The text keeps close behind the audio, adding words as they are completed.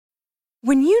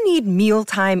When you need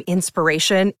mealtime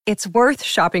inspiration, it's worth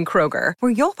shopping Kroger,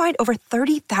 where you'll find over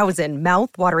 30,000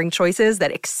 mouth-watering choices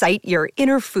that excite your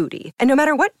inner foodie. And no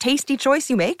matter what tasty choice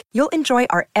you make, you'll enjoy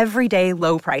our everyday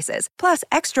low prices, plus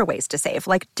extra ways to save,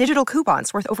 like digital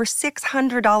coupons worth over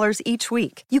 $600 each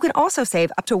week. You can also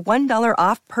save up to $1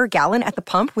 off per gallon at the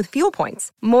pump with fuel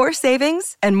points. More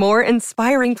savings and more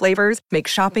inspiring flavors make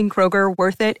shopping Kroger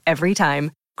worth it every time.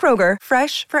 Kroger,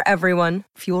 fresh for everyone.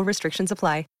 Fuel restrictions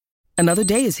apply. Another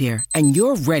day is here, and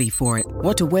you're ready for it.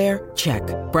 What to wear? Check.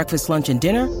 Breakfast, lunch, and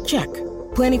dinner? Check.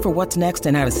 Planning for what's next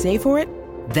and how to save for it?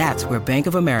 That's where Bank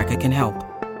of America can help.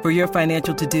 For your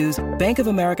financial to-dos, Bank of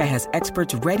America has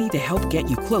experts ready to help get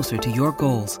you closer to your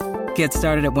goals. Get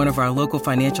started at one of our local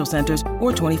financial centers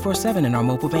or 24/7 in our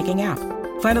mobile banking app.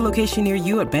 Find a location near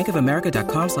you at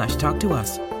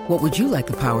bankofamerica.com/talktous. What would you like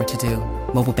the power to do?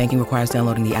 Mobile banking requires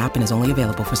downloading the app and is only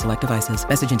available for select devices.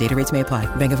 Message and data rates may apply.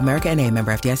 Bank of America N.A.,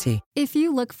 member FDIC. If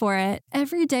you look for it,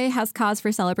 every day has cause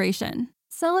for celebration.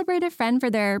 Celebrate a friend for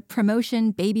their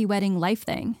promotion, baby wedding, life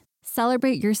thing.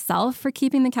 Celebrate yourself for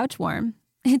keeping the couch warm.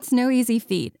 It's no easy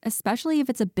feat, especially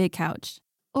if it's a big couch.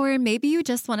 Or maybe you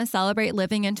just want to celebrate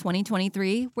living in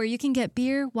 2023, where you can get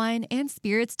beer, wine, and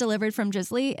spirits delivered from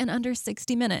Drizzly in under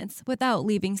 60 minutes without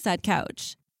leaving said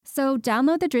couch. So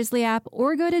download the Drizzly app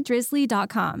or go to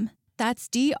drizzly.com. That's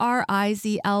DRIZLY.com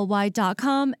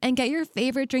and get your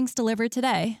favorite drinks delivered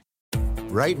today.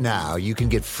 Right now, you can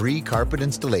get free carpet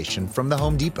installation from the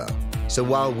Home Depot. So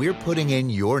while we're putting in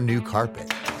your new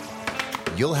carpet,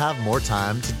 you'll have more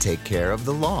time to take care of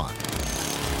the lawn.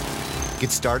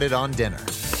 Get started on dinner.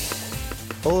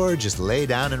 Or just lay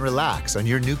down and relax on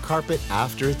your new carpet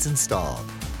after it's installed.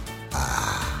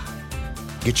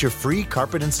 Get your free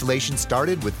carpet installation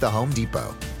started with the Home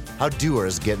Depot. How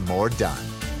doers get more done.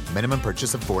 Minimum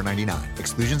purchase of $4.99.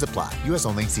 Exclusions apply. U.S.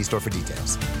 only. See store for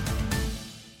details.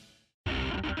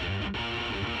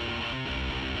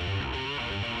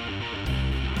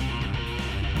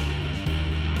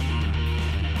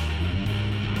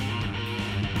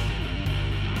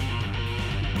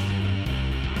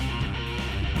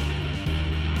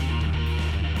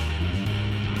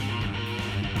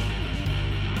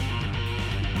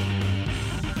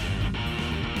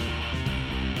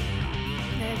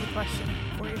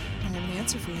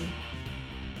 For you.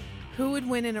 Who would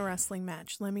win in a wrestling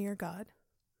match, Lemmy or God?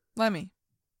 Lemmy.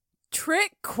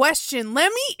 Trick question.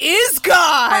 Lemmy is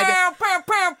God.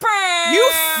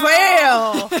 You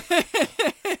fail.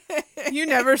 You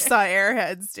never saw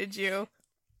Airheads, did you?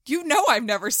 You know I've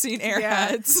never seen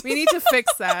Airheads. Yeah, we need to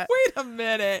fix that. Wait a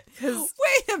minute.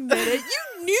 Wait a minute.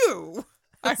 You knew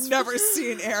I've never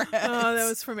seen Airheads. Oh, that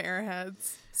was from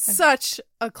Airheads. Such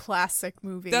a classic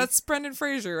movie. That's Brendan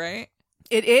Fraser, right?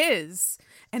 It is.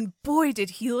 And boy, did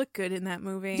he look good in that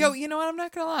movie. Yo, you know what? I'm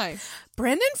not going to lie.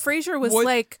 Brendan Fraser was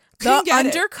like the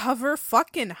undercover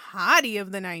fucking hottie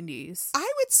of the 90s.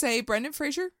 I would say Brendan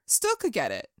Fraser still could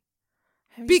get it.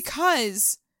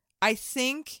 Because I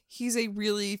think he's a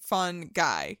really fun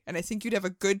guy. And I think you'd have a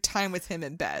good time with him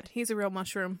in bed. He's a real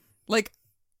mushroom. Like,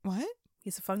 what?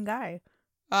 He's a fun guy.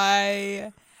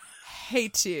 I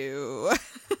hate you.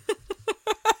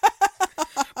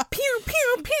 Pew,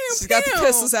 pew, pew, She's got the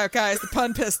pistols out, guys. The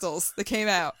pun pistols. They came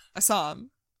out. I saw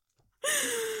them.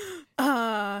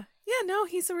 Yeah, no,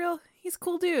 he's a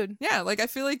cool dude. Yeah, like I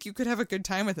feel like you could have a good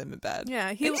time with him in bed.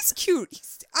 Yeah, he's cute.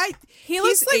 He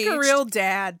looks like a real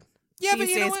dad. Yeah, these but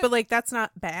you know days, what? but like that's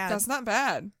not bad. That's not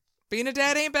bad. Being a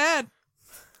dad ain't bad.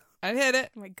 I'd hit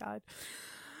it. Oh my god.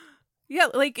 Yeah,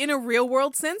 like in a real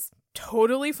world sense,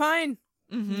 totally fine.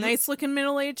 Mm-hmm. Nice looking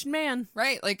middle-aged man.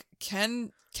 Right, like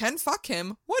can fuck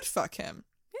him, would fuck him.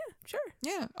 Yeah, sure.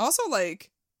 Yeah. Also,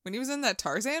 like, when he was in that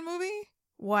Tarzan movie.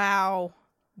 Wow.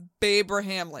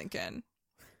 Abraham Lincoln.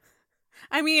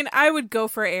 I mean, I would go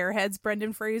for Airheads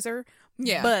Brendan Fraser.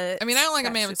 Yeah. But I mean, I don't like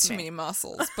a man with too many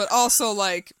muscles. But also,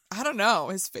 like, I don't know,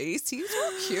 his face, he was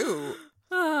real cute.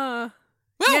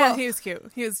 Yeah, he was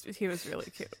cute. He was really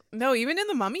cute. No, even in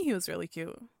The Mummy, he was really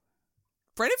cute.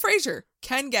 Brendan Fraser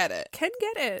can get it. Can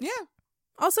get it. Yeah.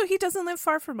 Also, he doesn't live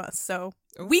far from us, so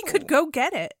we could go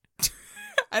get it.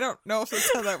 I don't know if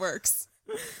that's how that works.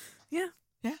 Yeah.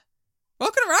 Yeah.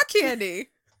 Welcome to Rock Candy,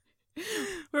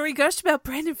 where we gushed about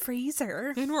Brendan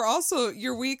Fraser. And we're also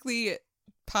your weekly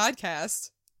podcast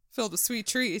filled with sweet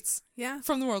treats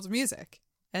from the world of music.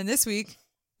 And this week,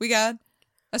 we got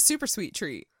a super sweet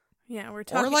treat. Yeah, we're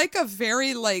talking... Or like a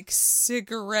very like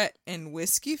cigarette and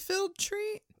whiskey filled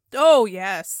treat. Oh,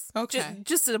 yes. Okay.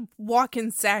 Just a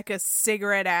walking sack of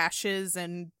cigarette ashes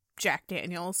and Jack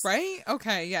Daniels. Right?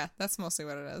 Okay, yeah. That's mostly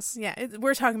what it is. Yeah,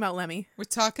 we're talking about Lemmy. We're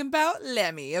talking about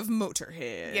Lemmy of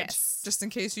Motorhead. Yes. Just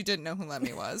in case you didn't know who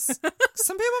Lemmy was.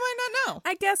 Some people might not know.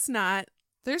 I guess not.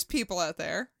 There's people out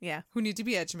there Yeah. who need to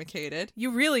be educated.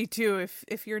 You really do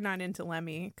if you're not into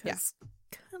Lemmy. Cause,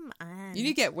 come on. You need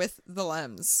to get with the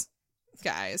Lems,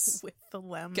 guys. with the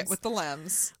lems. Get with the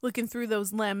Lems. Looking through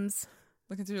those lems.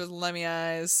 Looking through those Lemmy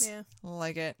eyes. Yeah.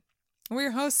 Like it. We're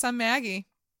your hosts. I'm Maggie.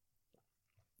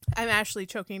 I'm actually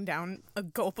choking down a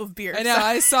gulp of beer. I know.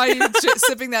 I saw you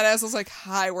sipping that ass. I was like,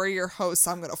 hi, we're your hosts.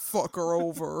 I'm going to fuck her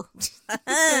over.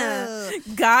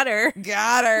 Got her.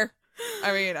 Got her.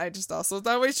 I mean, I just also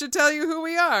thought we should tell you who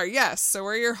we are. Yes. So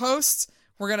we're your hosts.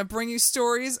 We're going to bring you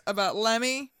stories about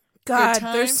Lemmy. God,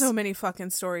 Good there's times. so many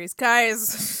fucking stories.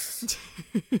 Guys,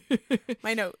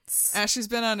 my notes. Ashley's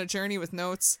been on a journey with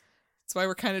notes. That's why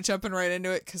we're kind of jumping right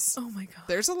into it because Oh my God.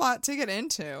 there's a lot to get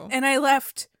into. And I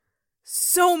left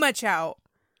so much out.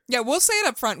 Yeah, we'll say it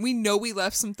up front. We know we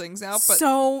left some things out, but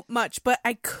So much. But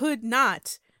I could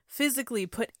not physically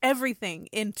put everything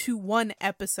into one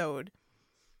episode.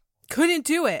 Couldn't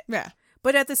do it. yeah.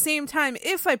 But at the same time,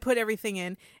 if I put everything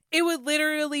in, it would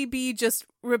literally be just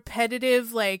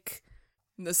repetitive, like,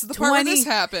 This is the part where 20 this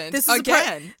happened. this is the part-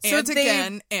 again, so and they-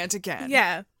 again, and again.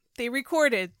 yeah, they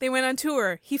recorded. They went on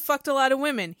tour. He fucked a lot of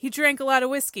women. He drank a lot of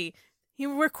whiskey. He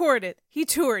recorded. He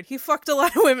toured. He fucked a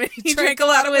lot of women. He drank a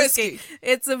lot of whiskey.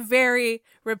 It's a very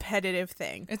repetitive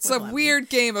thing. It's with a Lemmy. weird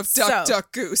game of duck, So,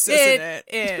 duck, goose, isn't it?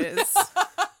 It is.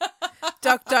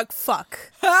 Duck, duck, fuck.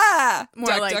 Ah! More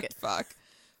duck, like duck, it. fuck.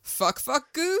 Fuck,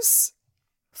 fuck, goose.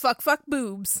 Fuck, fuck,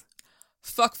 boobs.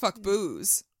 Fuck, fuck,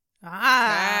 booze.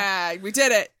 Ah. We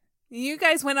did it. You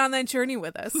guys went on that journey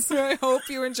with us. I hope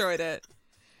you enjoyed it.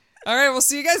 All right, we'll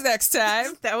see you guys next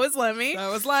time. That was Lemmy. That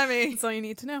was Lemmy. That's all you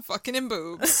need to know. Fucking and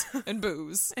boobs. And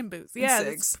booze. And booze. And Yeah,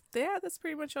 cigs. that's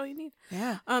pretty much all you need.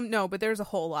 Yeah. No, but there's a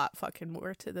whole lot fucking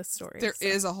more to this story. There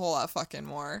is a whole lot fucking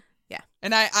more. Yeah.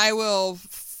 And I will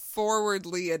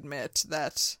forwardly admit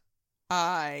that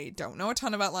I don't know a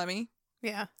ton about Lemmy.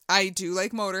 Yeah. I do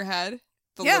like Motorhead.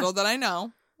 The Yeah. little that I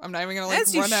know. I'm not even going to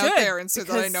As you run out should, there and say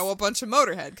that I because- know a bunch of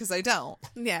Motorhead because I don't.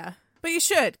 Yeah. But you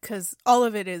should, because all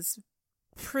of it is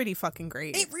pretty fucking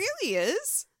great. It really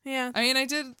is. Yeah. I mean, I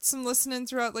did some listening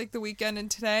throughout like the weekend and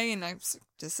today, and I was like,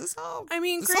 this is all. I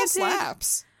mean, this all granted,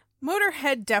 slaps.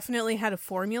 Motorhead definitely had a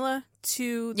formula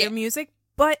to their Yeah. music,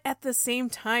 but at the same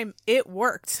time, it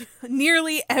worked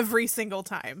nearly every single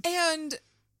time. And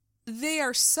they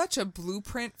are such a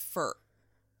blueprint for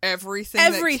everything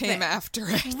that came after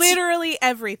it. Literally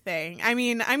everything. I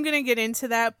mean, I'm going to get into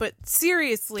that, but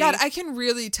seriously. God, I can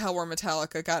really tell where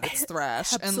Metallica got its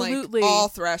thrash. Absolutely. And like all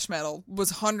thrash metal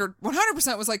was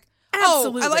 100% was like,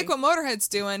 Absolutely. oh, I like what Motorhead's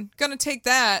doing. Gonna take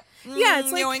that. Yeah,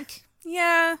 it's like- yoink.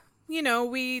 Yeah, you know,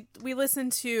 we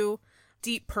listened to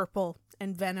Deep Purple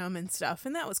and Venom and stuff,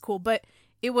 and that was cool, but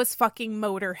it was fucking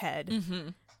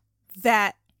Motorhead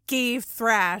that gave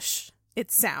thrash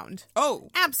its sound. Oh,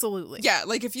 Absolutely. yeah.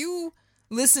 Like if you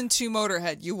listen to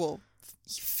Motorhead, you will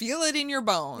feel it in your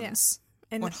bones.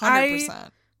 And 100%. I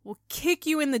will kick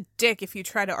you in the dick if you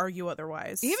try to argue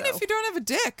otherwise. Even so. if you don't have a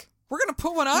dick, we're gonna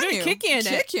put one on gonna you. kick you in it.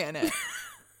 Kick you in it.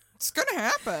 It's gonna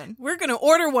happen. We're going to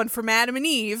order one from Adam and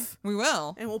Eve, We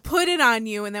will. and we'll put it on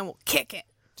you, and then we'll kick it.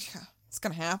 Yeah, it's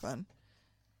gonna happen.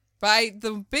 But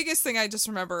the biggest thing I just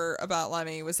remember about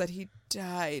Lemmy was that he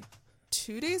died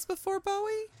 2 days before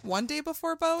Bowie, 1 day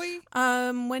before Bowie,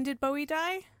 When did Bowie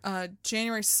die?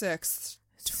 January 6th,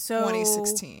 So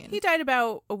 2016. He died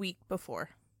about a week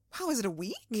before. How was it, a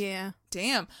week? Yeah.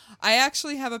 Damn. I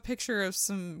actually have a picture of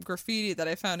some graffiti that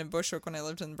I found in Bushwick when I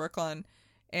lived in Brooklyn.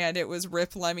 And it was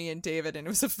Rip, Lemmy, and David. And it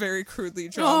was a very crudely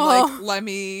drawn, like,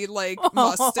 Lemmy, like,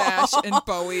 mustache. And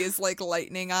Bowie's, like,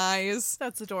 lightning eyes.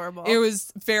 That's adorable. It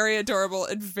was very adorable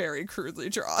and very crudely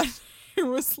drawn. It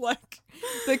was, like,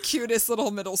 the cutest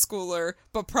little middle schooler,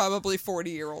 but probably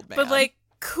 40-year-old man. But, like,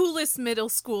 coolest middle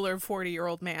schooler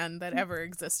 40-year-old man that ever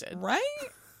existed. Right?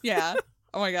 Yeah.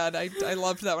 Oh, my God. I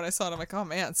loved that when I saw it. I'm like, oh,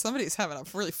 man, somebody's having a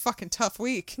really fucking tough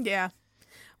week. Yeah.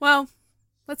 Well,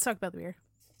 let's talk about the beer.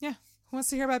 Yeah. Who wants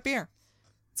to hear about beer?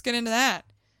 Let's get into that.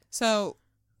 So,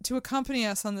 to accompany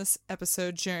us on this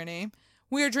episode journey,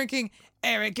 we are drinking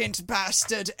Arrogant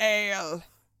Bastard Ale.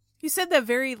 You said that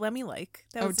very Lemmy-like.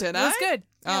 That was, did that was I? good.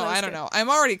 Yeah, Oh, that was I don't good. know. I'm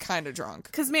already kind of drunk.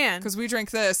 Because, man, Because we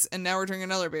drank this, and now we're drinking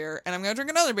another beer, and I'm going to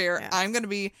drink another beer. Yeah. I'm going to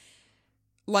be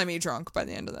Lemmy drunk by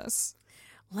the end of this.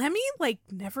 Lemmy, like,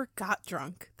 never got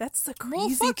drunk. That's the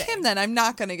crazy Well, fuck thing. him then. I'm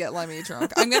not going to get Lemmy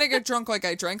drunk. I'm going to get drunk like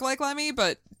I drank like Lemmy,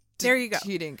 but There you go.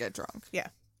 he didn't get drunk. Yeah.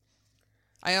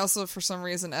 I also, for some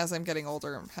reason, as I'm getting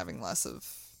older, I'm having less of,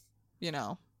 you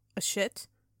know. A shit?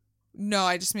 No,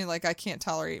 I just mean like I can't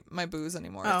tolerate my booze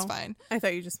anymore. It's Oh. fine. I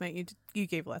thought you just meant you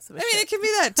gave less of a I mean, shit. it can be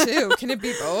that too. Can it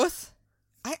be both?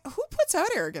 Who puts out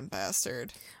Arrogant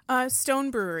Bastard?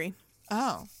 Stone Brewery.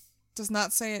 Oh. Does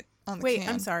not say it on the can. Wait,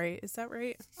 I'm sorry. Is that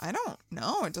right? I don't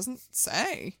know. It doesn't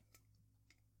say.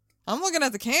 I'm looking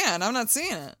at the can. I'm not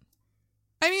seeing it.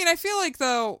 I mean, I feel like,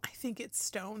 though, I think it's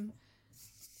Stone.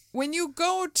 when you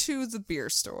go to the beer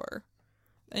store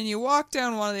and you walk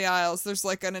down one of the aisles, there's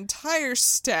like an entire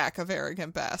stack of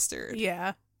Arrogant Bastard.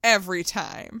 Yeah. Every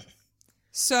time.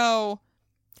 So...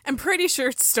 I'm pretty sure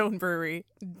it's Stone Brewery.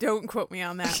 Don't quote me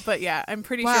on that. But yeah, I'm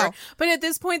pretty Wow. sure. But at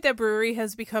this point, that brewery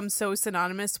has become so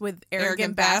synonymous with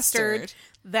Arrogant Bastard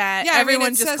that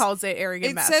everyone just calls it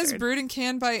Arrogant Bastard. It says brewed and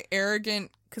canned by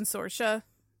Arrogant... Consortia.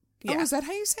 Yeah. Oh, is that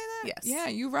how you say that? Yes. Yeah,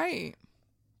 you're right.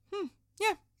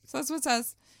 Yeah, so that's what it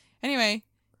says. Anyway,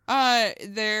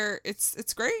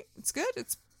 it's great. It's good.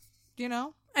 It's,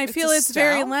 I it's feel a it's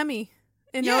very stout. Lemmy.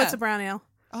 And no, Yeah. it's a brown ale.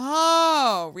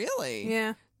 Oh, really?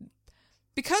 Yeah.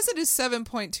 Because it is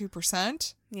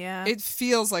 7.2%, Yeah. it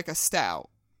feels like a stout.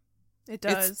 It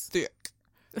does. It's thick.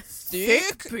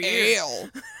 Thick Thick beer. ale.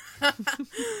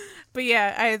 But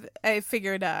yeah, I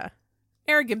figured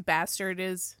Arrogant Bastard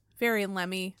is very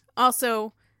Lemmy.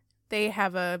 Also, they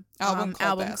have a Album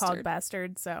album called called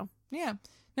Bastard, so Yeah.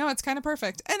 No, it's kind of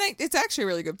perfect. And it's actually a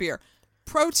really good beer.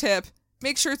 Pro tip,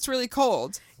 make sure it's really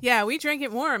cold. yeah, we drank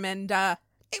it warm and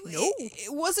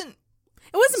It wasn't...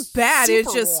 it wasn't bad. It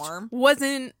super just warm.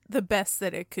 wasn't the best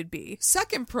that it could be.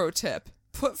 Second pro tip,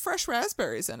 put fresh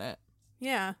raspberries in it.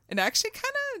 Yeah. It actually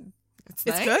kind of... It's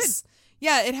It's nice.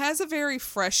 Yeah, it has a very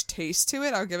fresh taste to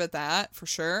it. I'll give it that, for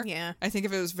sure. Yeah. I think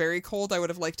if it was very cold, I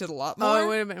would have liked it a lot more. Oh, it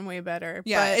would have been way better.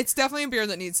 Yeah, but, it's definitely a beer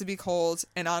that needs to be cold,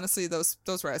 and honestly, those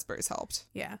raspberries helped.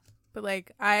 yeah. But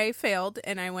like, I failed,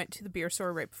 and I went to the beer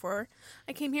store right before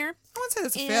I came here. I wouldn't say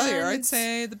that's a failure. I'd And-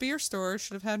 say the beer store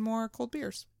should have had more cold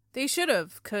beers. They should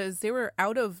have, because they were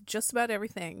out of just about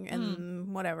everything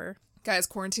and whatever. Guys,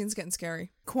 quarantine's getting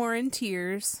scary.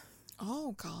 Quaranteers.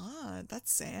 Oh, God,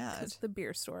 that's sad. It's the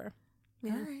beer store.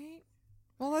 Yeah. All right.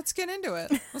 Well, let's get into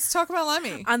it. Let's talk about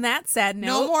Lemmy. On that sad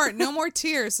note. No more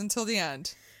tears until the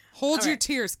end. Hold All your right.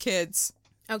 tears, kids.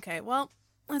 Okay, well,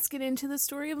 let's get into the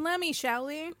story of Lemmy, shall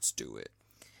we? Let's do it.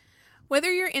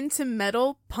 Whether you're into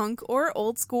metal, punk, or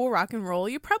old school rock and roll,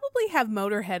 you probably have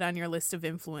Motorhead on your list of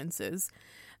influences.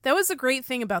 That was the great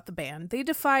thing about the band. They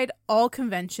defied all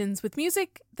conventions with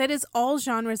music that is all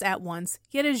genres at once,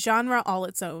 yet a genre all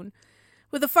its own.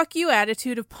 With a fuck you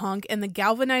attitude of punk and the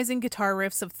galvanizing guitar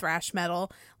riffs of thrash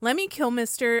metal, Lemmy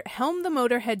Kilmister helmed the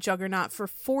Motorhead juggernaut for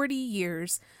 40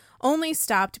 years, only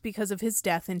stopped because of his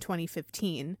death in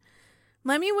 2015.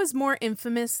 Lemmy was more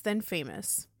infamous than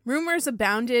famous. Rumors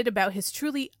abounded about his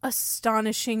truly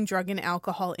astonishing drug and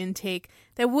alcohol intake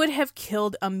that would have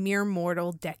killed a mere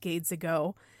mortal decades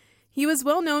ago. He was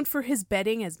well known for his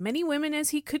bedding as many women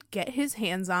as he could get his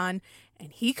hands on,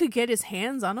 and he could get his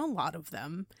hands on a lot of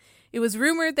them. It was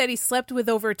rumored that he slept with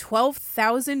over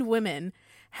 12,000 women.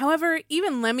 However,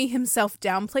 even Lemmy himself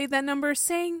downplayed that number,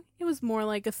 saying it was more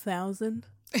like 1,000.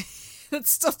 That's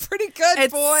still pretty good,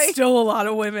 It's boy. still a lot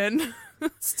of women.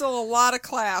 Still a lot of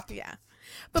clap. Yeah.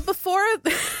 But before...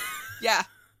 Yeah.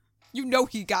 You know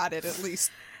he got it at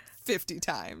least 50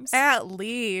 times. At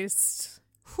least.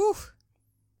 Whew.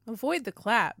 Avoid the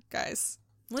clap. Guys.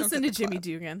 Listen don't to get the Jimmy clap.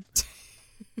 Dugan.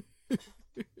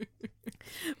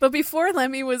 But before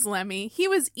Lemmy was Lemmy, he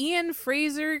was Ian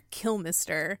Fraser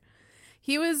Kilmister.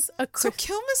 He was a... So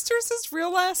Kilmister's his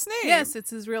real last name? Yes, it's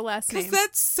his real last name. Because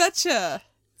that's such a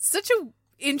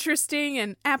interesting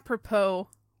and apropos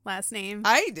last name.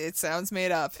 It sounds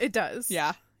made up. It does.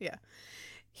 Yeah. Yeah.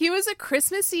 He was a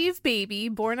Christmas Eve baby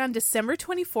born on December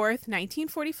 24th,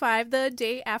 1945, the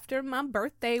day after my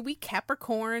birthday. We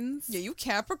Capricorns. Yeah, you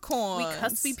Capricorns. We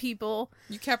cuspy people.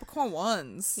 You Capricorn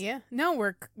ones. Yeah. No,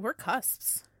 we're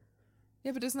cusps.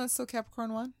 Yeah, but isn't that still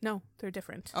Capricorn 1? No, they're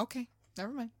different. Okay.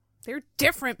 Never mind. They're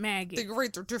different, Maggie.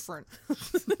 They're different.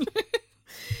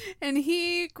 And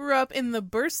he grew up in the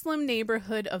Burslem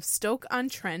neighborhood of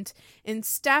Stoke-on-Trent in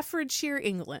Staffordshire,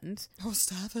 England. Oh,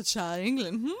 Staffordshire,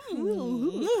 England.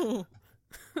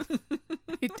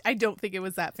 I don't think it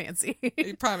was that fancy.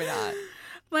 Probably not.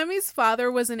 Lemmy's father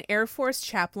was an Air Force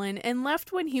chaplain and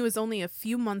left when he was only a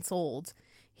few months old.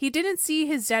 He didn't see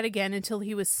his dad again until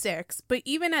he was 6, but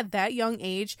even at that young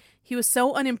age, he was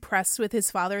so unimpressed with his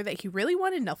father that he really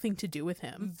wanted nothing to do with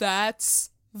him. That's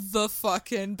the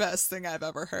fucking best thing I've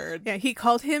ever heard. Yeah, he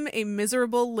called him a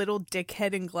miserable little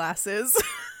dickhead in glasses.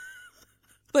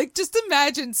 Like, just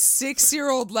imagine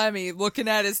 6-year-old Lemmy looking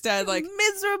at his dad like,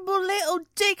 miserable little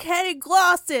dickhead in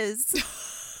glasses.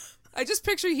 I just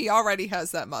picture he already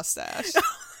has that mustache.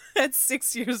 At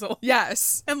 6 years old.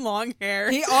 Yes. And long hair.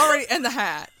 He already, and the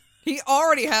hat. He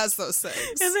already has those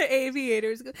things. And the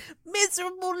aviators go,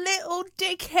 miserable little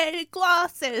dickheaded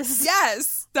glasses.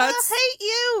 Yes. I hate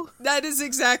you. That is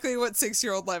exactly what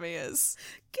 6-year-old Lemmy is.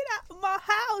 Get out of my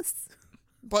house.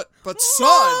 But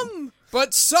Mom!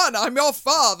 son, I'm your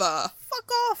father.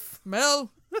 Fuck off.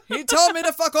 Mel, he told me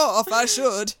to fuck off. I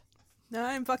should.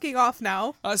 I'm fucking off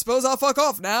now. I suppose I'll fuck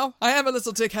off now. I am a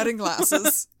little dickhead in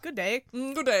glasses. Good day.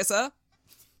 Good day, sir.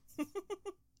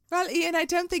 Well, Ian, I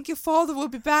don't think your father will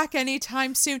be back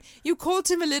anytime soon. You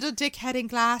called him a little dickhead in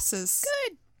glasses.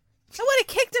 Good. I would have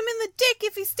kicked him in the dick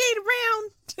if he stayed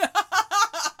around.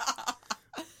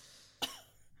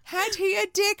 Had he a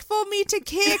dick for me to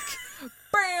kick?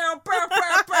 Bow, bow,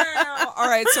 bow, bow. All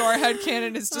right, so our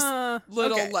headcanon is just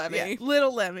little okay, Lemmy. yeah,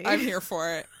 little Lemmy. I'm here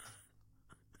for it.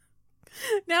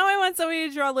 Now I want somebody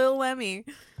to draw little Lemmy.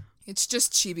 It's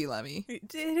just Chibi Lemmy.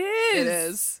 It is. It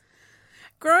is.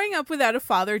 Growing up without a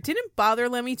father didn't bother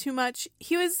Lemmy too much.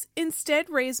 He was instead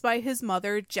raised by his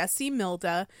mother, Jessie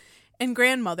Milda, and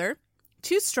grandmother,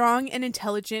 two strong and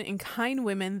intelligent and kind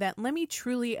women that Lemmy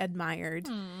truly admired.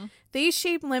 They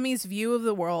shaped Lemmy's view of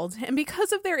the world, and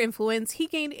because of their influence, he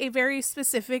gained a very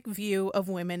specific view of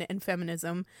women and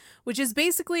feminism, which is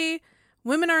basically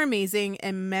women are amazing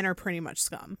and men are pretty much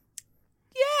scum.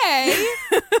 Yay!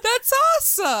 That's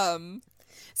awesome!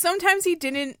 Sometimes he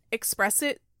didn't express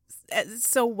it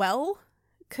so well,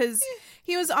 because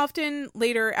he was often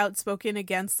later outspoken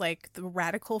against, like, the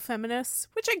radical feminists,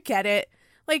 which I get it.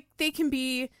 Like, they can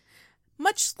be,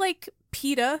 much like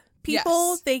PETA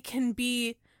people, Yes. they can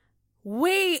be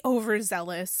way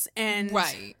overzealous and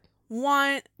Right.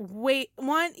 want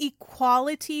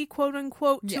equality, quote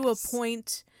unquote, to a Yes.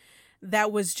 point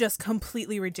that was just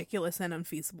completely ridiculous and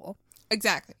unfeasible.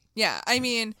 Exactly. Yeah. I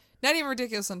mean, not even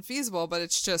ridiculous unfeasible, but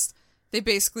it's just they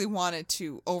basically wanted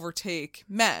to overtake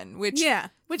men, which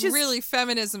is really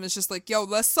feminism is just like, yo,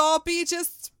 let's all be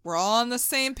just, we're all on the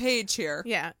same page here.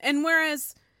 Yeah. And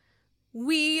whereas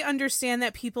we understand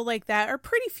that people like that are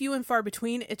pretty few and far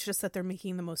between, it's just that they're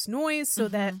making the most noise, so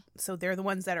they're the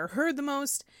ones that are heard the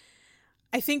most.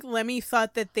 I think Lemmy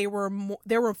thought that there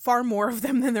were far more of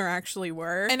them than there actually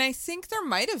were. And I think there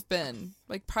might have been,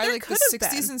 like, probably There like the could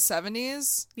have 60s been. and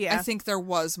 70s. Yeah. I think there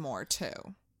was more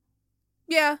too.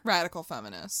 yeah. Radical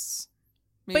feminists.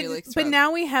 Maybe like But throughout-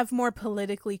 now we have more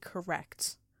politically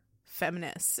correct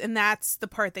feminists, and that's the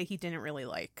part that he didn't really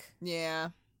like. Yeah.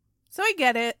 So I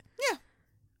get it. Yeah.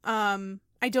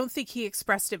 I don't think he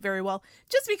expressed it very well,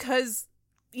 just because,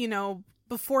 you know,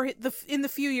 in the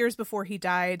few years before he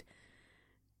died,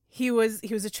 he was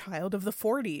a child of the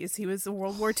 40s. He was a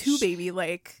World War II baby.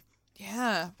 Like,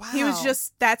 Yeah. Wow. he was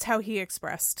just, that's how he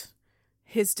expressed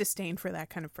his disdain for that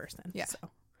kind of person. Yeah. So.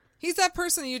 He's that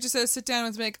person that you just sit down with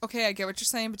and be like, okay, I get what you're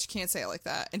saying, but you can't say it like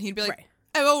that. And he'd be like, Right.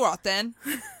 oh, all right then.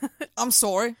 I'm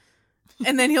sorry.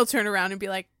 And then he'll turn around and be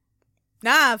like,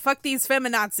 nah, fuck these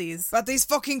feminazis. But these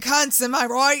fucking cunts, am I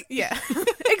right? Yeah,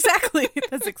 exactly.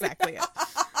 That's exactly it.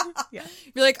 Yeah.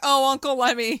 Be like, oh, Uncle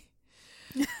Lemmy.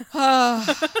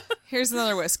 Here's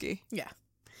another whiskey. Yeah.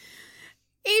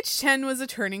 Age 10 was a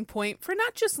turning point for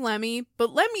not just Lemmy,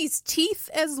 but Lemmy's teeth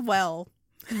as well.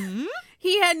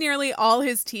 He had nearly all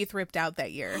his teeth ripped out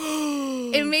that year.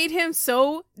 It made him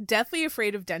so deathly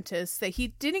afraid of dentists that he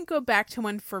didn't go back to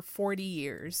one for 40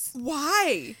 years.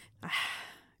 Why?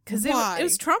 Because it Why?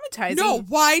 was traumatizing. No,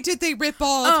 why did they rip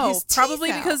all of his teeth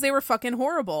probably out? because they were fucking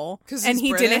horrible. 'Cause And he's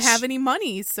he didn't British? have any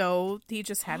money, so he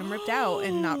just had them ripped out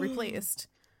and not replaced.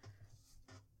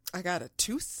 I got a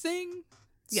tooth thing,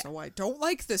 Yeah. so I don't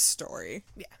like this story.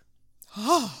 Yeah.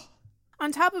 Oh.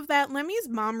 On top of that, Lemmy's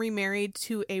mom remarried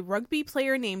to a rugby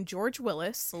player named George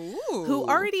Willis, who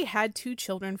already had 2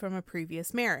 children from a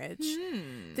previous marriage.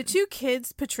 The 2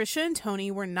 kids, Patricia and Tony,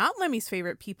 were not Lemmy's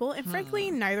favorite people, and frankly,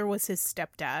 neither was his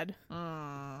stepdad.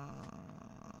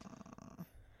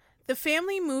 The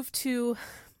family moved to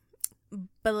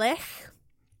Balech,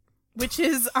 which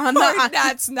is on the...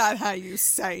 That's not how you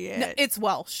say it. No, it's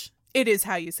Welsh. It is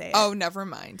how you say it. Oh, never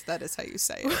mind. That is how you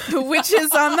say it. Which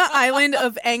is on the island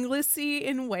of Anglesey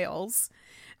in Wales.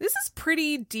 This is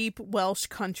pretty deep Welsh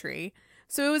country,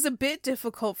 so it was a bit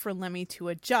difficult for Lemmy to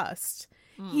adjust.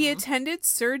 He attended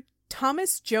Sir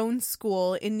Thomas Jones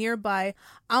School in nearby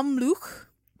Amlwch,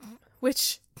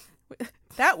 which,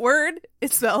 that word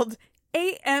is spelled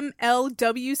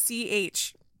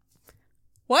AMLWCH.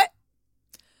 What?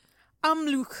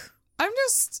 Amlwch. I'm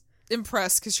just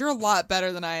impressed because you're a lot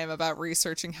better than I am about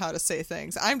researching how to say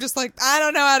things. I'm just like, I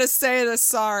don't know how to say this.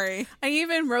 Sorry. I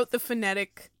even wrote the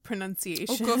phonetic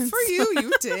pronunciation. Oh, good for you.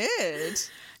 You did.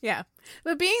 Yeah.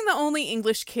 But being the only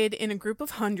English kid in a group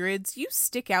of hundreds, you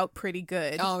stick out pretty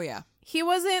good. Oh, yeah. He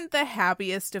wasn't the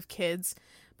happiest of kids,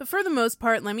 But for the most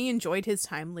part, Lemmy enjoyed his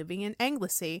time living in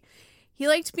Anglesey. He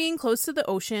liked being close to the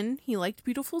ocean, he liked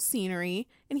beautiful scenery,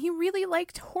 and he really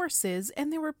liked horses,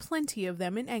 and there were plenty of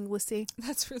them in Anglesey.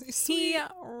 That's really sweet. He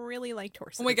really liked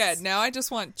horses. Oh my god, now I just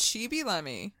want Chibi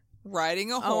Lemmy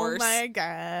riding a horse. Oh my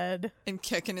god. And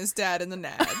kicking his dad in the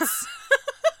nads.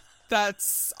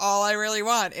 That's all I really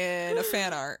want in a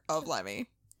fan art of Lemmy.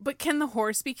 But can the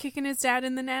horse be kicking his dad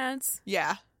in the nads?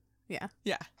 Yeah. Yeah.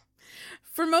 Yeah.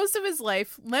 For most of his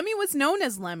life, Lemmy was known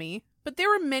as Lemmy, but there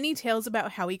were many tales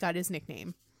about how he got his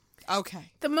nickname.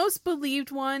 Okay. The most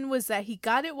believed one was that he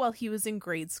got it while he was in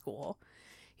grade school.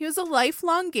 He was a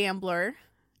lifelong gambler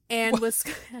and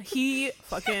he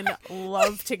fucking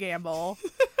loved to gamble.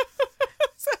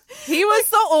 He was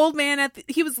the old man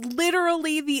he was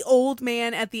literally the old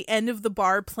man at the end of the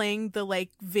bar playing the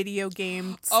like video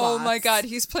game slots. Oh my god,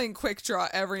 he's playing Quick Draw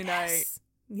every night.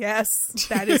 Yes,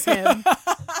 that is him.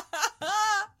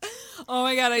 Oh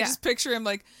my god, I just picture him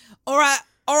like, all right,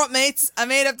 mates, I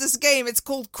made up this game. It's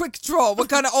called Quick Draw. We're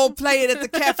going to all play it at the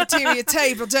cafeteria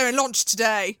table during lunch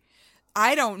today.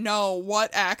 I don't know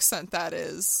what accent that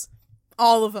is.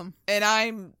 All of them. And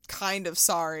I'm kind of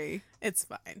sorry. It's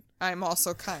fine. I'm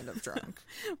also kind of drunk.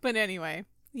 But anyway,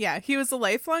 yeah, he was a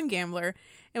lifelong gambler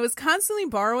and was constantly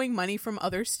borrowing money from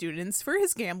other students for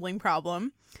his gambling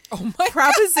problem. Oh my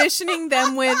propositioning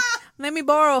them with, let me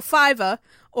borrow a $5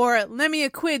 or let me a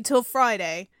quid till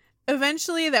Friday.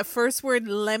 Eventually, that first word,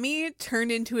 Lemmy,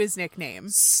 turned into his nickname.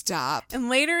 Stop. And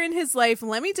later in his life,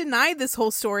 Lemmy denied this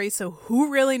whole story, so who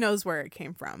really knows where it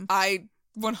came from? I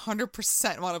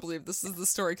 100% want to believe this is the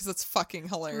story because it's fucking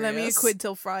hilarious. Let me a quid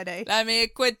till Friday. Let me a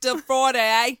quid till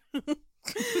Friday.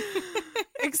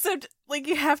 Except, like,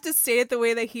 you have to say it the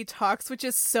way that he talks, which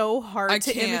is so hard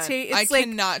to imitate. It's like,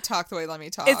 cannot talk the way Lemmy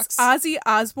talks. It's Ozzy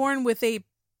Osbourne with a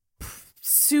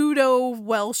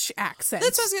pseudo-Welsh accent.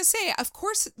 That's what I was going to say. Of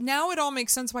course, now it all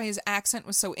makes sense why his accent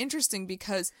was so interesting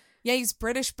because, yeah, he's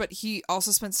British, but he also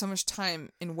spent so much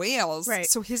time in Wales. Right.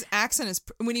 So his accent is,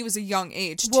 when he was a young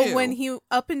age, too. Well, when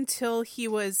up until he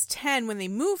was 10, when they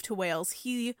moved to Wales,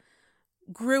 he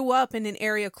grew up in an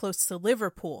area close to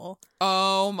Liverpool.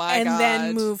 Oh my god. And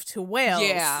then moved to Wales.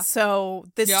 Yeah. So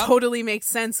this totally makes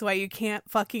sense why you can't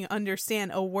fucking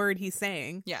understand a word he's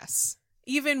saying. Yes.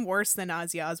 Even worse than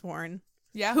Ozzy Osbourne.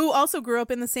 Yeah. Who also grew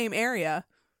up in the same area.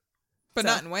 But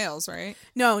not in Wales, right?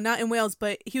 No, not in Wales,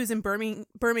 but he was in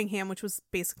Birmingham, which was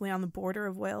basically on the border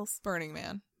of Wales. Burning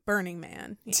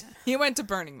Man. Yeah. He went to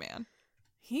Burning Man.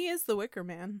 He is the Wicker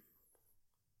Man.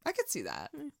 I could see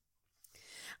that.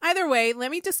 Either way,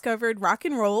 Lemmy discovered rock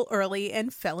and roll early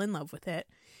and fell in love with it.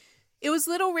 It was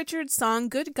Little Richard's song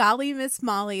Good Golly Miss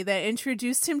Molly that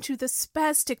introduced him to the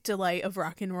spastic delight of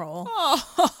rock and roll.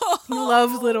 Oh. He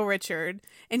loved Little Richard,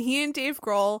 and he and Dave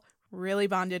Grohl really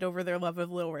bonded over their love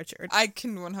of Little Richard. I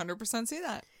can 100% see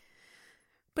that.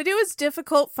 But it was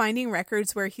difficult finding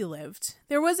records where he lived.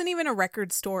 There wasn't even a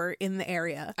record store in the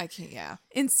area. Yeah.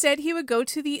 Instead, he would go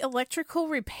to the electrical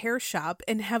repair shop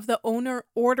and have the owner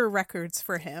order records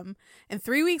for him. And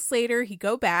 3 weeks later, he'd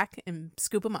go back and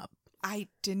scoop them up. I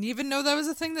didn't even know that was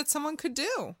a thing that someone could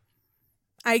do.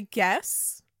 I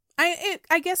guess. I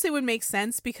guess it would make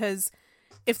sense because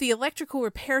if the electrical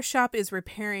repair shop is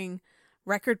repairing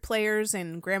record players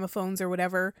and gramophones or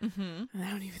whatever, I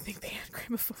don't even think they had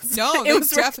gramophones. No,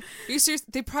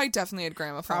 they probably definitely had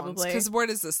gramophones. Probably. Because what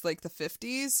is this, like the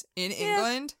 50s in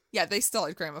England? Yeah, they still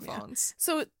had gramophones. Yeah.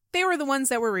 So they were the ones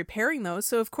that were repairing those.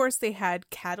 So of course they had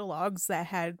catalogs that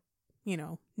had,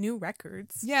 new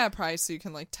records. Yeah, probably so you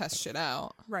can like test shit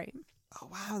out. Right. Oh,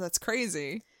 wow, that's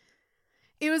crazy.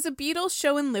 It was a Beatles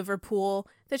show in Liverpool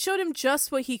that showed him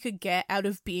just what he could get out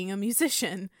of being a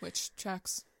musician. Which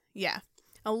checks. Yeah.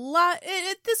 A lot.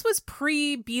 This was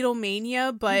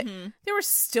pre-Beatlemania, but there were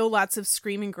still lots of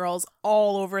screaming girls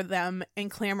all over them and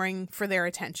clamoring for their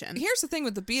attention. Here's the thing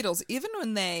with the Beatles. Even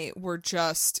when they were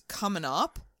just coming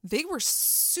up, they were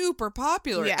super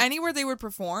popular. Yeah. Anywhere they would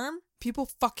perform, people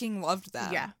fucking loved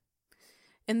them. Yeah.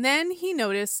 And then he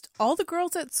noticed all the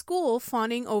girls at school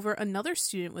fawning over another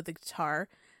student with a guitar,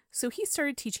 so he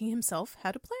started teaching himself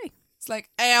how to play. It's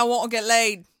like, hey, I want to get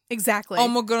laid. Exactly.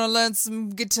 I'm going to learn some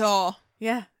guitar.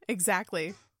 Yeah,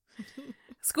 exactly.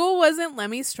 School wasn't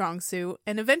Lemmy's strong suit,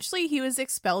 and eventually he was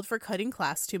expelled for cutting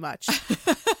class too much.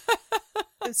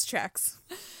 This checks.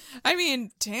 I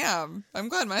mean, damn. I'm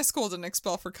glad my school didn't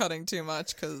expel for cutting too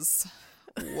much, because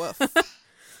woof.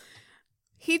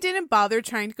 He didn't bother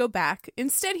trying to go back.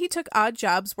 Instead, he took odd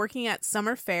jobs working at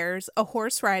summer fairs, a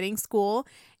horse riding school,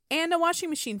 and a washing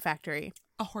machine factory.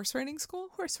 A horse riding school?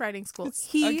 Horse riding school.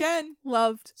 He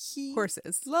loved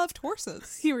horses. Loved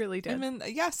horses. He really did. I mean,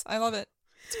 yes, I love it.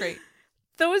 It's great.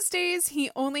 those days, he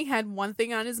only had one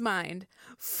thing on his mind.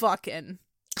 Fucking.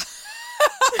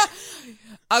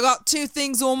 I got two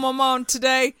things on my mind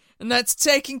today, and that's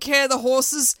taking care of the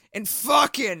horses and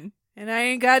fucking. And I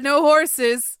ain't got no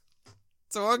horses.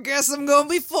 So I guess I'm gonna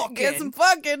be fucking. Guess I'm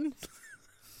fucking.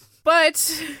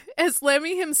 But, as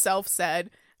Lemmy himself said,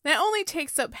 that only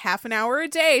takes up half an hour a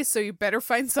day, so you better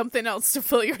find something else to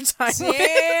fill your time with.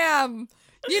 Damn!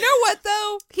 You know what,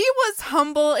 though? He was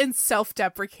humble and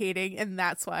self-deprecating, and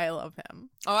that's why I love him.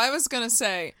 Oh, I was gonna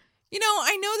say, you know,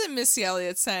 I know that Missy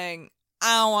Elliott's saying,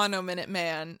 I don't want no Minute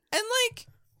Man. And, like,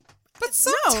 but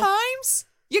sometimes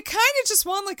you kind of just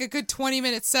want, like, a good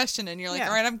 20-minute session, and you're like, all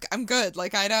right, I'm good.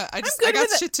 Like, I got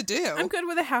shit to do. I'm good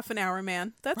with a half an hour,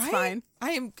 man. That's fine.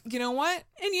 I am, you know what?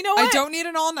 And you know what? I don't need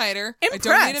an all-nighter. Impressed.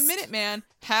 I don't need a Minute Man.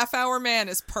 Half-hour man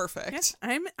is perfect.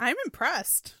 Yeah, I'm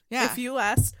impressed. Yeah. If you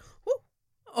last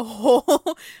a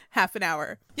whole half an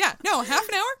hour. Yeah, no, half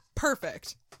an hour?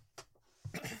 Perfect.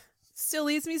 Still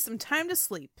leaves me some time to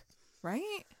sleep.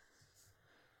 Right?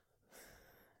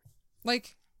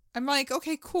 Like, I'm like,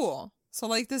 okay, cool. So,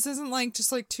 like, this isn't, like,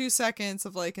 just, like, 2 seconds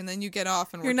of, like, and then you get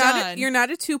off and we're done. You're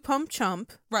not a two-pump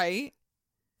chump. Right.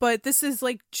 But this is,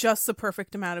 like, just the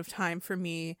perfect amount of time for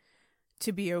me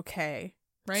to be okay.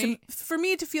 Right. For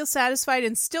me to feel satisfied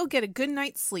and still get a good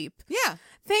night's sleep. Yeah.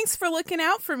 Thanks for looking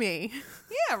out for me.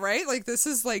 Yeah, right? Like, this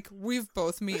is, like, we've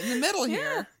both met in the middle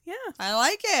here. Yeah. I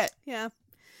like it. Yeah.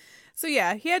 So,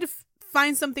 yeah, he had to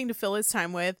find something to fill his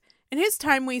time with. And his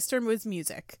time waster was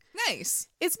music. Nice.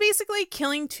 It's basically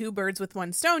killing two birds with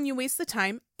one stone. You waste the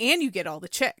time and you get all the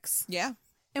chicks. Yeah.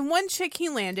 And one chick he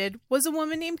landed was a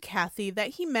woman named Kathy that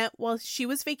he met while she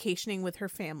was vacationing with her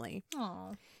family.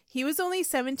 Aww. He was only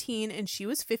 17 and she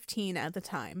was 15 at the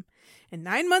time. And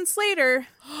 9 months later,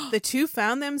 the two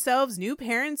found themselves new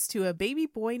parents to a baby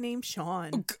boy named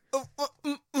Sean.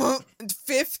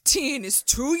 15 is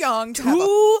too young to have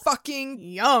a fucking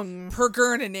young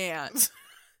Pergernanant.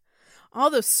 All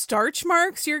those starch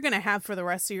marks you're going to have for the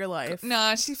rest of your life.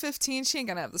 Nah, she's 15. She ain't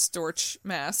gonna have the storch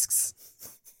masks.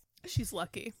 She's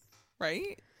lucky.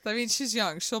 Right? I mean, she's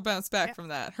young. She'll bounce back from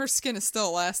that. Her skin is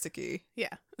still elasticy.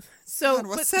 Yeah. So, God,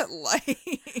 what's that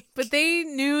like? But they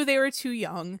knew they were too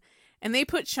young, and they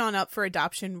put Sean up for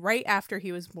adoption right after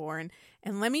he was born,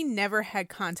 and Lemmy never had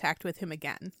contact with him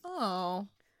again. Oh.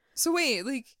 So wait,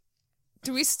 like,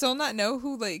 do we still not know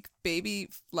who, like, baby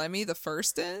Lemmy the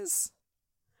first is?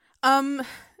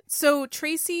 So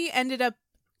Tracy ended up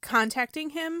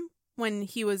contacting him when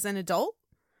he was an adult.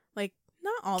 Like,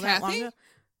 not all that long ago.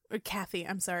 Or Kathy,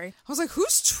 I'm sorry. I was like,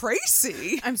 who's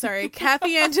Tracy? I'm sorry.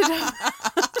 Kathy ended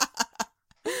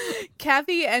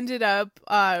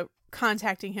up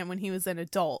contacting him when he was an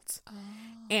adult. Oh.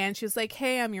 And she was like,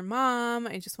 hey, I'm your mom.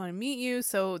 I just want to meet you.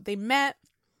 So they met.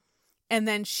 And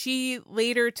then she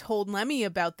later told Lemmy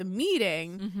about the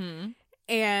meeting. Mm-hmm.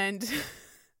 And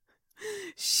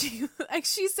she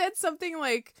said something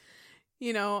like,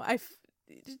 you know,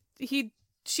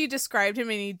 she described him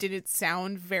and he didn't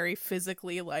sound very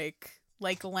physically like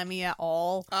Lemmy at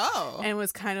all. Oh. And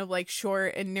was kind of like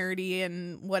short and nerdy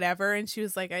and whatever. And she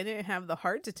was like, I didn't have the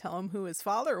heart to tell him who his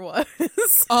father was.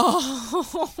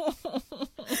 Oh.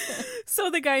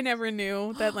 So the guy never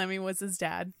knew that Lemmy was his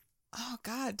dad. Oh,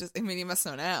 God. I mean, he must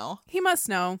know now. He must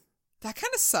know. That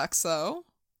kind of sucks, though.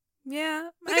 Yeah.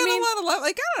 They got a lot of love.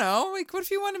 Like, I don't know. Like, what if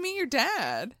you want to meet your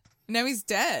dad? Now he's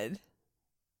dead.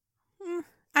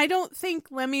 I don't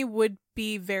think Lemmy would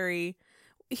be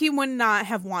he would not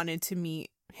have wanted to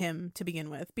meet him to begin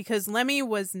with, because Lemmy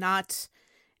was not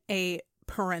a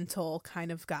parental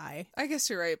kind of guy. I guess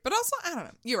you're right. But also, I don't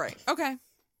know. You're right. Okay.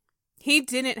 He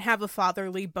didn't have a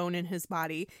fatherly bone in his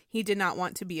body. He did not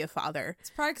want to be a father.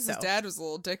 It's probably because his dad was a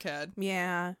little dickhead.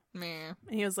 Yeah. Meh.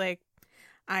 And he was like,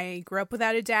 I grew up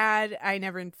without a dad. I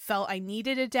never felt I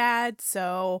needed a dad,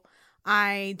 so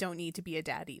I don't need to be a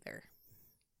dad either.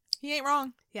 He ain't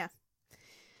wrong. Yeah.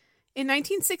 In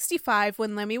 1965,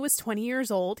 when Lemmy was 20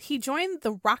 years old, he joined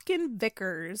the Rockin'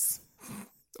 Vickers.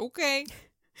 Okay.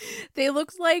 They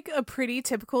looked like a pretty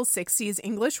typical 60s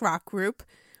English rock group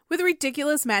with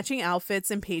ridiculous matching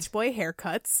outfits and page boy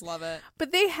haircuts. Love it.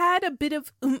 But they had a bit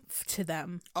of oomph to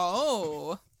them.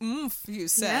 Oh, oomph, you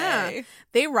say. Yeah.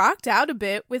 They rocked out a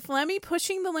bit, with Lemmy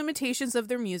pushing the limitations of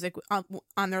their music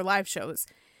on their live shows.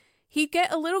 He'd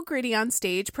get a little gritty on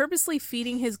stage, purposely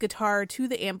feeding his guitar to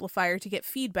the amplifier to get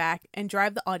feedback and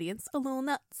drive the audience a little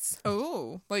nuts.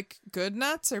 Oh, like good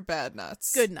nuts or bad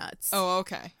nuts? Good nuts. Oh,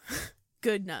 okay.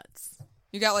 Good nuts.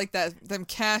 You got like them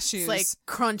cashews. It's like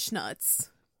crunch nuts.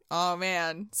 Oh,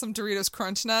 man. Some Doritos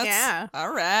Crunch Nuts? Yeah.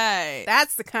 All right.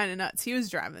 That's the kind of nuts he was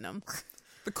driving them.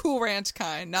 The Cool Ranch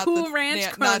kind, not Cool the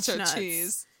Ranch Crunch nacho Nuts.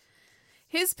 cheese.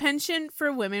 His penchant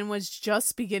for women was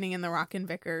just beginning in the Rockin'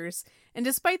 Vickers, and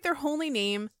despite their holy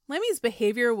name, Lemmy's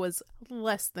behavior was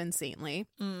less than saintly.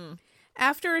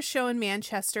 After a show in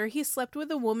Manchester, he slept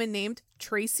with a woman named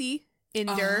Tracy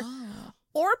Inder,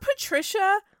 or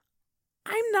Patricia.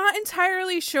 I'm not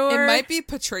entirely sure. It might be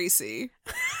Patracy.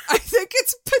 I think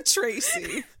it's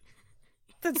Patracy.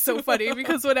 That's so funny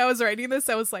because when I was writing this,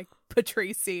 I was like,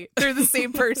 Patracy. They're the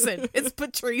same person. It's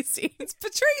Patracy. It's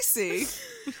Patracy.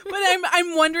 But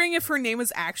I'm wondering if her name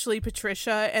was actually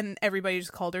Patricia and everybody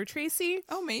just called her Tracy.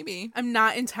 Oh, maybe. I'm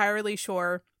not entirely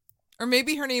sure. Or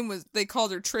maybe her name was, they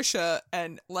called her Trisha,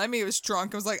 and Lemmy was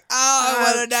drunk and was like,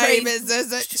 what a name is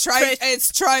this?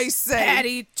 It's Tracy.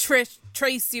 Patty,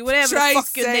 Tracy, whatever the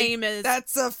fucking name is.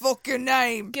 That's a fucking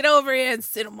name. Get over here and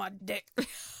sit on my dick.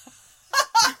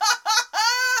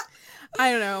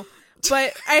 I don't know.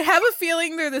 But I have a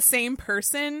feeling they're the same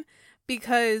person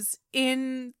because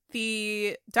in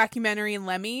the documentary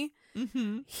Lemmy,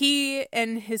 he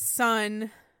and his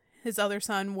son, his other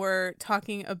son, were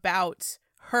talking about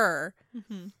her.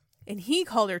 And he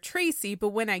called her Tracy, but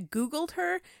when I Googled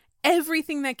her,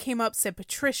 everything that came up said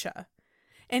Patricia.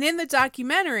 And in the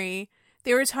documentary,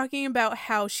 they were talking about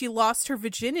how she lost her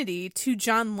virginity to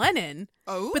John Lennon.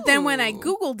 Oh. But then when I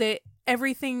Googled it,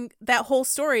 everything, that whole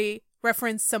story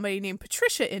referenced somebody named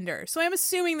Patricia Inder. So I'm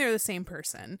assuming they're the same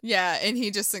person. Yeah, and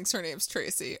he just thinks her name's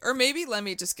Tracy. Or maybe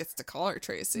Lemmy just gets to call her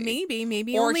Tracy. Maybe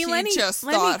or only Lenny. Or he just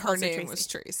Lenny thought her calls name was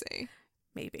Tracy.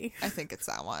 Maybe. I think it's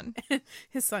that one.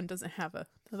 His son doesn't have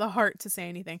the heart to say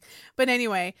anything. But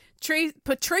anyway,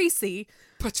 Patracy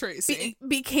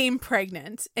became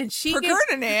pregnant. And she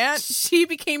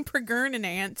became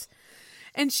pregnant.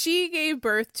 And she gave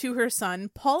birth to her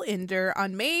son, Paul Inder,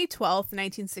 on May 12th,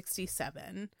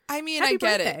 1967. I mean, Happy I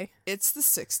get birthday. it. It's the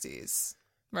 60s,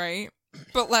 right?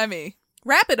 But Lemmy.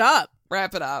 Wrap it up.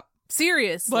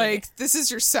 Seriously. Like, this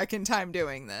is your second time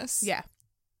doing this. Yeah.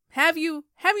 Have you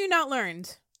not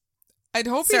learned? I'd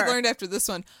hope he learned after this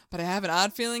one, but I have an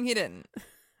odd feeling he didn't.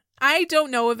 I don't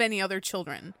know of any other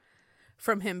children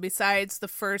from him besides the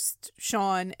first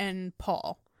Sean and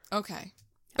Paul. Okay.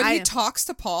 But he talks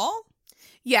to Paul?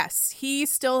 Yes, he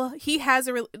has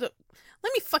a... Let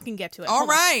me fucking get to it. All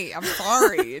right. I'm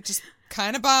sorry. It just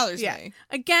kind of bothers me.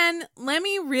 Again,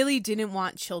 Lemmy really didn't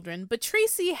want children, but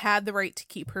Tracy had the right to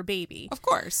keep her baby. Of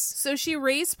course. So she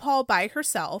raised Paul by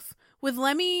herself, with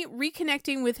Lemmy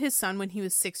reconnecting with his son when he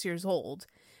was 6 years old.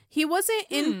 He wasn't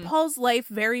in Paul's life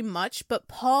very much, but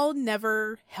Paul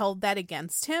never held that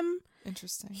against him.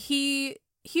 Interesting. He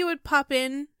would pop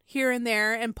in here and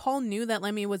there, and Paul knew that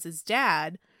Lemmy was his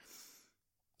dad.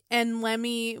 And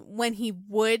Lemmy, when he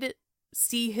would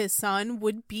see his son,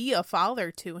 would be a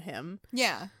father to him.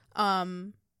 Yeah.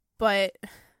 But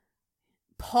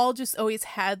Paul just always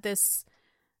had this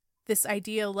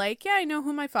idea like, yeah, I know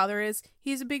who my father is.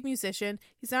 He's a big musician.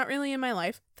 He's not really in my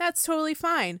life. That's totally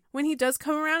fine. When he does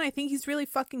come around, I think he's really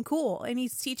fucking cool. And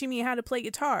he's teaching me how to play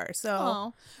guitar.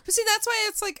 So, But see, that's why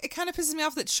it's like, it kind of pisses me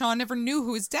off that Sean never knew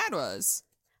who his dad was.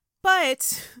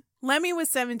 But Lemmy was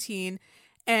 17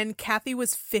 and Kathy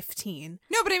was 15.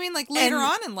 No, but I mean, like, later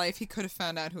on in life, he could have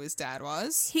found out who his dad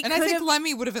was. I think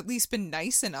Lemmy would have at least been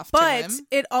nice enough to him.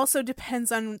 But it also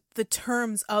depends on the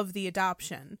terms of the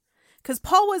adoption. Because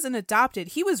Paul wasn't adopted.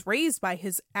 He was raised by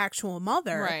his actual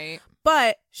mother. Right.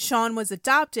 But Sean was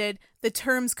adopted. The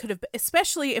terms could have,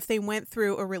 especially if they went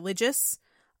through a religious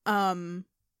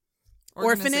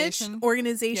orphanage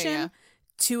organization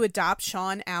to adopt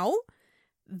Sean out,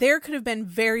 there could have been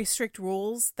very strict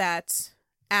rules that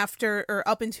after or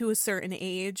up into a certain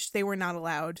age, they were not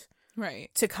allowed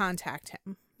to contact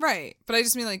him. Right. But I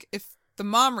just mean, like, if the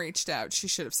mom reached out, she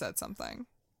should have said something.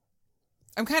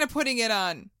 I'm kind of putting it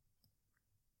on...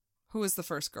 Who was the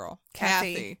first girl?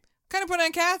 Kathy. Kind of put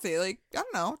on Kathy. Like, I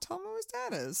don't know. Tell him who his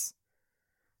dad is.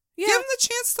 Yeah. Give him the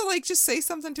chance to, like, just say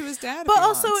something to his dad. But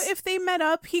also, if they met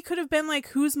up, he could have been like,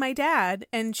 who's my dad?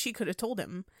 And she could have told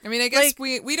him. I mean, I guess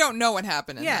we don't know what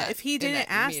happened in that. Yeah, if he didn't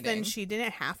ask, then she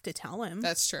didn't have to tell him.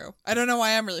 That's true. I don't know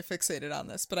why I'm really fixated on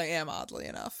this, but I am, oddly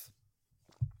enough.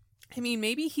 I mean,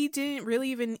 maybe he didn't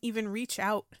really even reach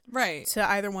out to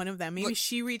either one of them. Maybe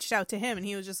she reached out to him and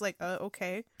he was just like,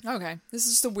 okay. Okay. This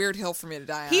is just a weird hill for me to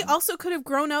die on. He also could have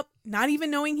grown up not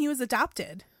even knowing he was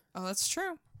adopted. Oh, that's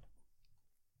true.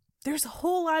 There's a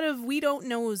whole lot of we don't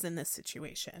knows in this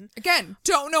situation. Again,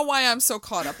 don't know why I'm so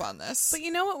caught up on this. But you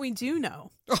know what we do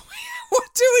know?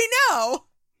 What do we know?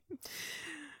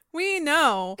 We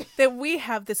know that we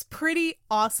have this pretty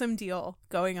awesome deal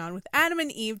going on with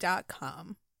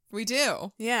AdamandEve.com. We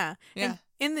do. Yeah.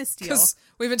 in this deal. Because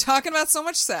we've been talking about so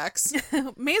much sex.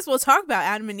 May as well talk about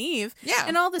Adam and Eve. Yeah.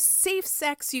 And all the safe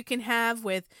sex you can have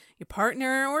with your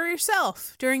partner or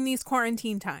yourself during these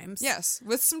quarantine times. Yes,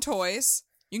 with some toys.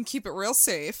 You can keep it real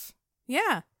safe.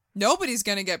 Yeah. Nobody's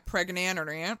going to get pregnant or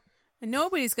aunt. And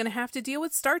nobody's going to have to deal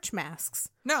with starch masks.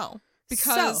 No,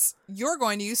 because you're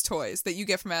going to use toys that you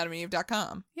get from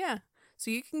adamandeve.com. Yeah. So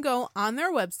you can go on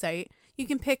their website. You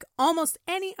can pick almost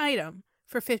any item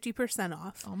for 50%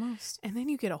 off. Almost. And then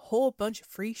you get a whole bunch of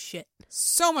free shit.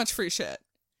 So much free shit.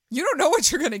 You don't know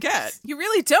what you're going to get. You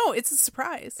really don't. It's a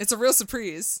surprise. It's a real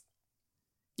surprise.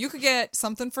 You could get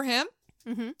something for him.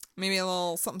 Mm-hmm. Maybe a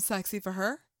little something sexy for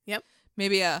her. Yep.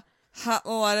 Maybe a hot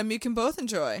little item you can both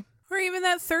enjoy. Or even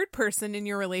that third person in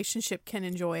your relationship can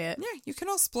enjoy it. Yeah, you can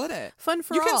all split it. Fun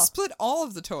for you all. You can split all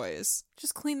of the toys.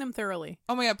 Just clean them thoroughly.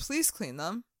 Oh my God, please clean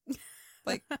them.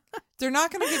 Like, they're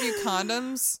not going to give you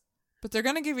condoms, but they're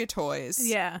going to give you toys.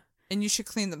 Yeah. And you should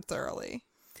clean them thoroughly.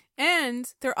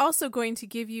 And they're also going to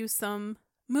give you some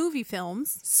movie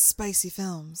films. Spicy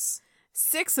films.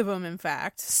 6 of them, in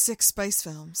fact. 6 spice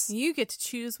films. You get to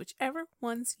choose whichever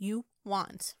ones you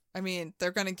want. I mean,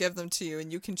 they're going to give them to you,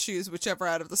 and you can choose whichever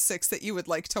out of the 6 that you would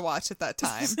like to watch at that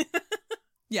time.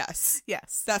 Yes.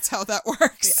 Yes. That's how that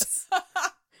works. Yes.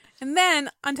 And then,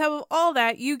 on top of all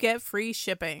that, you get free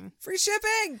shipping. Free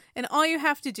shipping! And all you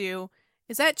have to do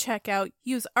is at checkout,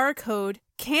 use our code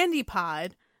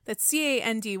CANDYPOD. That's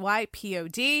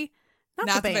CANDYPOD.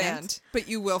 Not the band. But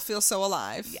you will feel so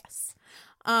alive. Yes.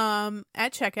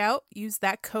 At checkout, use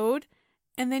that code,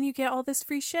 and then you get all this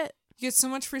free shit. You get so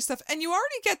much free stuff. And you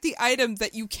already get the item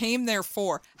that you came there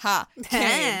for.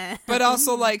 Came. But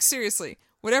also, like, seriously,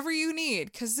 whatever you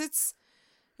need. Because it's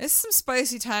some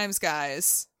spicy times,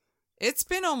 guys. It's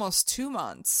been almost 2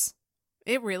 months.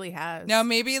 It really has. Now,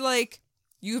 maybe, like,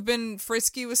 you've been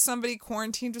frisky with somebody,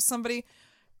 quarantined with somebody,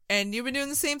 and you've been doing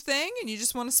the same thing, and you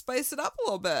just want to spice it up a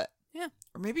little bit. Yeah.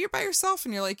 Or maybe you're by yourself,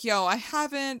 and you're like, yo, I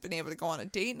haven't been able to go on a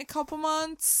date in a couple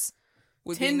months.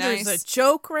 Would Tinder's be nice. a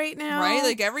joke right now. Right?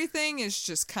 Like, everything is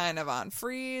just kind of on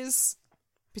freeze.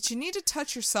 But you need to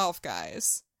touch yourself,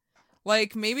 guys.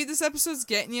 Like, maybe this episode's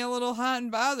getting you a little hot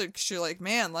and bothered because you're like,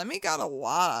 man, Lemmy got a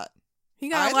lot. He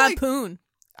got a lot of poon.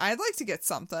 I'd like to get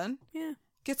something. Yeah.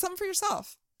 Get something for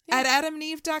yourself Yeah. at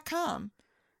adamandeve.com.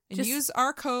 And Just use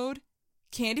our code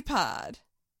CANDYPOD.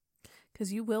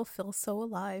 Because you will feel so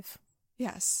alive.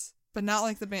 Yes. But not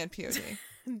like the band POD.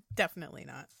 Definitely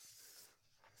not.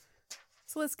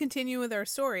 So let's continue with our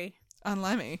story. On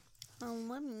Lemmy.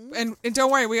 Lemmy. And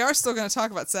don't worry, we are still going to talk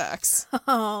about sex.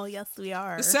 Oh, yes, we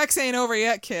are. The sex ain't over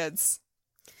yet, kids.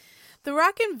 The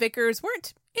Rockin' Vickers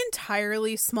weren't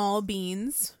entirely small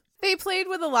beans. They played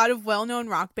with a lot of well-known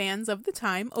rock bands of the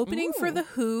time, opening for The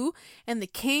Who and The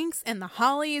Kinks and The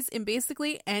Hollies and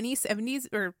basically any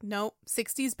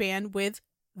 60s band with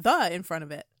 "the" in front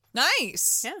of it.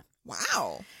 Nice. Yeah.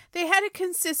 Wow. They had a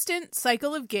consistent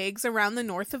cycle of gigs around the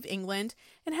north of England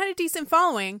and had a decent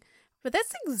following, but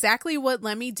that's exactly what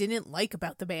Lemmy didn't like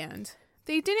about the band.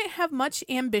 They didn't have much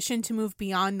ambition to move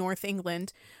beyond North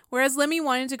England, whereas Lemmy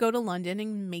wanted to go to London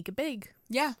and make it big.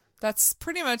 Yeah. That's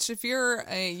pretty much, if you're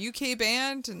a UK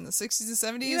band in the 60s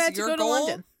and 70s, You had to your go to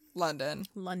goal, London.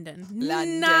 London.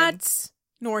 Not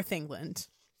North England.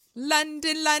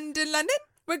 London.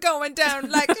 We're going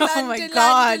down like London, Oh my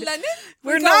God. London.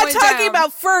 We're not going talking down.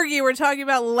 about Fergie, we're talking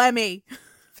about Lemmy.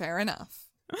 Fair enough.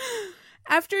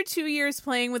 After 2 years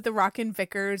playing with the Rockin'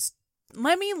 Vickers,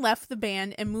 Lemmy left the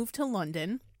band and moved to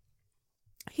London.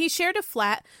 He shared a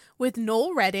flat with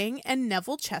Noel Redding and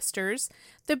Neville Chesters,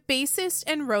 the bassist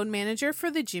and road manager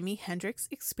for the Jimi Hendrix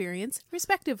Experience,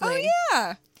 respectively. Oh,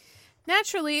 yeah.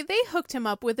 Naturally, they hooked him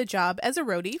up with a job as a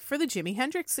roadie for the Jimi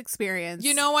Hendrix Experience.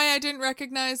 You know why I didn't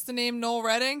recognize the name Noel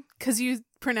Redding? Because you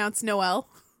pronounce Noel.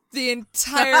 The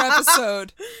entire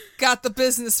episode got the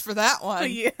business for that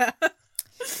one. Yeah.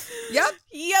 Yep.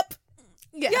 Yep.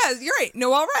 Yes. Yeah, you're right.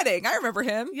 Noel Redding. I remember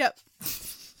him. Yep.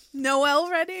 Noel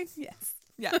Redding? Yes.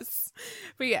 Yes.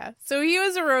 But yeah, so he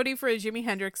was a roadie for a Jimi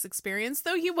Hendrix Experience,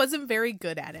 though he wasn't very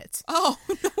good at it. Oh,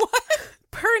 what?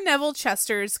 Per Neville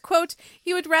Chesters, quote,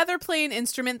 he would rather play an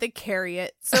instrument than carry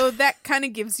it, so that kind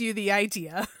of gives you the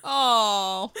idea.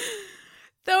 Oh.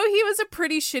 Though he was a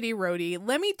pretty shitty roadie,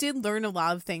 Lemmy did learn a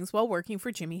lot of things while working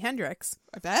for Jimi Hendrix.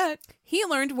 I bet. He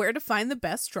learned where to find the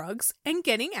best drugs, and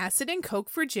getting acid and coke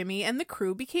for Jimmy and the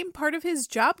crew became part of his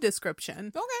job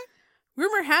description. Okay.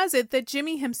 Rumor has it that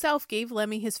Jimmy himself gave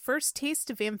Lemmy his first taste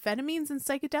of amphetamines and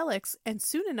psychedelics, and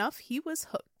soon enough he was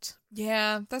hooked.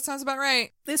 Yeah, that sounds about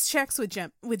right. This checks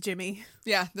with Jimmy.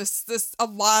 Yeah, this a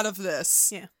lot of this.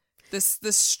 Yeah. This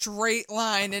straight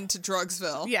line into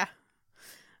Drugsville. Yeah.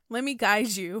 Let me guide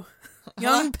you.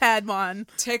 Young Padawan.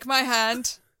 Take my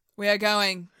hand. We are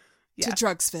going to Yeah.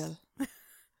 Drugsville.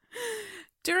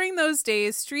 During those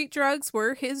days, street drugs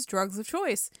were his drugs of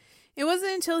choice. It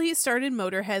wasn't until he started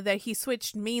Motorhead that he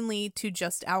switched mainly to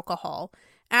just alcohol.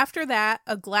 After that,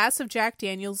 a glass of Jack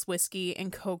Daniel's whiskey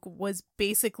and Coke was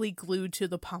basically glued to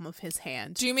the palm of his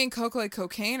hand. Do you mean Coke like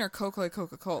cocaine or Coke like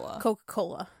Coca-Cola?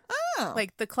 Coca-Cola. Oh.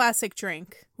 Like the classic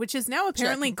drink, which is now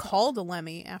apparently Jack and called a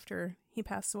Lemmy after he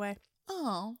passed away.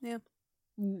 Oh. Yeah.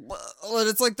 Well,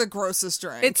 it's like the grossest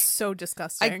drink. It's so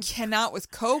disgusting. I cannot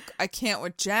with Coke. I can't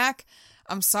with Jack.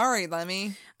 I'm sorry,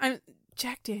 Lemmy.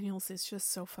 Jack Daniels is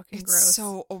just so fucking It's gross.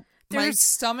 so... my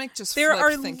stomach just There flipped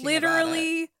are thinking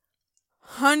literally about it.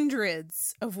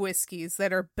 hundreds of whiskeys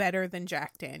that are better than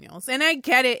Jack Daniels. And I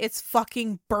get it, it's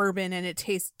fucking bourbon and it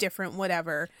tastes different,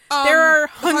 whatever. There are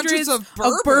hundreds of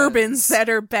bourbons that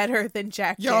are better than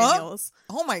Jack Daniels.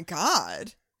 Oh my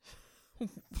God.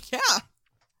 Yeah.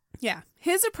 Yeah.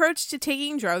 His approach to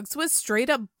taking drugs was straight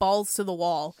up balls to the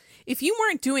wall. If you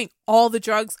weren't doing all the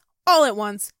drugs all at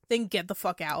once, then get the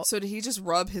fuck out. So did he just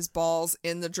rub his balls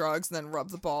in the drugs and then rub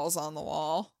the balls on the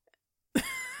wall?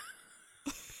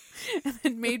 And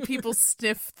then made people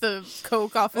sniff the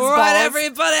Coke off his All balls. right,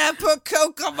 everybody, I put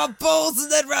Coke on my balls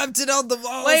and then rubbed it on the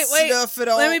wall. Wait, Snuff it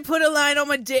all. let me put a line on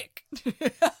my dick.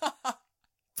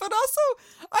 But also,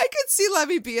 I could see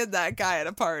Lemmy being that guy at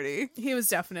a party. He was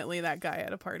definitely that guy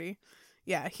at a party.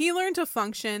 Yeah, he learned to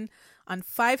function on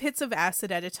 5 hits of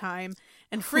acid at a time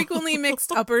and frequently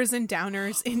mixed uppers and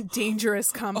downers in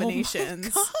dangerous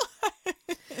combinations.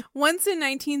 Once in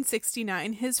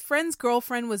 1969, his friend's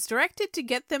girlfriend was directed to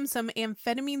get them some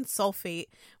amphetamine sulfate,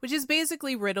 which is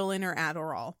basically Ritalin or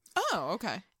Adderall. Oh,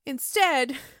 okay.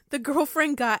 Instead, the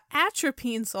girlfriend got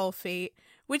atropine sulfate,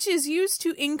 which is used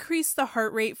to increase the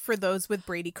heart rate for those with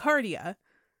bradycardia.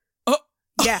 Oh.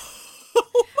 Yeah.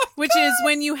 Oh my Which is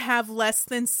when you have less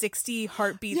than 60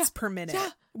 heartbeats per minute, yeah.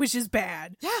 which is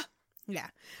bad. Yeah. Yeah.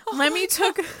 Oh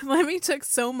Lemmy took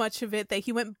so much of it that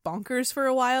he went bonkers for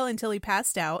a while until he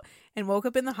passed out and woke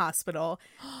up in the hospital,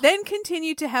 then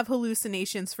continued to have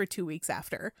hallucinations for 2 weeks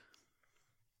after.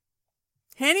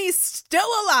 And he's still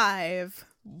alive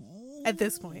at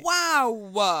this point.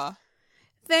 Wow.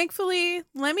 Thankfully,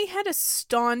 Lemmy had a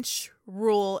staunch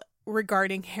rule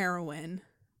regarding heroin,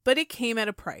 but it came at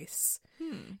a price.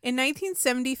 In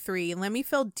 1973, Lemmy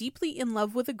fell deeply in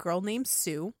love with a girl named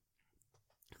Sue.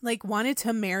 Like, wanted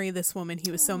to marry this woman.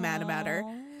 He was so mad about her.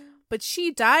 But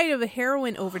she died of a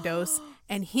heroin overdose,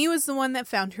 and he was the one that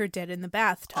found her dead in the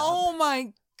bathtub. Oh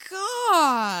my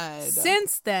God.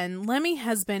 Since then, Lemmy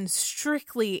has been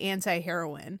strictly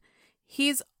anti-heroin.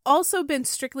 He's also been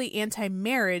strictly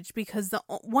anti-marriage because the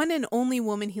one and only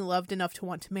woman he loved enough to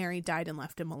want to marry died and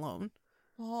left him alone.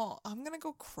 Oh, I'm going to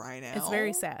go cry now. It's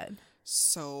very sad.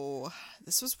 So,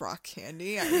 this was rock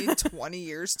candy. I need 20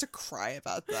 years to cry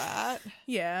about that.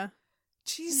 Yeah.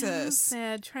 Jesus.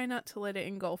 Sad. Try not to let it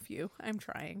engulf you. I'm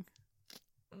trying.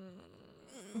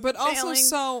 But also,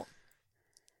 Failing.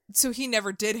 so he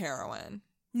never did heroin.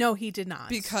 No, he did not.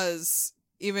 Because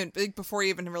even before he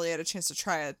even really had a chance to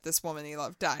try it, this woman he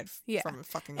loved died from a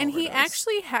fucking And he overdose.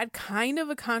 actually had kind of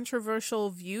a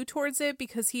controversial view towards it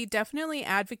because he definitely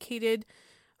advocated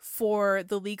for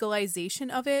the legalization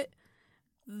of it.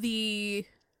 The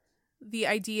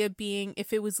idea being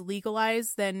if it was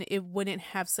legalized, then it wouldn't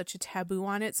have such a taboo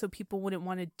on it, so people wouldn't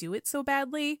want to do it so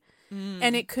badly.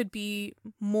 And it could be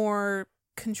more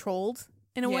controlled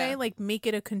in a way, like make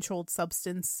it a controlled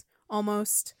substance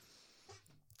almost.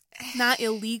 Not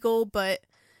illegal, but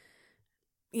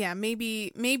yeah,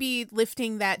 maybe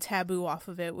lifting that taboo off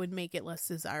of it would make it less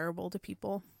desirable to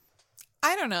people.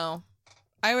 I don't know.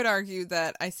 I would argue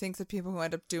that I think the people who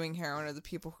end up doing heroin are the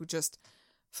people who just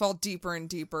fall deeper and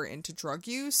deeper into drug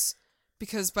use,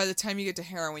 because by the time you get to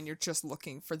heroin, you're just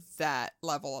looking for that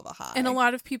level of a high. And a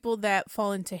lot of people that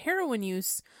fall into heroin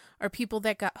use are people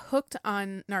that got hooked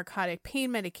on narcotic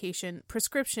pain medication,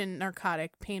 prescription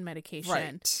narcotic pain medication.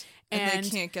 Right. And they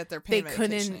can't get their pain they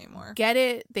medication couldn't anymore. get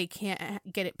it. They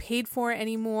can't get it paid for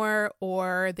anymore,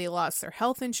 or they lost their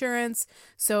health insurance.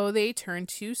 So they turned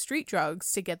to street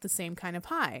drugs to get the same kind of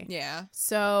high. Yeah.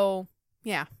 So,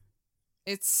 yeah.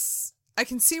 I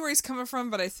can see where he's coming from,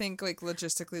 but I think like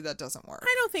logistically that doesn't work.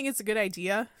 I don't think it's a good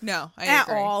idea. No, I at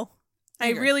agree. all. I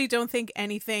agree. really don't think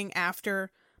anything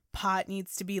after pot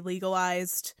needs to be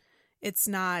legalized. It's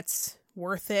not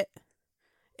worth it.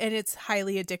 And it's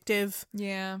highly addictive.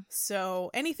 Yeah.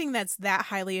 So anything that's that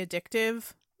highly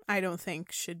addictive, I don't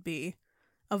think should be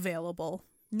available.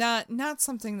 Not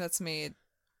something that's made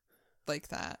like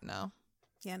that, no.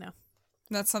 Yeah, no.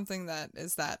 Not something that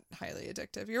is that highly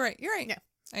addictive. You're right. Yeah.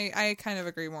 I kind of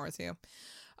agree more with you.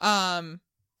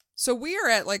 So we are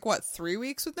at 3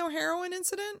 weeks with no heroin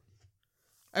incident?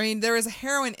 I mean, there is a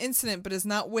heroin incident, but is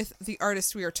not with the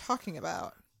artist we are talking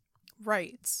about.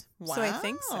 Right. Wow. So I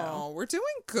think so. We're doing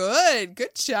good.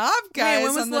 Good job,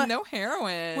 guys, Wait, on the no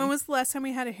heroin. When was the last time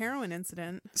we had a heroin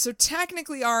incident? So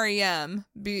technically REM,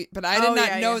 but I did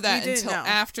not know that until know.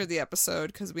 after the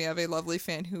episode, because we have a lovely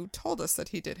fan who told us that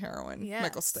he did heroin. Yes.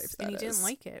 Michael Stipe, that and he is. didn't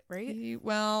like it, right?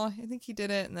 I think he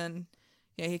did it, and then,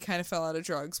 he kind of fell out of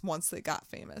drugs once they got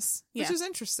famous, which was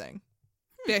interesting.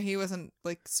 Yeah, he wasn't,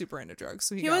 super into drugs,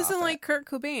 so he got wasn't off like it. Kurt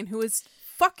Cobain, who was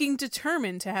fucking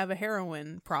determined to have a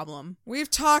heroin problem. We've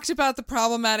talked about the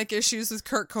problematic issues with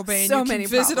Kurt Cobain. So you many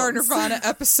can visit problems. our Nirvana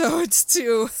episodes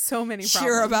to So many hear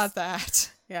problems. about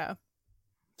that. Yeah.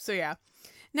 So yeah.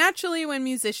 Naturally, when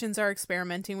musicians are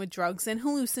experimenting with drugs and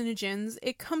hallucinogens,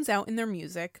 it comes out in their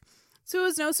music. So it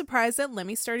was no surprise that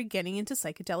Lemmy started getting into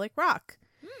psychedelic rock.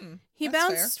 He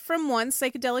bounced from one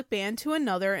psychedelic band to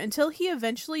another until he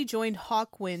eventually joined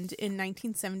Hawkwind in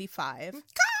 1975.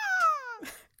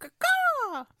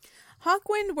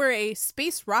 Hawkwind were a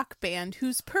space rock band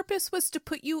whose purpose was to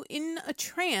put you in a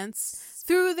trance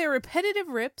through their repetitive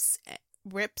riffs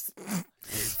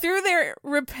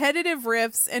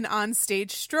and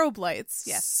onstage strobe lights.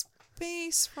 Yes.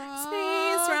 Space rock.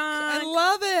 Space rock. I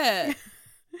love it.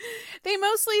 They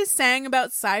mostly sang about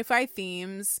sci-fi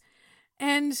themes,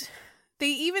 and they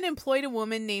even employed a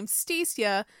woman named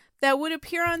Stacia that would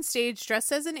appear on stage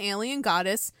dressed as an alien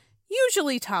goddess,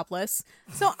 usually topless.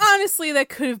 So honestly, that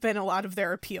could have been a lot of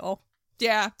their appeal.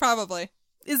 Yeah, probably.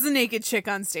 Is the naked chick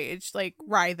on stage,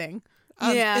 writhing.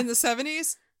 In the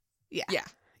 70s? Yeah. Yeah.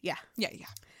 Yeah. Yeah.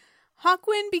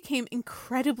 Hawkwind became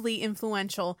incredibly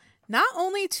influential, not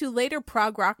only to later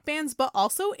prog rock bands, but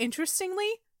also, interestingly,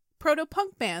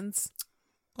 proto-punk bands.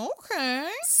 Okay.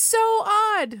 So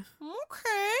odd.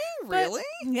 Okay. But, Really?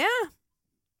 yeah.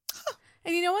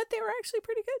 And you know what? They were actually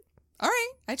pretty good. All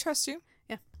right. I trust you.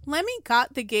 Yeah. Lemmy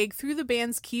got the gig through the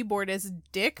band's keyboard as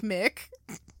Dick Mick.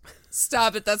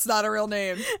 Stop it. That's not a real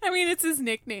name. I mean, it's his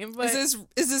nickname, but... Is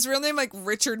his real name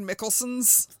Richard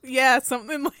Mickelson's? Yeah,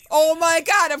 something like... Oh my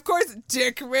god, of course,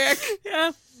 Dick Mick.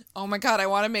 Yeah. Oh my god, I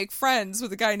want to make friends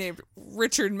with a guy named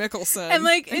Richard Mickelson. And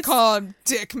and call him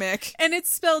Dick Mick. And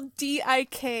it's spelled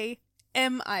Dikmik.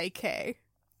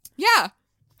 Yeah.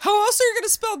 How else are you going to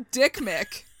spell Dick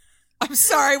Mick? I'm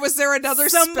sorry, was there another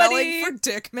spelling for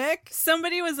Dick Mick?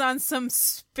 Somebody was on some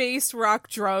space rock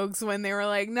drugs when they were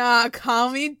like, nah, call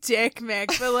me Dick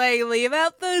Mick, but leave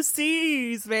out the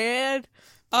C's, man.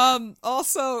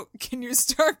 Also, can you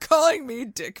start calling me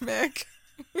Dick Mick?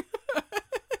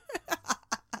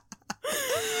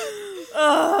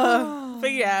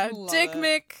 But yeah, Dick it.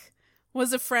 Mick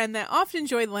was a friend that often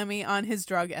joined Lemmy on his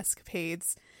drug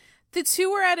escapades. The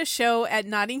two were at a show at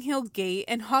Notting Hill Gate,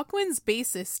 and Hawkwind's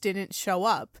bassist didn't show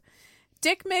up.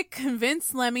 Dick Mick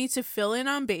convinced Lemmy to fill in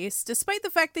on bass, despite the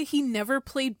fact that he never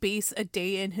played bass a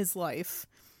day in his life.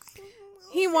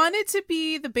 He wanted to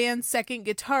be the band's second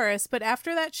guitarist, but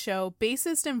after that show,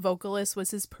 bassist and vocalist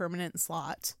was his permanent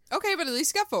slot. Okay, but at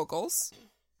least you got vocals.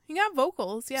 He got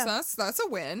vocals, yeah. So that's a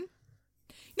win.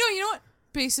 No, you know what?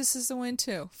 Bassist is a win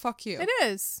too. Fuck you. It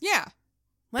is. Yeah.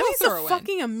 Lemmy's Both are a a win.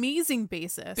 fucking amazing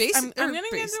bassist. I'm gonna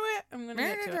get to it. I'm gonna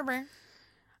get to it.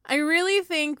 I really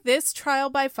think this trial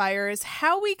by fire is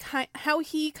how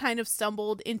he kind of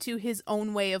stumbled into his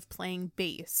own way of playing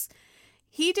bass.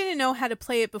 He didn't know how to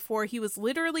play it before. He was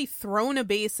literally thrown a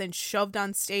bass and shoved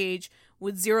on stage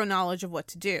with zero knowledge of what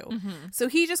to do. Mm-hmm. So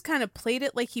he just kind of played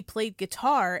it like he played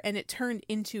guitar, and it turned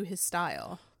into his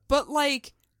style. But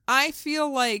I feel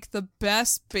like the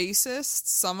best bassists,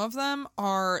 some of them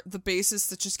are the bassists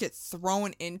that just get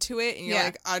thrown into it, and you're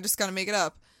like, I just gotta make it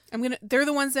up. They're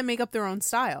the ones that make up their own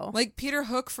style. Like Peter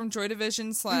Hook from Joy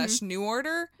Division / New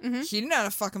Order, he didn't know how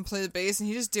to fucking play the bass, and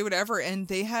he just did whatever. And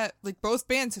they had both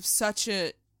bands have such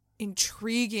a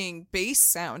intriguing bass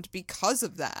sound because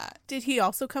of that. Did he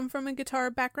also come from a guitar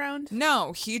background?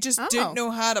 No, he just didn't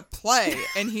know how to play,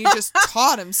 and he just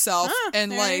taught himself.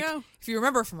 And if you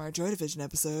remember from our Joy Division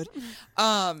episode,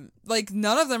 none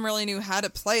of them really knew how to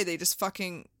play. They just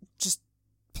fucking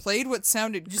played what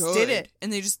sounded good. Did it.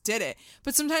 And they just did it.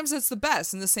 But sometimes that's the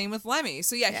best, and the same with Lemmy.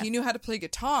 So yeah, he knew how to play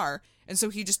guitar, and so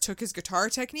he just took his guitar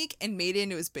technique and made it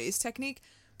into his bass technique.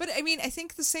 But I mean, I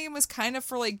think the same was kind of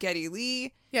for Geddy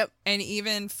Lee. Yep. And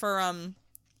even for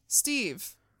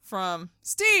Steve from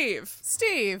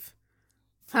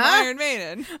Iron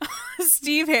Maiden.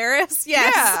 Steve Harris?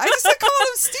 Yes. Yeah, I just call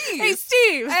him Steve. Hey,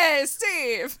 Steve. Hey,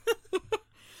 Steve.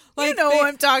 You know what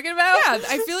I'm talking about. Yeah,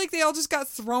 I feel like they all just got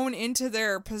thrown into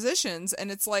their positions, and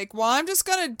it's like, well, I'm just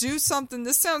gonna do something.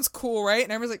 This sounds cool, right?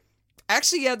 And everyone's like,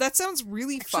 Actually, yeah, that sounds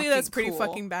really fucking cool. That's pretty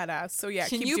fucking badass. So yeah,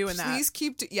 keep doing that. Please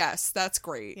keep yes, that's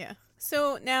great. Yeah.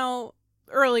 So now,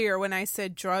 earlier when I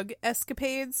said drug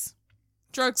escapades.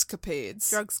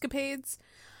 Drugscapades.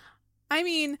 I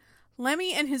mean,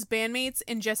 Lemmy and his bandmates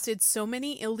ingested so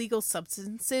many illegal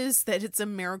substances that it's a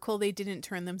miracle they didn't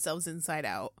turn themselves inside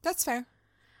out. That's fair.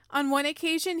 On one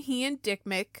occasion, he and Dick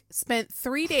Mick spent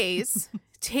 3 days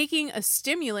taking a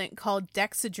stimulant called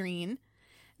Dexedrine.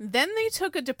 Then they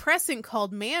took a depressant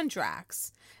called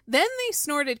Mandrax. Then they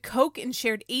snorted coke and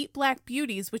shared 8 Black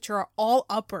Beauties, which are all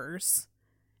uppers.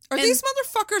 Are these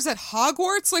motherfuckers at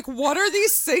Hogwarts? Like, what are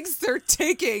these things they're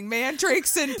taking?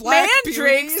 Mandrakes and Black Beauties?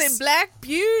 Mandrakes and Black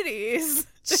Beauties.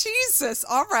 Jesus,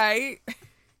 all right.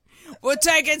 We're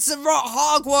taking some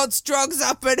Hogwarts drugs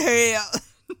up in here.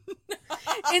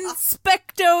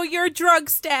 Inspecto your drug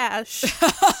stash.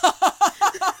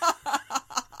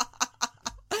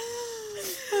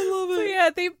 I love it. So yeah,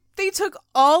 they took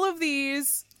all of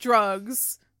these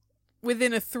drugs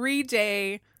within a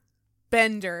 3-day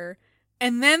bender,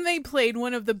 and then they played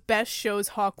one of the best shows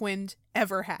Hawkwind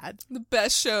ever had. The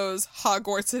best shows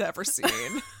Hogwarts had ever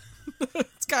seen.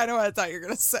 It's kind of what I thought you were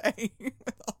going to say.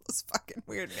 With all those fucking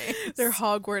weird names. They're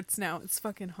Hogwarts now. It's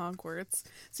fucking Hogwarts.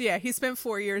 So yeah, he spent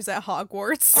 4 years at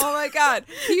Hogwarts. Oh my god.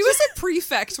 He was a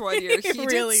prefect 1 year. He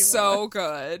really did so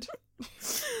good.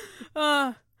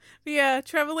 Yeah,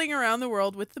 traveling around the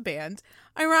world with the band.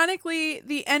 Ironically,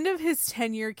 the end of his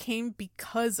tenure came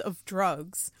because of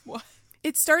drugs. What?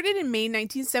 It started in May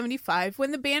 1975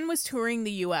 when the band was touring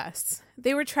the U.S.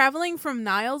 They were traveling from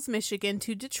Niles, Michigan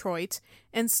to Detroit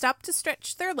and stopped to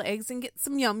stretch their legs and get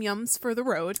some yum-yums for the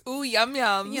road. Ooh,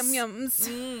 yum-yums.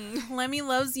 Yum-yums. Lemmy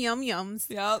loves yum-yums.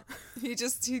 Yep.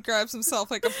 He grabs himself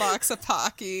like a box of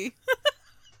Pocky.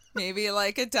 Maybe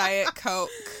like a Diet Coke.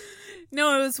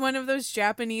 No, it was one of those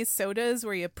Japanese sodas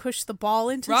where you push the ball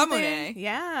into Ramune. the thing.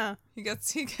 Yeah. He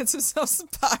gets himself some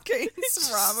Pocky and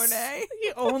some Ramune.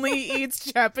 He only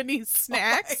eats Japanese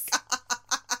snacks.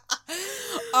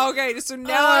 Okay, so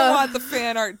now I want the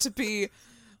fan art to be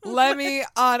Lemmy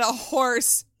on a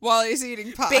horse while he's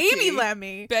eating Pocky. Baby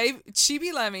Lemmy.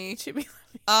 Chibi Lemmy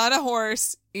on a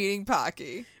horse eating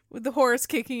Pocky. With the horse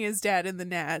kicking his dad in the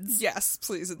nads. Yes,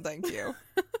 please and thank you.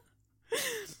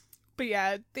 But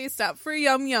yeah, they stopped for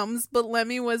yum-yums, but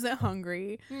Lemmy wasn't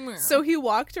hungry. So he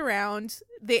walked around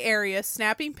the area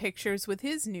snapping pictures with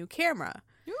his new camera.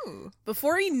 Ooh.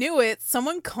 Before he knew it,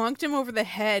 someone conked him over the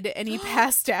head and he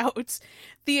passed out,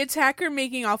 the attacker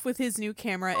making off with his new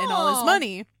camera and all his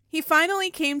money. He finally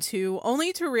came to,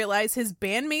 only to realize his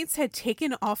bandmates had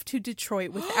taken off to Detroit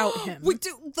without him.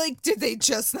 Wait, did they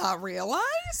just not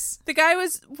realize?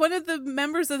 One of the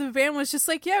members of the band was just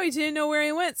like, yeah, we didn't know where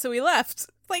he went, so we left.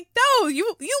 Like, no,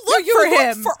 you looked for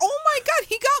him. Oh my god,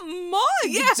 he got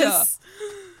mugged. Yes.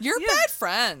 You're bad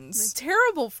friends.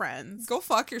 Terrible friends. Go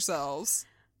fuck yourselves.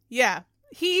 Yeah.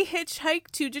 He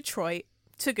hitchhiked to Detroit,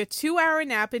 took a 2-hour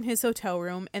nap in his hotel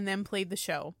room, and then played the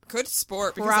show. Good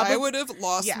sport, because I would have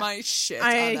lost my shit on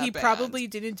that He band. probably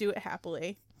didn't do it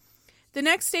happily. The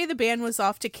next day, the band was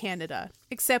off to Canada,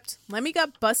 except Lemmy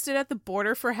got busted at the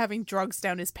border for having drugs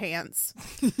down his pants.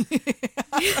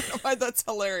 I don't know why that's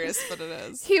hilarious, but it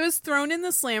is. He was thrown in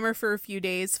the slammer for a few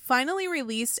days, finally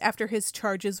released after his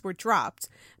charges were dropped.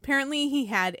 Apparently, he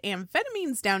had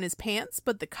amphetamines down his pants,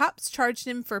 but the cops charged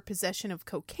him for possession of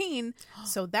cocaine,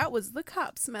 so that was the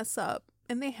cops' mess up,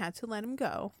 and they had to let him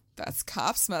go. That's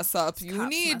cops' mess up. You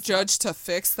need Judge to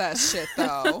fix that shit,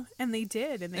 though. And they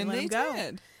did, and they let him go.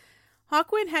 Did.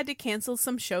 Hawkwind had to cancel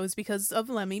some shows because of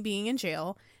Lemmy being in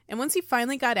jail, and once he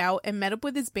finally got out and met up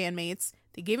with his bandmates,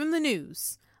 they gave him the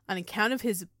news on account of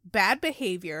his bad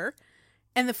behavior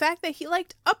and the fact that he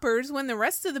liked uppers when the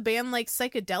rest of the band liked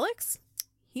psychedelics.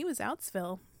 He was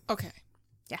Outsville. Okay.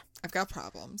 Yeah. I've got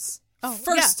problems. Oh,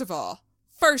 First of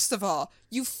all,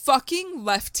 you fucking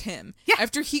left him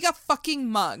after he got fucking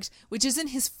mugged, which isn't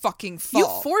his fucking fault.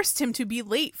 You forced him to be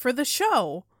late for the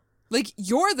show. Like,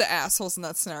 you're the assholes in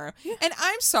that scenario. Yeah. And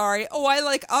I'm sorry. Oh, I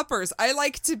like uppers. I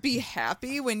like to be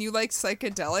happy when you like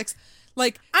psychedelics.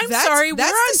 Like, I'm sorry, we're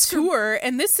on tour,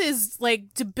 and this is,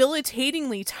 like,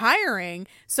 debilitatingly tiring,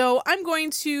 so I'm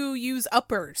going to use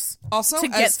uppers to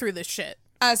get through this shit.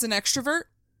 As an extrovert,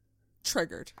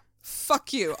 triggered.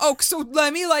 Fuck you. Oh, so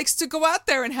Lemmy likes to go out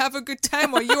there and have a good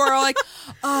time while you are all like,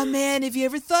 oh man, have you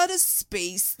ever thought of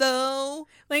space though?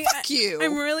 Like, fuck you.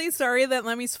 I'm really sorry that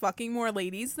Lemmy's fucking more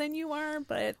ladies than you are,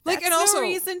 but like, that's and also, no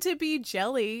reason to be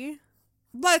jelly.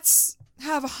 Let's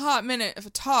have a hot minute of a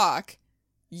talk.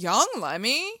 Young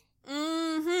Lemmy?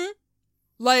 Mm-hmm.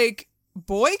 Like,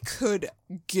 boy could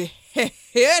get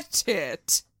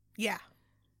it. Yeah.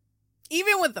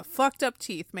 Even with the fucked up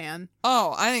teeth, man.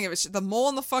 Oh, I think it was the mole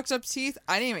and the fucked up teeth.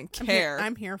 I didn't even care.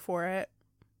 I'm here for it.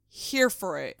 Here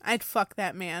for it. I'd fuck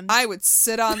that man. I would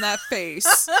sit on that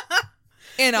face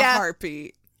in a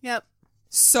heartbeat. Yep.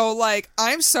 So, like,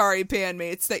 I'm sorry,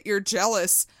 bandmates, that you're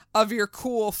jealous of your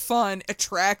cool, fun,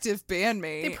 attractive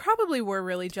bandmate. They probably were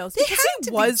really jealous. They because had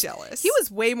to be jealous. He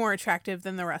was way more attractive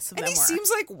than the rest of them And he were.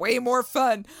 seems like way more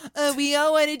fun. We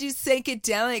all want to do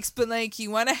psychedelics, but, like,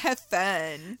 you want to have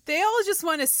fun. They all just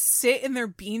want to sit in their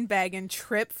beanbag and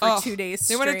trip for 2 days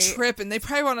straight. They want to trip, and they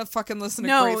probably want to fucking listen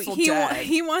to Grateful Dead.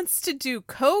 He wants to do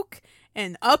coke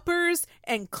and uppers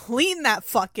and clean that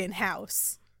fucking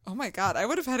house. Oh my god, I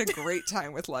would have had a great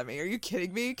time with Lemmy. Are you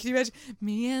kidding me? Can you imagine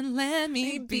me and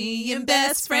Lemmy being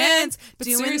best friends, but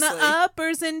doing seriously, the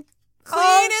uppers and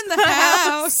cleaning the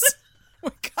house? Oh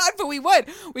my god, but we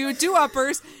would do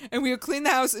uppers and we would clean the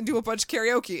house and do a bunch of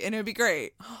karaoke, and it would be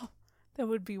great. Oh, that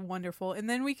would be wonderful. And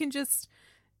then we can just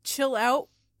chill out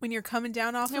when you're coming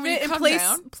down off of it and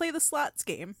play the slots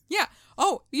game. Yeah.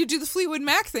 Oh, you do the Fleetwood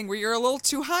Mac thing where you're a little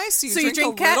too high, so you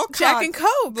drink a little Jack and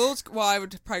Coke. Well, I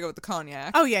would probably go with the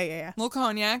cognac. Oh, yeah. A little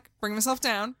cognac, bring myself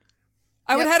down.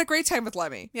 I would have had a great time with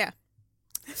Lemmy. Yeah.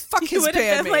 Fuck his bandmates. You would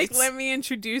have been like, let me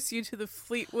introduce you to the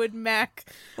Fleetwood Mac.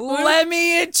 Let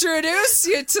me introduce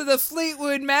you to the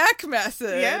Fleetwood Mac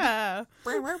method. Yeah. Oh,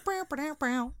 it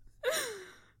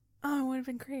would have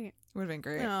been great. Would have been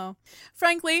great. No.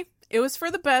 Frankly, it was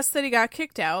for the best that he got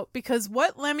kicked out, because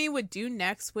what Lemmy would do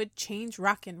next would change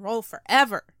rock and roll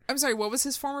forever. I'm sorry, what was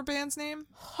his former band's name?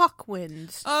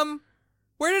 Hawkwind.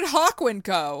 Where did Hawkwind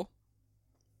go?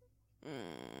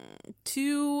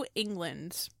 To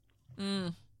England.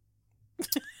 Good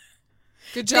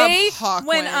job, Hawkwind. They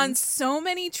went on so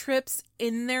many trips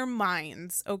in their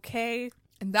minds, okay?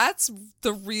 And that's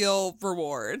the real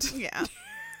reward. Yeah.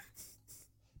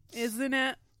 Isn't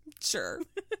it? Sure.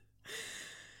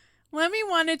 Lemmy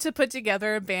wanted to put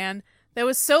together a band that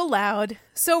was so loud,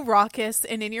 so raucous,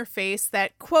 and in your face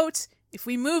that, quote, if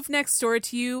we move next door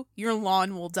to you, your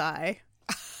lawn will die.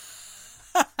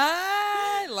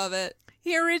 I love it.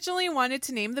 He originally wanted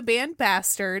to name the band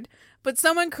Bastard, but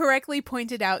someone correctly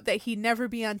pointed out that he'd never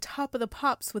be on top of the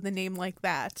pops with a name like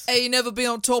that. Hey, you never be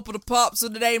on top of the pops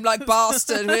with a name like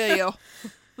Bastard, will you?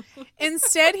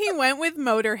 Instead, he went with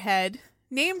Motorhead,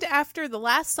 named after the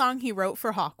last song he wrote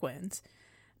for Hawkwind.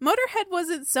 Motorhead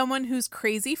wasn't someone who's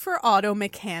crazy for auto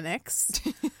mechanics.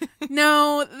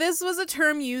 No, this was a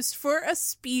term used for a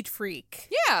speed freak.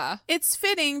 Yeah. It's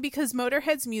fitting because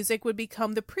Motorhead's music would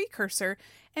become the precursor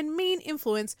and main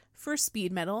influence for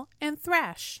speed metal and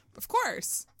thrash. Of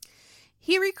course.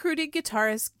 He recruited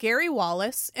guitarist Gary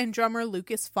Wallace and drummer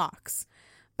Lucas Fox.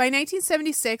 By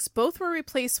 1976, both were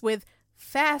replaced with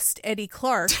Fast Eddie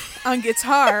Clark on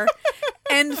guitar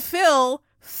and Phil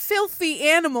Filthy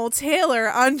Animal Taylor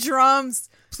on drums.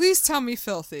 Please tell me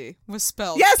filthy was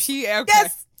spelled Yes. Okay.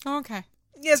 Yes. Okay.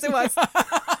 Yes, it was.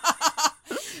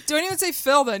 Don't even say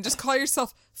Phil then. Just call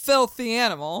yourself Filthy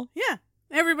Animal. Yeah.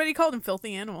 Everybody called him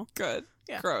Filthy Animal. Good.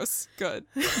 Yeah. Gross. Good.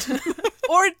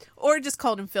 or just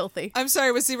called him Filthy. I'm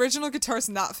sorry, was the original guitarist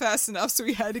not fast enough, so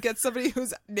we had to get somebody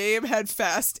whose name had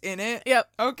fast in it? Yep.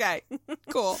 Okay.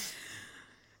 Cool.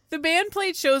 The band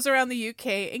played shows around the UK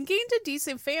and gained a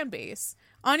decent fan base.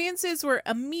 Audiences were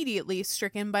immediately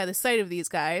stricken by the sight of these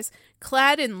guys,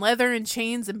 clad in leather and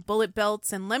chains and bullet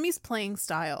belts and Lemmy's playing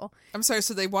style. I'm sorry,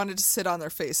 so they wanted to sit on their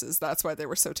faces. That's why they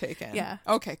were so taken. Yeah.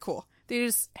 Okay, cool. They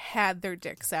just had their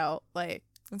dicks out, like...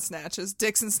 And snatches.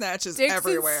 Dicks and snatches dicks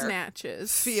everywhere. And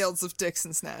snatches. Fields of dicks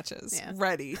and snatches. Yeah.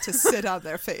 Ready to sit on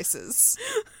their faces.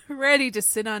 Ready to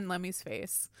sit on Lemmy's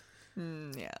face.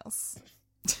 Yes.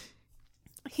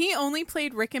 He only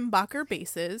played Rickenbacker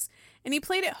basses, and he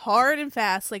played it hard and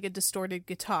fast like a distorted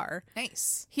guitar.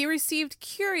 Nice. He received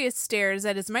curious stares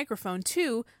at his microphone,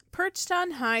 too, perched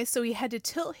on high, so he had to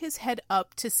tilt his head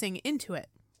up to sing into it.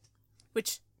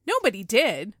 Which nobody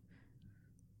did.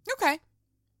 Okay.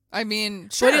 I mean,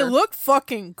 sure. But it looked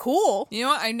fucking cool. You know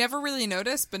what? I never really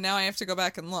noticed, but now I have to go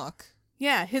back and look.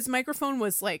 Yeah, his microphone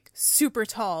was, like, super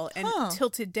tall and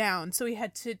tilted down, so he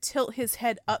had to tilt his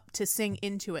head up to sing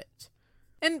into it.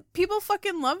 And people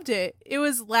fucking loved it. It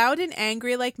was loud and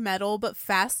angry like metal, but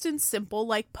fast and simple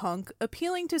like punk,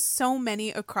 appealing to so many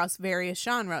across various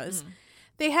genres.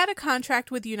 They had a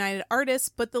contract with United Artists,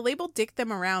 but the label dicked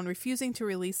them around, refusing to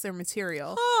release their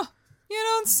material. Oh, you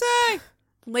don't say.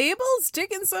 Labels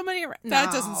dicking somebody around?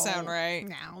 That doesn't sound right.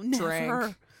 No,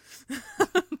 never.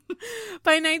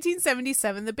 By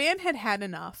 1977, the band had had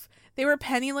enough. They were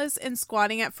penniless and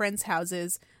squatting at friends'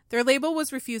 houses. Their label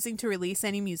was refusing to release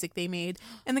any music they made,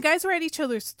 and the guys were at each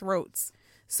other's throats.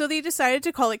 So they decided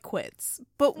to call it quits,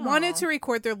 but wanted to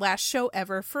record their last show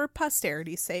ever for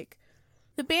posterity's sake.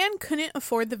 The band couldn't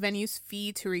afford the venue's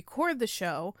fee to record the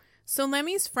show, so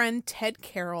Lemmy's friend Ted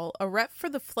Carroll, a rep for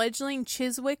the fledgling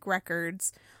Chiswick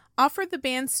Records, offered the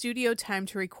band studio time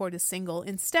to record a single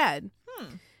instead.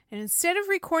 And instead of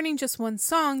recording just one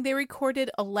song, they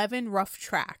recorded 11 rough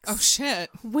tracks. Oh, shit.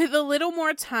 With a little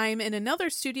more time in another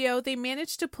studio, they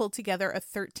managed to pull together a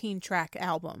 13-track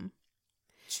album.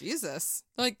 Jesus.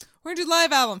 Like, we're going to do a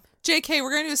live album. JK,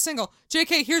 we're going to do a single.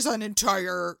 JK, here's an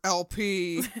entire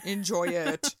LP. Enjoy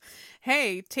it.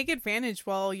 Hey, take advantage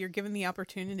while you're given the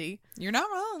opportunity. You're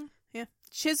not wrong. Yeah.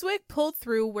 Chiswick pulled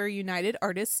through where United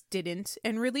Artists didn't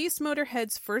and released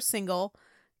Motorhead's first single,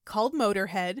 called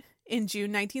Motorhead, in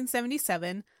June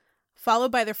 1977,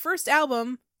 followed by their first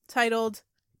album titled,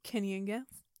 can you guess?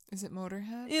 Is it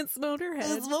Motorhead? It's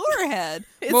Motorhead. It's Motorhead.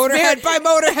 It's Motorhead by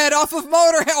Motorhead off of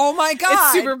Motorhead. Oh my God.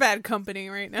 It's super bad company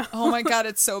right now. Oh my God,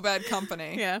 it's so bad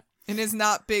company. Yeah. It is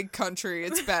not big country.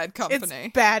 It's bad company.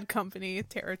 It's bad company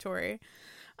territory.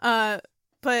 But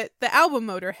the album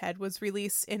Motorhead was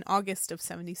released in August of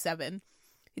 77.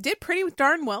 It did pretty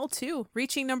darn well, too,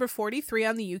 reaching number 43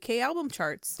 on the UK album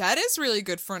charts. That is really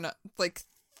good for an, like,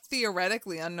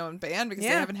 theoretically unknown band because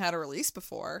they haven't had a release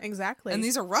before. Exactly. And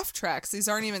these are rough tracks. These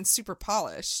aren't even super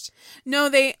polished.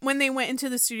 No, when they went into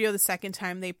the studio the second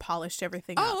time, they polished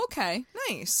everything up. Oh, okay.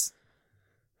 Nice.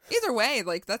 Either way,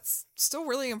 like, that's still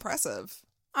really impressive.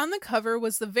 On the cover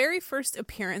was the very first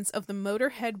appearance of the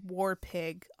Motorhead War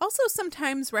Pig, also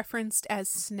sometimes referenced as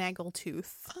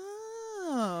Snaggletooth.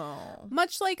 Oh.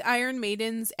 Much like Iron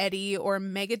Maiden's Eddie or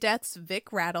Megadeth's Vic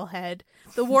Rattlehead,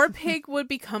 the War Pig would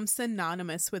become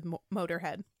synonymous with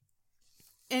Motorhead.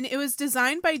 And it was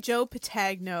designed by Joe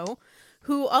Patagno,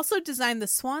 who also designed the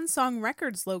Swan Song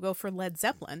Records logo for Led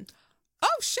Zeppelin.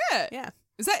 Oh, shit. Yeah.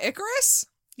 Is that Icarus?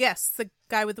 Yes, the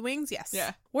guy with the wings, yes.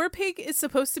 Yeah. War Pig is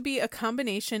supposed to be a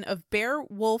combination of bear,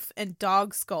 wolf, and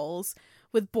dog skulls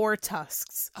with boar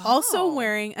tusks, also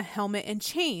wearing a helmet and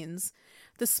chains.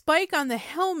 The spike on the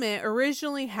helmet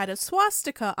originally had a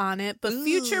swastika on it, but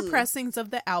future pressings of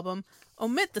the album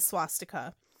omit the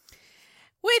swastika.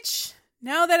 Which,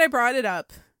 now that I brought it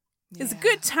up, is a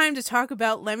good time to talk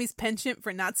about Lemmy's penchant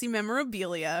for Nazi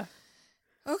memorabilia.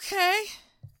 Okay.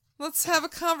 Let's have a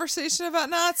conversation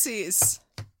about Nazis.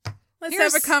 Let's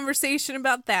have a conversation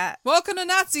about that. Welcome to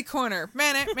Nazi Corner. No,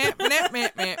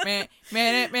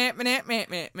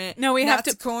 we have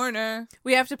Nazi to Corner.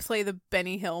 We have to play the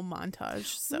Benny Hill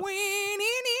montage. So.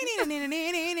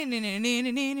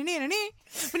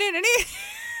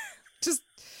 Just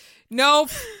nope.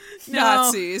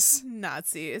 Nazis.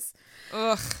 Nazis.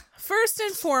 Ugh. First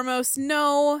and foremost,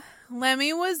 no,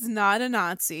 Lemmy was not a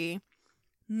Nazi.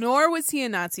 Nor was he a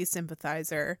Nazi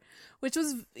sympathizer,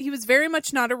 he was very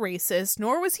much not a racist,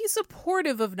 nor was he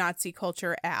supportive of Nazi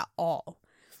culture at all.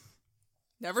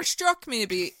 Never struck me to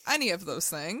be any of those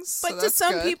things. But so to that's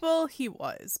some good. people, he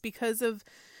was, because of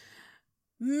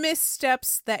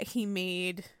missteps that he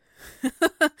made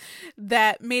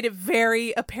that made it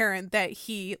very apparent that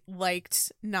he liked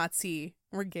Nazi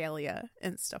regalia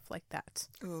and stuff like that.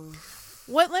 Oof.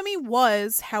 What Lemmy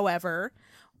was, however,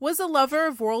 was a lover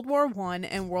of World War I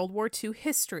and World War II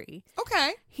history.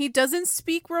 Okay. He doesn't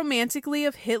speak romantically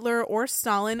of Hitler or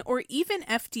Stalin or even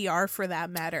FDR for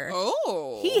that matter.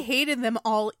 Oh. He hated them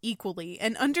all equally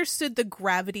and understood the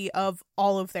gravity of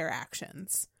all of their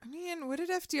actions. I mean, what did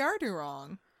FDR do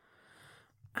wrong?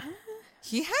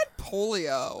 He had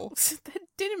polio. That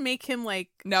didn't make him, like,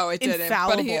 No, it didn't.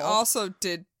 infallible. But he also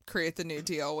did create the New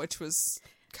Deal, which was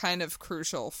kind of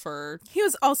crucial for He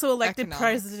was also elected economics.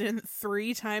 president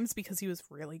 3 times because he was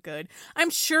really good. I'm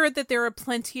sure that there are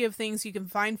plenty of things you can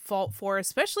find fault for,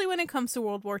 especially when it comes to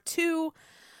World War II.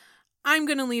 I'm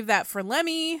going to leave that for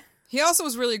Lemmy. He also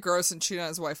was really gross and cheated on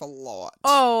his wife a lot.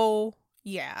 Oh,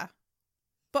 yeah.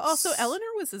 But also, Eleanor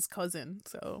was his cousin,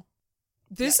 so...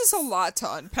 This is a lot to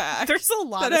unpack. There's a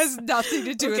lot that of has nothing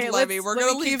to do Okay, with Lemmy. We're let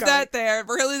going to me keep leave going. that there.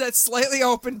 We're going to leave that slightly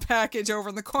open package over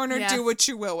in the corner. Yeah. Do what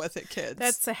you will with it, kids.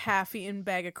 That's a half-eaten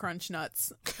bag of Crunch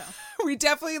Nuts. So. We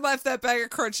definitely left that bag of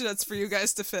Crunch Nuts for you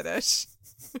guys to finish.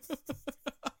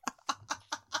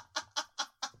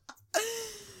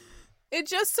 It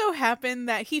just so happened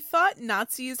that he thought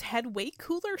Nazis had way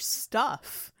cooler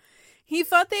stuff. He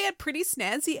thought they had pretty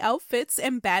snazzy outfits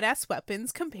and badass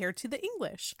weapons compared to the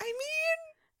English. I mean,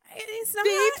 He's not,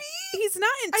 maybe? he's not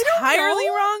I don't entirely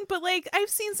know. wrong, but like I've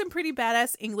seen some pretty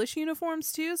badass English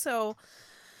uniforms too, so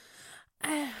but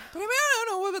I mean, I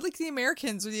don't know. What about like the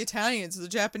Americans or the Italians or the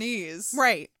Japanese?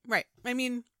 right. I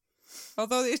mean,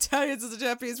 Although the Italians and the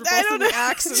Japanese were I both don't in the know.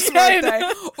 Axis, I weren't they?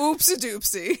 know. Oopsie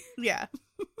doopsie. yeah.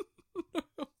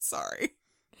 Sorry.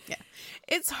 Yeah.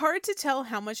 It's hard to tell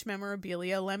how much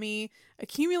memorabilia Lemmy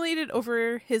accumulated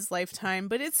over his lifetime,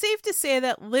 but it's safe to say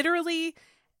that literally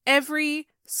every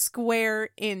square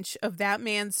inch of that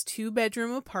man's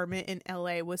 2-bedroom apartment in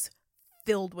LA was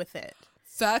filled with it.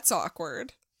 That's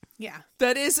awkward. Yeah.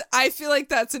 That is, I feel like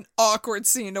that's an awkward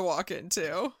scene to walk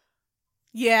into.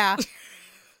 Yeah.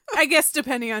 I guess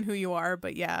depending on who you are,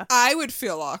 but yeah. I would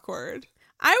feel awkward.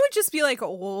 I would just be like,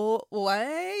 oh, what?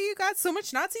 You got so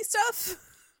much Nazi stuff?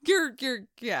 You're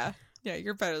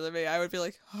you're better than me. I would be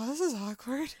like, oh, this is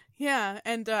awkward. Yeah,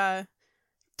 and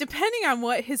depending on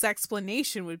what his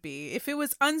explanation would be, if it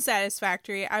was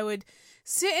unsatisfactory, I would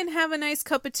sit and have a nice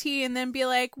cup of tea and then be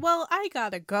like, well, I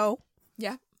gotta go.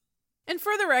 Yeah. And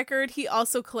for the record, he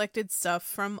also collected stuff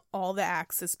from all the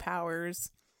Axis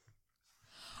powers.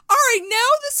 All right,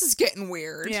 now this is getting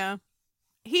weird. Yeah.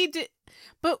 He did,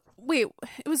 but wait,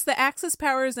 it was the Axis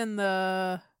powers and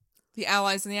the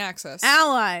Allies and the Axis.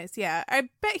 Allies, yeah. I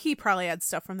bet he probably had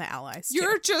stuff from the Allies, too.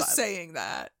 You're just saying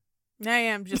that. I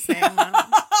am just saying that.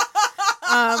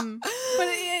 But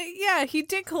yeah, he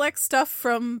did collect stuff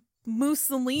from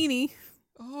Mussolini.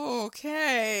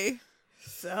 Okay.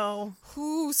 So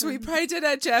he probably did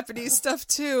have Japanese stuff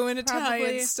too, and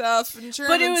Italian stuff, and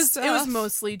German stuff. But it was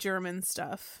mostly German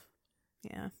stuff.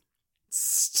 Yeah.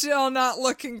 Still not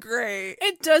looking great.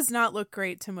 It does not look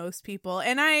great to most people,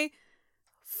 and I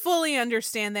fully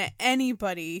understand that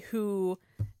anybody who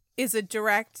is a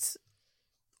direct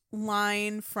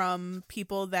line from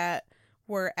people that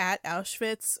were at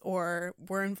Auschwitz or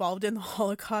were involved in the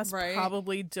Holocaust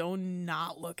probably do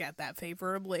not look at that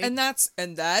favorably. And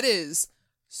that is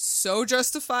so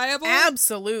justifiable.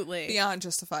 Absolutely. Beyond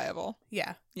justifiable.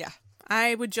 Yeah. Yeah.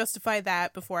 I would justify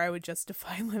that before I would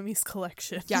justify Lemmy's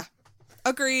collection. Yeah.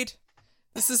 Agreed.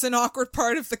 This is an awkward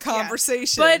part of the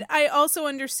conversation. Yeah. But I also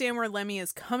understand where Lemmy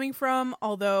is coming from,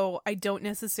 although I don't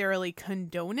necessarily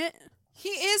condone it. He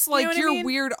is like, you know your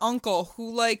weird uncle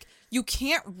who, like, you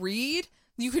can't read.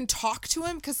 You can talk to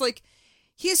him because, like,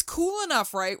 he's cool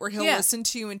enough, right? Where he'll listen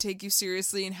to you and take you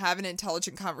seriously and have an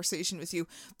intelligent conversation with you.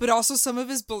 But also some of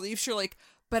his beliefs, you're like,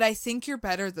 but I think you're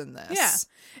better than this. Yeah.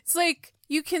 It's like,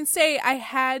 you can say, I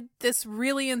had this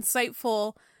really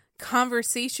insightful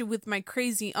conversation with my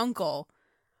crazy uncle,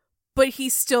 but he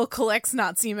still collects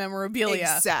Nazi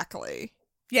memorabilia. Exactly.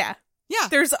 Yeah. Yeah.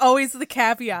 There's always the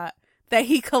caveat that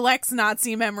he collects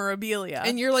Nazi memorabilia.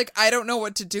 And you're like, I don't know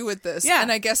what to do with this. Yeah. And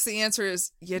I guess the answer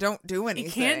is, you don't do anything.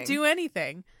 You can't do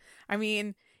anything. I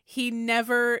mean, he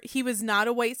was not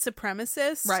a white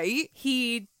supremacist. Right.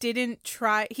 He didn't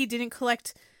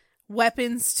collect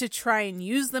weapons to try and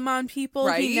use them on people.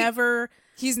 Right.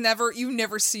 You've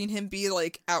never seen him be,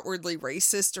 like, outwardly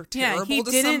racist or terrible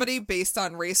to somebody based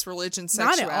on race, religion,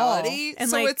 sexuality. Not at all. And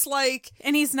so it's like...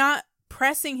 And he's not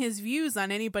pressing his views on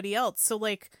anybody else. So,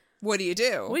 like... What do you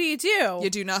do? You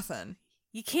do nothing.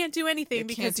 You can't do anything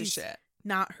because he's shit.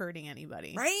 Not hurting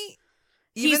anybody. Right?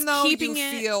 Even though you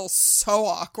feel so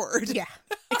awkward. Yeah.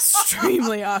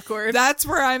 Extremely awkward. That's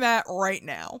where I'm at right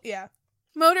now. Yeah.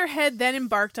 Motorhead then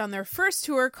embarked on their first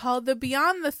tour called the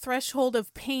Beyond the Threshold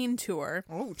of Pain Tour.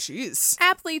 Oh, jeez.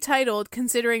 Aptly titled,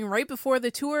 considering right before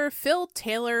the tour, Phil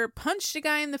Taylor punched a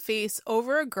guy in the face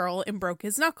over a girl and broke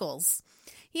his knuckles.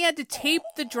 He had to tape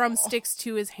the drumsticks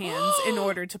to his hands in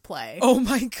order to play. Oh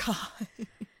my god.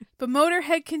 But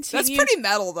Motorhead continued... That's pretty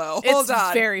metal, though. Hold on.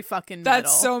 It's very fucking metal.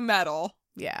 That's so metal.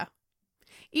 Yeah.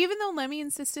 Even though Lemmy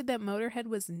insisted that Motorhead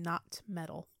was not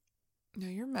metal. No,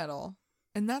 you're metal.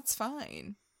 And that's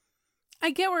fine.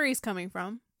 I get where he's coming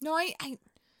from. No, I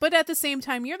But at the same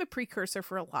time, you're the precursor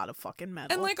for a lot of fucking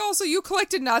metal. And, like, also, you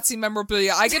collected Nazi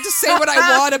memorabilia. I get to say what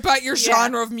I want about your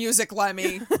genre of music,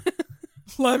 Lemmy.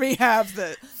 Let me have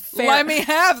this. Let me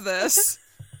have this.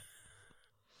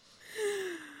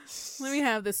 Let me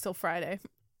have this till Friday.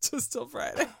 Just till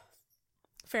Friday.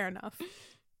 Fair enough.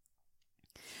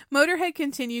 Motorhead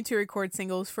continued to record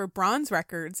singles for Bronze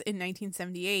Records in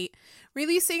 1978,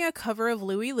 releasing a cover of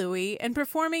Louie Louie and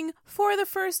performing for the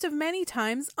first of many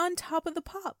times on Top of the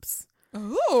Pops.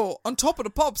 Oh, on Top of the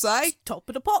Pops, eh? Top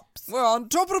of the Pops. We're on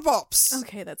Top of the Pops.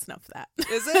 Okay, that's enough of that.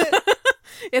 Is it?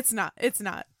 It's not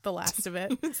the last of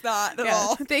it. It's not at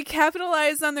all. They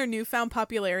capitalized on their newfound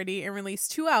popularity and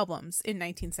released 2 albums in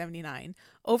 1979,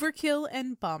 Overkill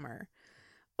and Bomber.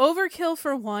 Overkill,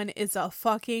 for one, is a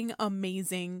fucking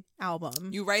amazing album.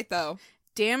 You right, though.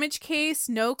 Damage Case,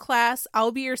 No Class,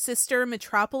 I'll Be Your Sister,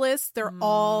 Metropolis, they're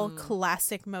all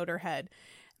classic Motorhead.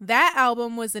 That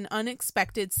album was an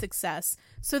unexpected success,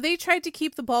 so they tried to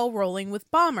keep the ball rolling with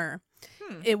Bomber.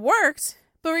 It worked,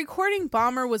 But recording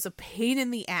Bomber was a pain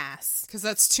in the ass. Because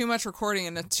that's too much recording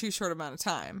in a too short amount of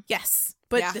time. Yes.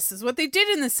 But this is what they did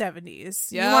in the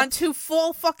 70s. Yep. You want 2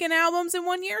 full fucking albums in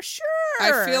 1 year? Sure.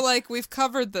 I feel like we've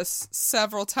covered this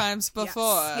several times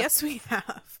before. Yes, we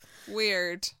have.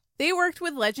 Weird. They worked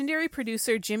with legendary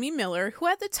producer Jimmy Miller, who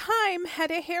at the time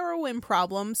had a heroin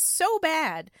problem so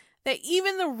bad that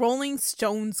even the Rolling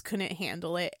Stones couldn't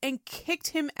handle it and kicked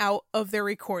him out of their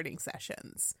recording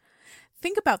sessions.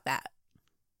 Think about that.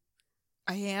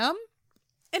 I am?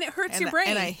 And it hurts your brain.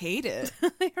 And I hate it.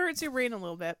 It hurts your brain a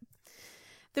little bit.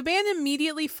 The band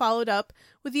immediately followed up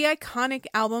with the iconic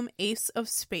album Ace of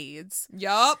Spades.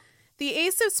 Yup. The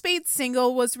Ace of Spades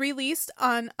single was released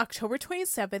on October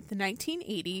 27th,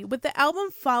 1980, with the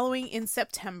album following in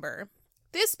September.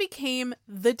 This became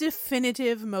the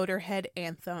definitive Motorhead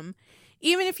anthem.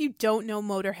 Even if you don't know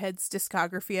Motorhead's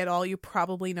discography at all, you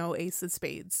probably know Ace of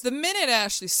Spades. The minute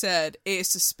Ashley said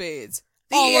Ace of Spades,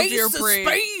 The Ace of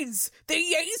Spades! The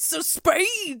Ace of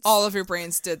Spades! All of your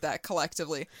brains did that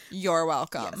collectively. You're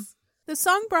welcome. Yes. The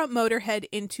song brought Motorhead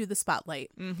into the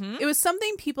spotlight. Mm-hmm. It was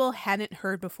something people hadn't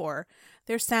heard before.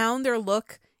 Their sound, their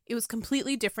look, it was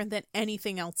completely different than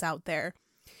anything else out there.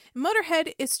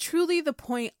 Motorhead is truly the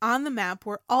point on the map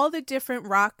where all the different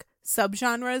rock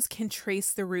subgenres can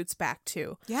trace their roots back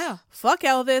to. Yeah. Fuck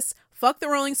Elvis, fuck the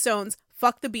Rolling Stones,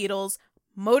 fuck the Beatles.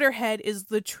 Motorhead is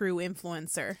the true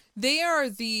influencer. They are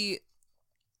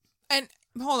and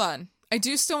hold on. I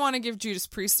do still want to give Judas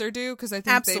Priest their due because I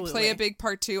think they play a big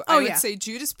part too. I would say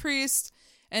Judas Priest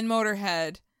and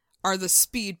Motorhead are the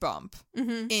speed bump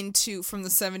into from the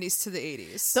 70s to the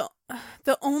 80s.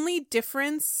 The only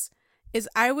difference is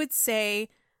I would say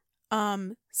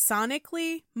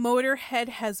sonically Motorhead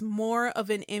has more of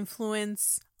an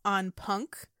influence on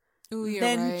punk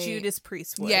than Judas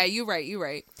Priest would. Yeah, you're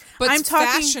right. But I'm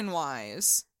talking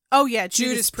fashion-wise, oh yeah,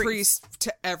 Judas Priest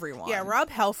to everyone. Yeah, Rob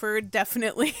Halford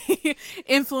definitely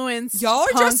influenced Y'all are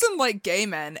punk. dressing like gay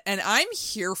men, and I'm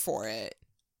here for it.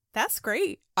 That's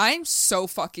great. I'm so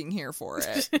fucking here for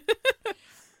it.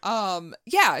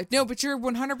 Yeah, no, but you're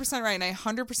 100% right, and I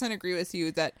 100% agree with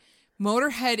you that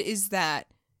Motorhead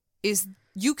is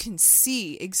you can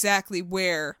see exactly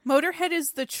where Motorhead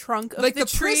is the trunk of like the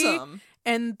tree, prism.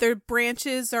 And their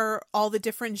branches are all the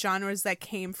different genres that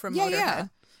came from Motorhead. Yeah.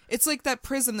 It's like that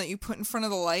prism that you put in front of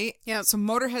the light. Yeah. So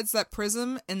Motorhead's that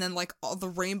prism, and then like all the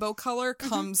rainbow color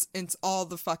comes into all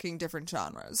the fucking different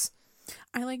genres.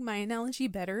 I like my analogy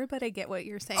better, but I get what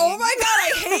you're saying. Oh my god,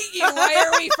 I hate you. Why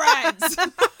are we friends?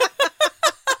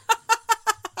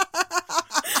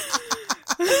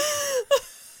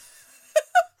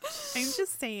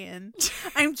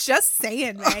 I'm just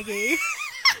saying, Maggie.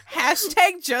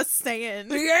 Hashtag just saying.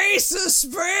 The Ace of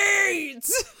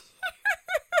Spades!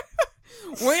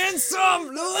 Win some,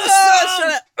 lose some!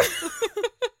 Shut up.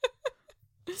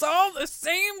 It's all the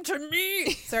same to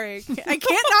me. Sorry, I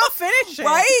can't not finish it.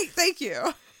 Right? Thank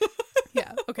you.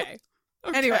 Yeah, okay.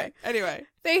 Anyway.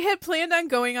 They had planned on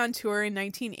going on tour in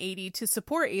 1980 to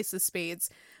support Ace of Spades,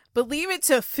 but leave it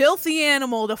to Filthy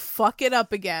Animal to fuck it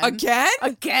up again.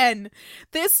 Again.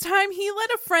 This time he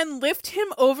let a friend lift him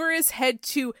over his head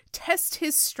to test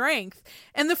his strength,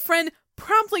 and the friend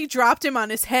promptly dropped him on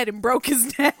his head and broke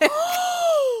his neck. Fucking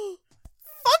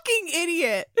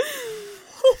idiot.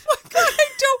 Oh my god, I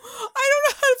don't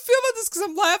know how to feel about this because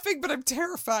I'm laughing, but I'm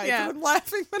terrified. Yeah. I'm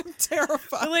laughing, but I'm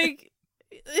terrified. Like,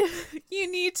 you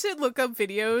need to look up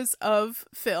videos of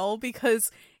Phil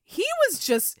because he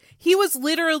was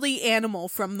literally Animal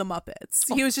from the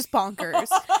Muppets. He was just bonkers.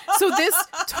 So this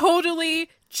totally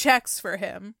checks for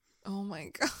him. Oh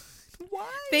my god.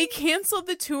 Why? They canceled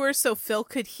the tour so Phil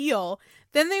could heal.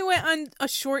 Then they went on a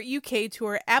short UK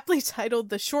tour, aptly titled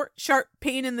the Short, Sharp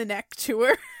Pain in the Neck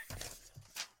Tour.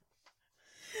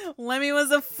 Lemmy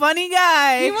was a funny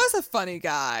guy. He was a funny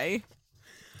guy.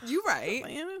 You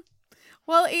right.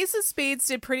 Well, Ace of Spades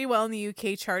did pretty well in the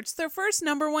UK charts. Their first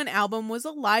 #1 album was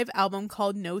a live album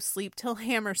called No Sleep Till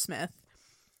Hammersmith.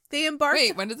 They embarked...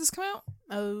 Wait, when did this come out?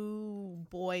 Oh,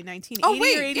 boy,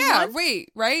 1980 or 81? Yeah,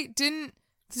 right? Didn't...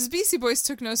 This Beastie Boys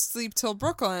took No Sleep Till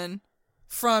Brooklyn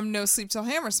from No Sleep Till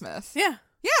Hammersmith. Yeah.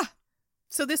 Yeah.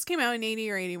 So this came out in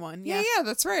 80 or 81. Yeah,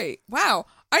 that's right. Wow.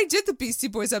 I did the Beastie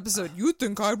Boys episode. You'd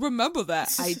think I'd remember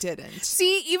that. I didn't.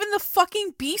 See, even the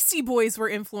fucking Beastie Boys were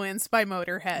influenced by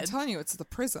Motorhead. I'm telling you, it's the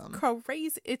prism.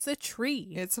 Crazy. It's a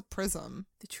tree. It's a prism.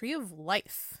 The tree of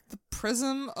life. The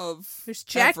prism of There's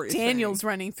Jack everything. Daniels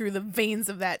running through the veins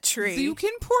of that tree. You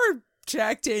can pour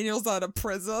Jack Daniels on a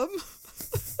prism.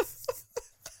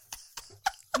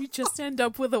 You just end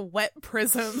up with a wet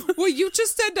prism. Well, you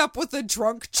just end up with a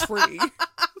drunk tree.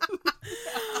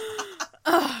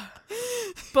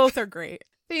 Both are great.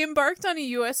 They embarked on a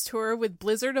U.S. tour with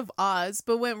Blizzard of Oz,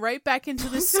 but went right back into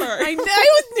the... Sorry. I knew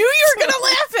you were going to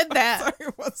laugh at that.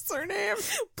 Sorry, what's their name?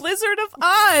 Blizzard of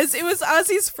Oz. It was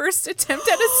Ozzy's first attempt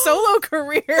at a solo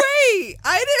career. Wait,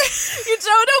 I didn't... You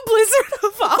don't know Blizzard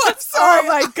of Oz? I'm sorry, Oh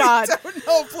my God. I don't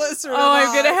know Blizzard of Oh, I'm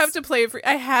Oz. going to have to play it for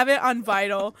I have it on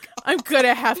vinyl. I'm going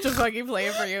to have to fucking play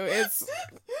it for you. It's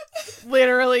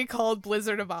literally called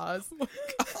Blizzard of Oz. Oh my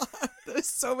God, there's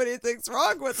so many things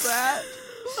wrong with that.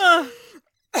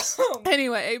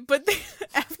 Anyway, but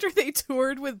after they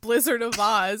toured with Blizzard of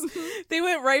Oz, they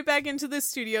went right back into the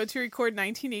studio to record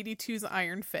 1982's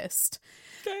Iron Fist.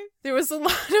 Okay. There was a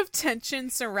lot of tension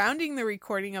surrounding the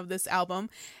recording of this album,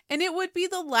 and it would be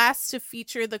the last to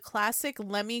feature the classic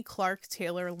Lemmy Clark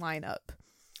Taylor lineup.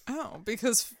 Oh,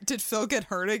 because did Phil get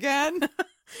hurt again?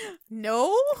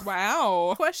 No?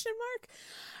 Wow. Question mark.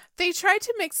 They tried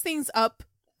to mix things up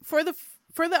for the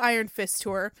Iron Fist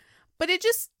tour, but it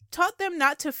just taught them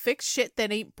not to fix shit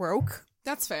that ain't broke.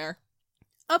 That's fair.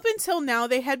 Up until now,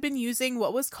 they had been using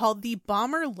what was called the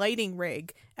Bomber lighting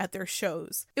rig at their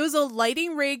shows. It was a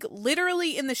lighting rig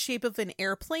literally in the shape of an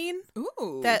airplane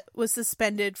Ooh. that was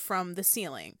suspended from the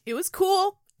ceiling. It was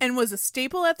cool and was a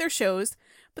staple at their shows,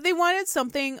 but they wanted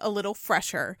something a little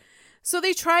fresher. So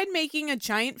they tried making a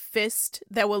giant fist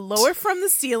that would lower from the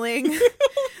ceiling.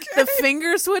 Okay. The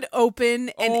fingers would open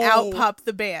and out Oh. pop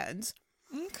the band.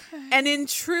 Okay. And in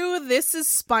true This Is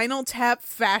Spinal Tap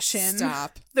fashion,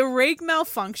 Stop. the rig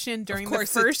malfunctioned during the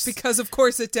first Of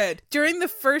course it did. during the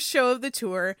first show of the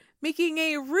tour, making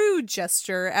a rude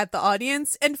gesture at the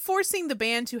audience and forcing the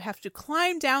band to have to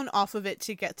climb down off of it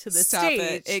to get to the Stop stage.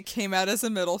 it. It came out as a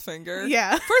middle finger.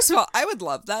 Yeah. First of all, I would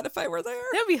love that if I were there.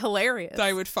 That'd be hilarious.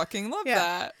 I would fucking love Yeah.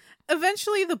 that.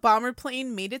 Eventually, the bomber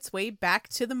plane made its way back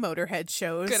to the Motorhead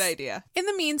shows. Good idea. In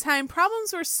the meantime,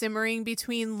 problems were simmering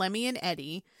between Lemmy and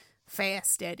Eddie.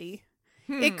 Fast Eddie.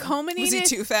 It culminated... Was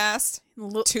he too fast?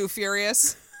 Lo- Too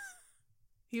furious?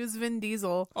 He was Vin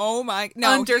Diesel. Oh my...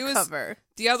 No, Undercover. he was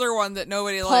the other one that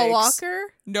nobody Paul likes. Walker?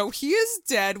 No, he is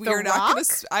dead. We The are not going Rock?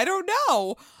 to... I don't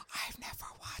know. I've never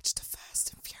watched a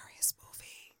Fast and Furious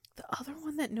movie. The other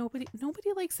one that nobody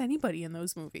likes anybody in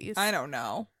those movies. I don't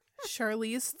know.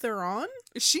 Charlize Theron?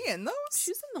 Is she in those?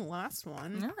 She's in the last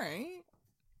one. All right.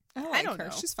 I like don't her.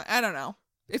 know. She's fine. I don't know.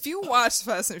 If you watch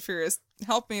Fast and Furious,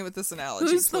 help me with this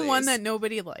analogy, Who's the one please. that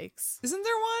nobody likes? Isn't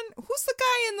there one? Who's the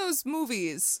guy in those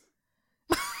movies?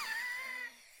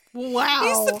 Wow.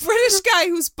 He's the British guy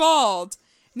who's bald.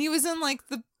 And he was in, like,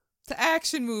 the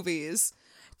action movies.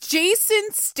 Jason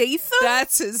Statham?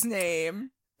 That's his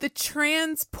name. The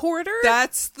transporter?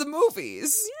 That's the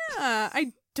movies. Yeah,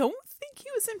 I don't think he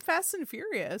was in Fast and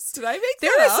Furious. Did I make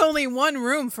There that is up? only one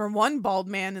room for one bald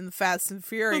man in the Fast and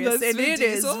Furious, that's and Vin it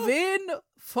is Diesel? Vin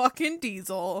fucking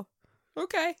Diesel.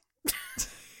 Okay.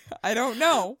 I don't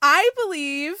know. I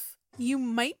believe you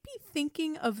might be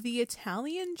thinking of The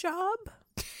Italian Job.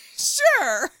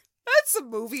 Sure. That's a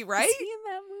movie, right? Is he in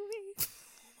that movie? Oh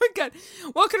my God.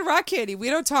 Welcome to Rock Candy. We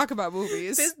don't talk about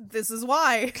movies. This is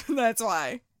why. That's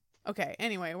why. Okay,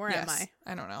 anyway, where am I?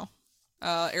 I don't know.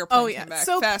 Airplane Oh, yeah. came back.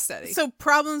 So, Fast Eddie. So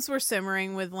problems were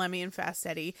simmering with Lemmy and Fast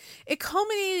Eddie. It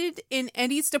culminated in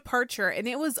Eddie's departure, and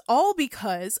it was all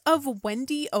because of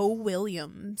Wendy O.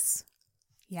 Williams.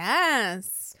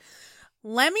 Yes.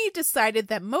 Lemmy decided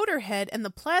that Motorhead and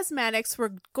the Plasmatics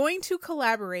were going to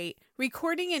collaborate,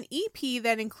 recording an EP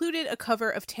that included a cover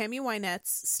of Tammy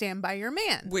Wynette's Stand By Your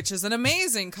Man. Which is an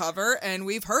amazing cover, and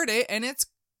we've heard it, and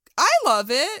I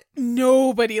love it.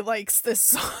 Nobody likes this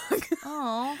song.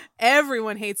 Oh.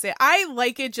 Everyone hates it. I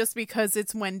like it just because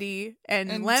it's Wendy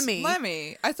and Lemmy.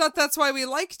 I thought that's why we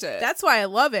liked it. That's why I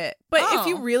love it. But if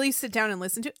you Oh. really sit down and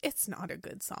listen to it, it's not a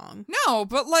good song. No,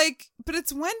 but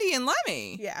it's Wendy and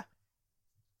Lemmy. Yeah.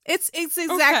 It's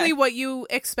exactly Okay. what you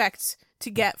expect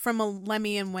to get from a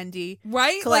Lemmy and Wendy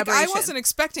Right? Like, I collaboration. wasn't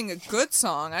expecting a good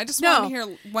song. I just No. want to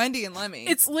hear Wendy and Lemmy.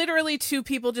 It's literally two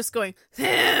people just going,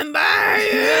 "Stand by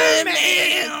your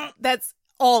man." That's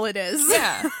all it is.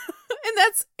 Yeah. And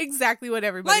that's exactly what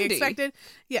everybody Lendy. expected.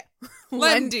 Yeah.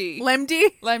 Lemdy.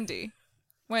 Lemdy. Lemdy.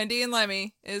 Wendy and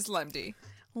Lemmy is Lemdy.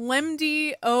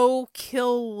 Lemdy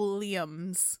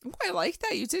O'Killiams. Ooh, I like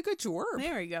that. You did a good job.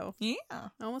 There we go. Yeah. I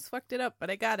almost fucked it up, but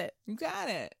I got it. You got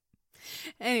it.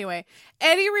 Anyway,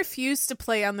 Eddie refused to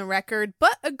play on the record,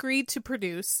 but agreed to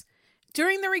produce.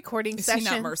 During the recording Is session...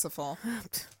 he not merciful?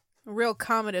 A real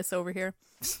Commodus over here.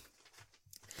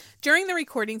 During the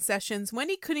recording sessions,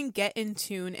 Wendy couldn't get in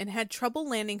tune and had trouble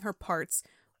landing her parts,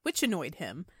 which annoyed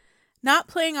him. Not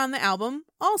playing on the album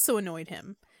also annoyed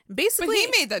him. Basically,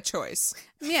 But he made that choice.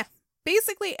 yeah,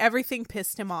 basically everything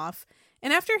pissed him off.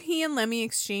 And after he and Lemmy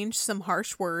exchanged some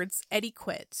harsh words, Eddie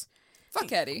quit.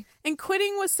 Fuck Eddie. And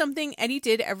quitting was something Eddie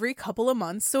did every couple of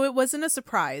months, so it wasn't a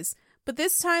surprise. But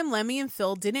this time, Lemmy and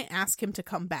Phil didn't ask him to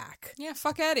come back. Yeah,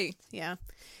 fuck Eddie. Yeah.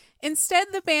 Instead,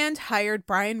 the band hired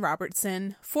Brian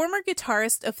Robertson, former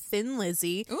guitarist of Thin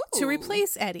Lizzy, to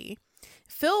replace Eddie.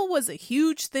 Phil was a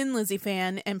huge Thin Lizzy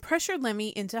fan and pressured Lemmy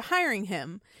into hiring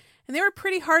him. And they were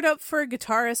pretty hard up for a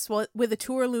guitarist with a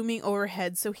tour looming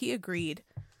overhead, so he agreed.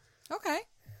 Okay.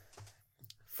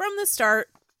 From the start,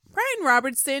 Brian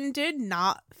Robertson did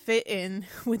not fit in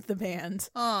with the band.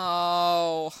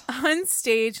 Oh. On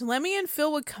stage, Lemmy and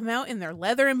Phil would come out in their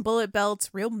leather and bullet belts,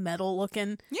 real metal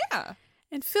looking. Yeah.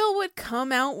 And Phil would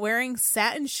come out wearing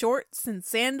satin shorts and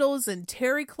sandals and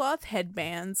terry cloth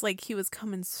headbands like he was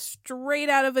coming straight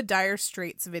out of a Dire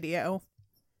Straits video.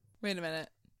 Wait a minute.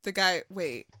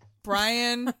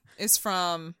 Brian is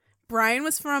from... Brian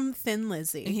was from Thin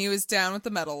Lizzy. And he was down with the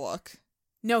metal look.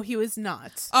 No, he was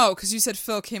not. Oh, because you said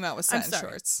Phil came out with satin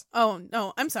shorts. Oh,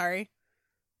 no, I'm sorry.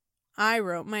 I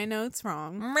wrote my notes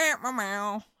wrong. Meow, meow,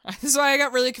 meow. This is why I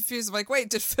got really confused. I'm like, wait,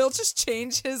 did Phil just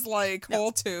change his,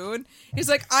 whole tune? He's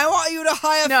like, I want you to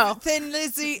hire Thin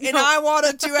Lizzy, and I want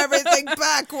to do everything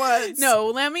backwards. No,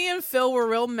 Lemmy and Phil were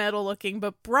real metal looking,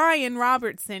 but Brian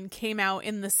Robertson came out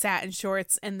in the satin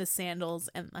shorts and the sandals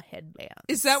and the headbands.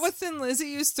 Is that what Thin Lizzy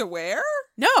used to wear?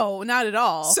 No, not at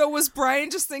all. So was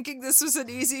Brian just thinking this was an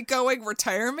easygoing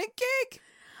retirement gig?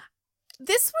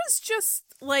 This was just,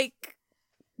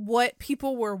 what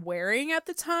people were wearing at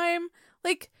the time.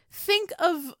 Think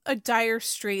of a Dire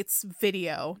Straits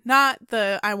video, not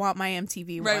the I Want My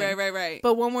MTV one. Right.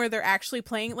 But one where they're actually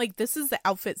playing, this is the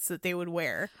outfits that they would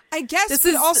wear. I guess,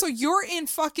 you're in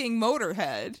fucking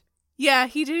Motorhead. Yeah,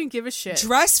 he didn't give a shit.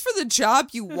 Dress for the job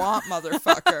you want,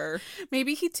 motherfucker.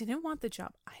 Maybe he didn't want the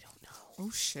job. I don't know.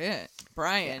 Oh, shit.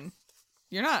 Brian.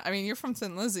 Yeah. You're from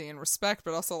Thin Lizzy in respect,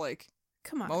 but also,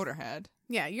 come on. Motorhead.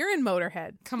 Yeah, you're in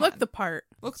Motorhead. Come Look on. the part.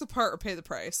 Look the part or pay the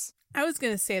price. I was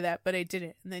going to say that, but I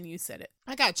didn't, and then you said it.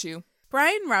 I got you.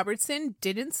 Brian Robertson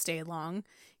didn't stay long.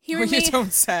 You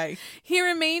don't say. He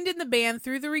remained in the band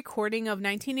through the recording of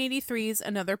 1983's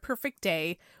Another Perfect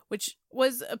Day, which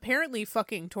was apparently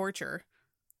fucking torture.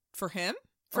 For him?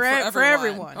 For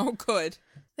everyone. Oh, good.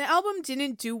 The album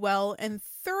didn't do well and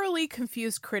thoroughly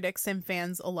confused critics and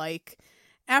fans alike.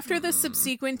 After the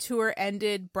subsequent tour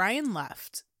ended, Brian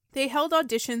left. They held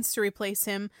auditions to replace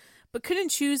him, but couldn't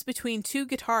choose between two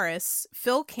guitarists,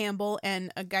 Phil Campbell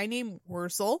and a guy named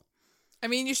Wurzel.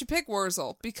 You should pick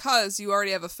Wurzel because you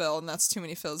already have a Phil, and that's too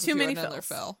many Phils. Too many another Phils.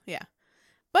 Phil. Yeah.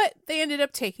 But they ended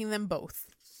up taking them both.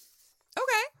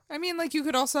 Okay. You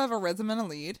could also have a rhythm and a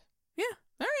lead. Yeah.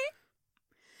 All right.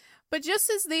 But just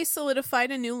as they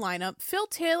solidified a new lineup, Phil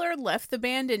Taylor left the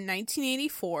band in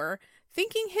 1984,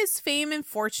 thinking his fame and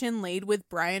fortune laid with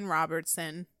Brian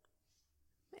Robertson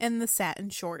and the satin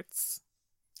shorts.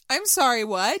 I'm sorry,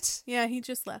 what? Yeah, he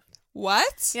just left.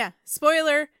 What? Yeah.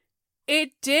 Spoiler,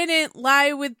 it didn't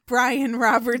lie with Brian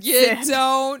Robertson. You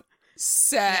don't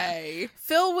say. Yeah.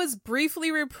 Phil was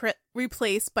briefly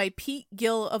replaced by Pete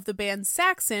Gill of the band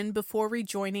Saxon before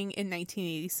rejoining in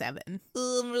 1987.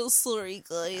 I'm real sorry,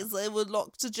 guys. I would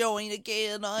like to join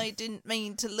again. I didn't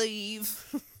mean to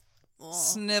leave.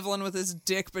 Sniveling with his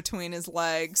dick between his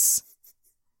legs.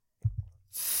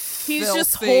 He's filthy.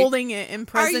 Just holding it in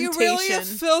presentation. Are you really a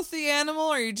filthy animal,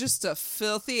 or are you just a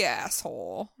filthy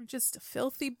asshole? Just a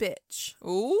filthy bitch.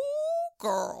 Ooh,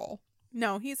 girl.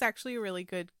 No, he's actually a really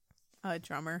good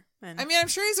drummer. And I'm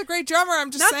sure he's a great drummer.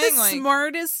 I'm just not saying, the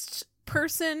smartest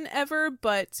person ever,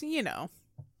 but,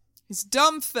 he's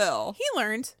dumb Phil. He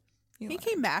learned. He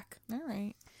came back. All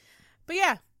right. But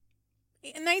yeah,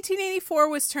 1984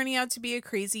 was turning out to be a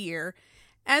crazy year,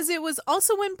 as it was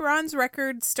also when Bronze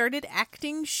Records started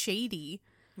acting shady.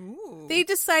 Ooh. They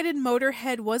decided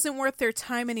Motorhead wasn't worth their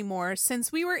time anymore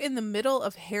since we were in the middle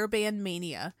of hairband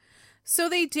mania. So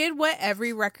they did what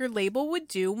every record label would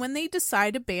do when they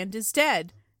decide a band is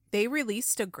dead. They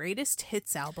released a greatest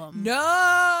hits album.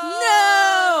 No!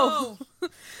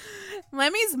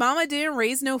 Lemmy's mama didn't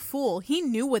raise no fool. He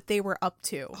knew what they were up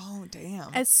to. Oh,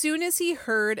 damn. As soon as he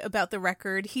heard about the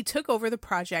record, he took over the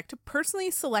project,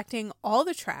 personally selecting all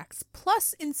the tracks,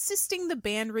 plus insisting the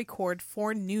band record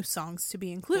 4 new songs to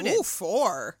be included. Ooh,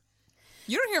 4.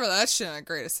 You don't hear about that shit on a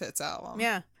greatest hits album.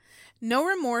 Yeah. No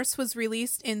Remorse was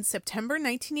released in September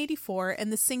 1984,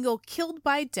 and the single Killed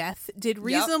by Death did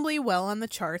reasonably well on the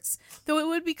charts, though it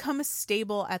would become a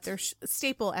staple at their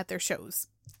shows.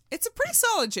 It's a pretty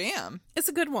solid jam. It's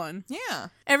a good one. Yeah.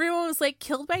 Everyone was like,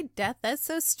 Killed by Death? That's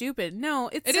so stupid. No,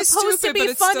 it's it supposed is stupid, to be but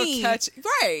it's funny. still catchy.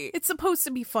 Right. It's supposed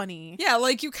to be funny. Yeah,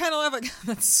 you kind of have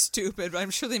that's stupid, but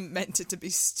I'm sure they meant it to be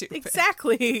stupid.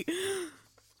 Exactly.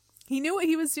 He knew what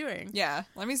he was doing. Yeah,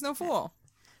 Lemmy's no fool.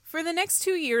 For the next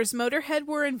 2 years, Motorhead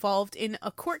were involved in a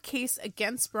court case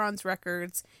against Bronze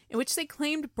Records in which they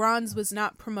claimed Bronze was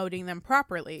not promoting them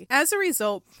properly. As a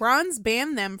result, Bronze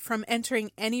banned them from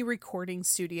entering any recording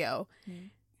studio.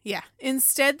 Yeah.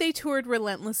 Instead, they toured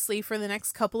relentlessly for the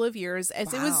next couple of years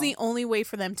as it was the only way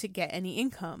for them to get any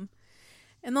income.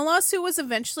 And the lawsuit was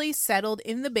eventually settled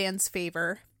in the band's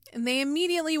favor, and they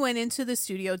immediately went into the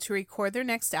studio to record their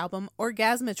next album,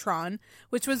 Orgasmatron,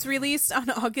 which was released on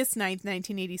August 9th,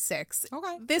 1986.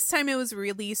 Okay. This time it was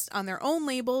released on their own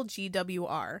label,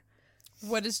 GWR.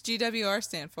 What does GWR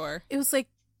stand for? It was like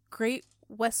Great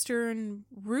Western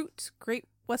Route, Great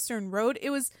Western Road. It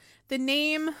was the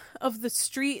name of the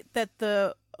street that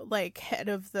the head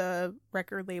of the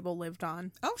record label lived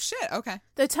on. Oh shit, okay.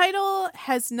 The title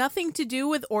has nothing to do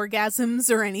with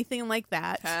orgasms or anything like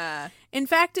that. In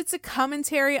fact, it's a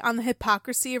commentary on the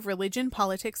hypocrisy of religion,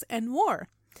 politics, and war.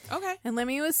 Okay. And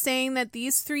Lemmy was saying that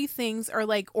these three things are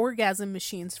like orgasm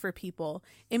machines for people.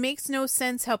 It makes no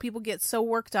sense how people get so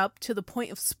worked up to the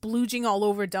point of splooging all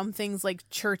over dumb things like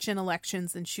church and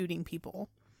elections and shooting people,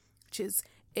 which is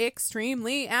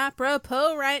extremely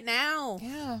apropos right now.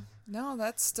 Yeah. No,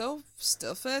 that still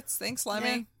fits. Thanks, Lemmy.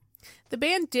 Yeah. The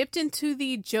band dipped into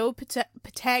the Joe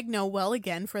Patagno well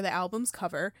again for the album's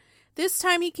cover. This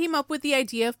time he came up with the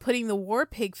idea of putting the war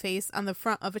pig face on the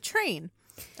front of a train.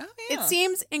 Oh, yeah. It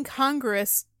seems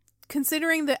incongruous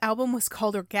considering the album was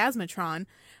called Orgasmatron,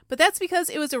 but that's because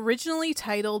it was originally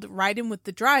titled Ridin' with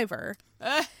the Driver.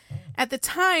 At the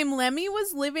time, Lemmy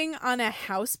was living on a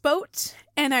houseboat,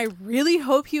 and I really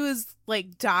hope he was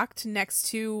docked next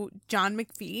to John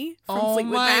McVie from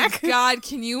Fleetwood Mac. Oh my God,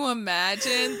 can you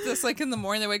imagine? Just in the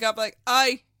morning they wake up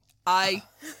I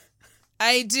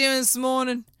doing this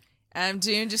morning? I'm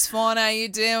doing just fine. How you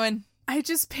doing? I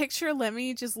just picture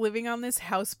Lemmy just living on this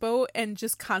houseboat and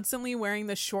just constantly wearing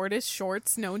the shortest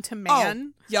shorts known to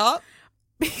man. Oh, yup.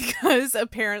 Because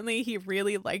apparently he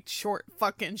really liked short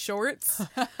fucking shorts.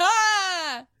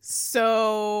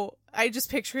 So I just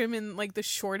picture him in the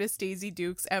shortest Daisy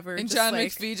Dukes ever. And John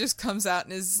McVie just comes out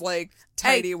in his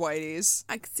tidy whities.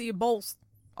 I could see your bowls.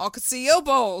 I could see your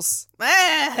bowls.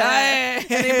 And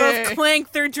they both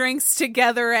clank their drinks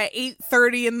together at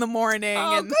 8:30 in the morning.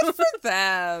 Oh, good for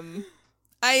them.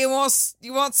 Hey, you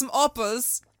want some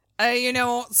uppers? Hey,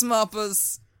 want some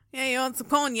uppers? Yeah, you want some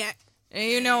cognac?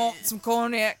 Hey, want some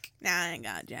cognac? Nah, I ain't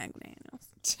got Jack Daniels.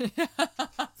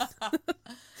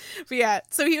 But yeah,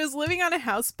 so he was living on a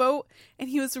houseboat, and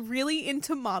he was really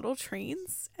into model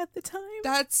trains at the time.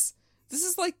 This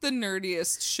is the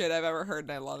nerdiest shit I've ever heard,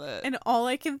 and I love it. And all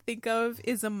I can think of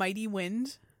is A Mighty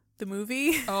Wind, the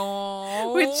movie.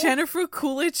 Oh. With Jennifer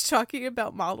Coolidge talking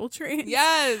about model trains.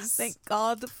 Yes. Thank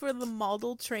God for the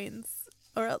model trains,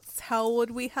 or else how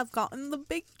would we have gotten the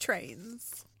big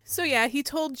trains? So yeah, he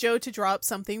told Joe to draw up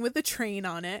something with a train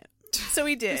on it. So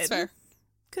he did. That's fair.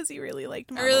 Because he really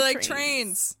liked model I really trains. like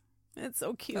trains. It's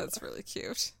so cute. That's really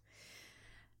cute.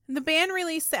 The band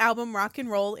released the album Rock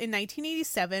and Roll in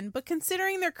 1987, but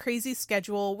considering their crazy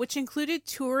schedule, which included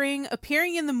touring,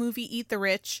 appearing in the movie Eat the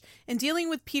Rich, and dealing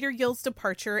with Peter Gill's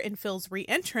departure and Phil's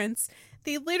re-entrance,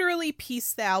 they literally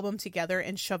pieced the album together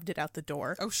and shoved it out the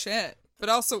door. Oh shit. But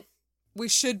also, we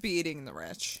should be eating the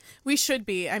rich. We should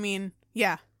be. I mean,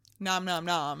 yeah. Nom nom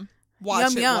nom.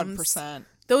 Watch Yum it 1%.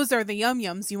 Those are the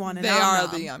yum-yums you want to know. They are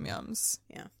the yum-yums.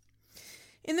 Yeah.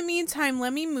 In the meantime,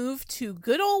 Lemmy moved to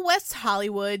good old West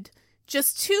Hollywood,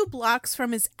 just 2 blocks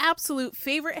from his absolute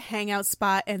favorite hangout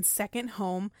spot and second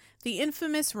home, the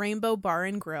infamous Rainbow Bar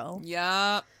and Grill.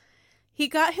 Yup. He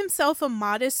got himself a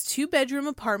modest 2-bedroom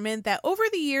apartment that over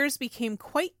the years became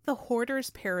quite the hoarder's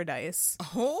paradise.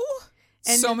 Oh?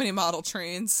 And so many model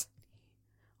trains.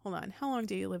 Hold on. How long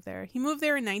did he live there? He moved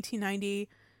there in 1990.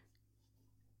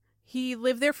 He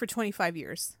lived there for 25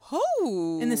 years.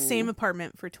 Oh. In the same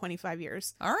apartment for 25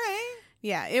 years. All right.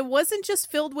 Yeah, it wasn't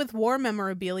just filled with war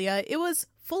memorabilia. It was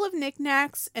full of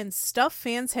knickknacks and stuff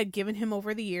fans had given him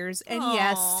over the years. And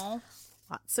yes,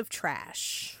 lots of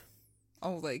trash.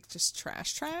 Oh, just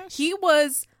trash? He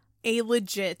was a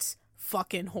legit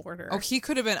fucking hoarder. Oh, he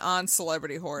could have been on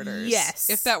Celebrity Hoarders. Yes.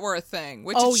 If that were a thing,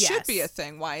 which it should be a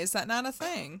thing. Why is that not a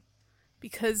thing?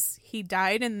 Because he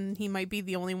died and he might be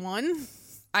the only one.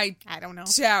 I don't know.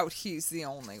 Doubt he's the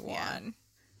only one. Yeah.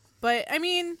 But, I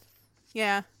mean,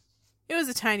 yeah. It was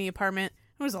a tiny apartment.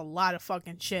 There was a lot of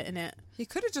fucking shit in it. He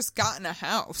could have just gotten a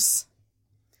house.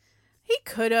 He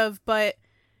could have, but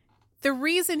the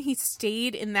reason he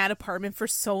stayed in that apartment for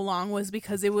so long was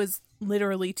because it was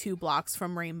literally 2 blocks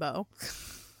from Rainbow.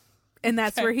 And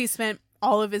that's where he spent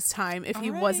all of his time if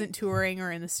he wasn't touring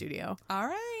or in the studio. All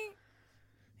right.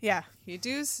 Yeah. He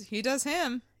does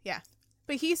him. Yeah.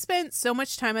 But he spent so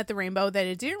much time at the Rainbow that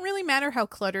it didn't really matter how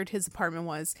cluttered his apartment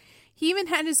was. He even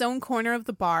had his own corner of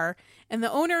the bar, and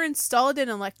the owner installed an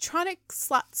electronic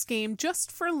slots game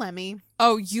just for Lemmy.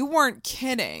 Oh, you weren't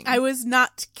kidding. I was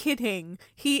not kidding.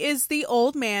 He is the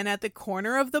old man at the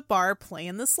corner of the bar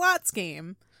playing the slots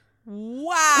game.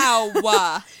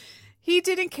 Wow. He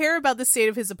didn't care about the state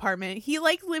of his apartment. He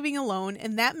liked living alone,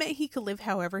 and that meant he could live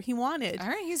however he wanted. All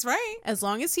right, he's right. As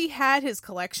long as he had his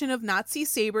collection of Nazi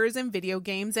sabers and video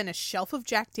games and a shelf of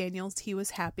Jack Daniels, he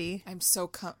was happy. I'm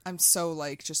so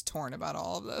like just torn about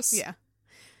all of this. Yeah.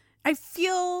 I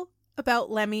feel about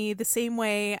Lemmy the same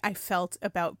way I felt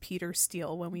about Peter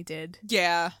Steele when we did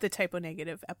the Typo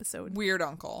Negative episode. Weird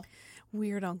uncle.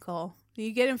 Weird uncle. You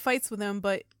get in fights with him,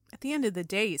 but at the end of the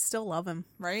day, you still love him.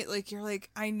 Right? Like, you're like,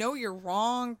 I know you're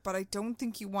wrong, but I don't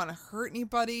think you want to hurt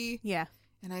anybody. Yeah.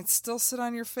 And I'd still sit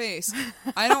on your face.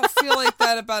 I don't feel like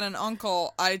that about an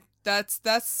uncle. That's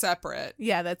separate.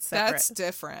 Yeah, that's separate. That's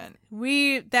different.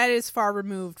 That is far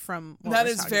removed from what that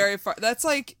we're is talking very about. far. That's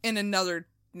like in another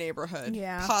neighborhood.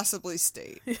 Yeah. Possibly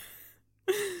state.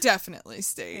 Definitely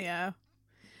state. Yeah.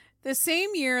 The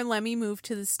same year Lemmy moved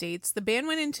to the States, the band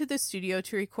went into the studio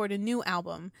to record a new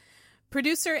album.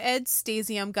 Producer Ed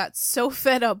Stasium got so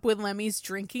fed up with Lemmy's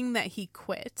drinking that he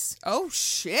quit. Oh,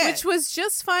 shit. Which was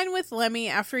just fine with Lemmy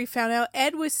after he found out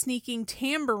Ed was sneaking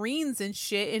tambourines and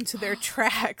shit into their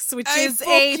tracks, which is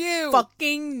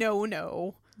fucking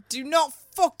no-no. Do not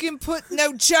fucking put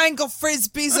no jangle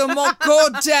frisbees on my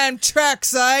goddamn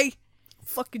tracks, eh?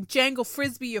 Fucking jangle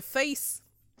frisbee your face.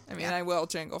 I mean, I will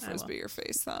jangle frisbee your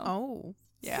face, though. Oh.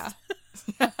 Yeah.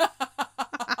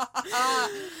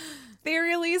 They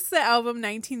released the album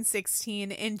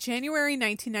 1916 in January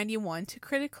 1991 to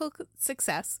critical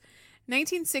success.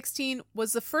 1916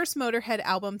 was the first Motorhead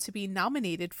album to be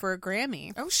nominated for a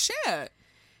Grammy. Oh, shit.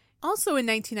 Also in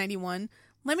 1991,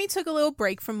 Lemmy took a little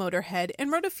break from Motorhead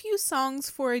and wrote a few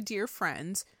songs for a dear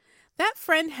friend. That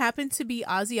friend happened to be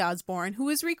Ozzy Osbourne, who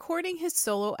was recording his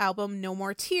solo album No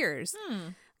More Tears.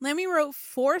 Lemmy wrote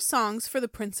 4 songs for the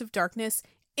Prince of Darkness,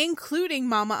 including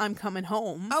Mama, I'm Coming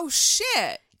Home. Oh,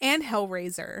 shit. And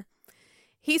Hellraiser.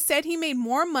 He said he made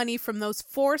more money from those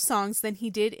 4 songs than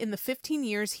he did in the 15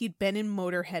 years he'd been in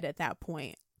Motorhead at that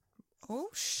point. Oh,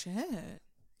 shit.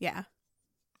 Yeah.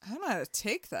 I don't know how to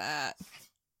take that.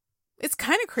 It's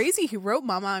kind of crazy he wrote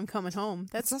Mama, I'm Coming Home.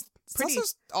 That's pretty...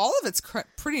 Also, all of it's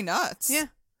pretty nuts. Yeah.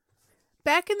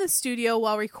 Back in the studio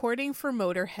while recording for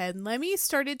Motorhead, Lemmy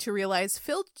started to realize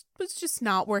Phil was just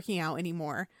not working out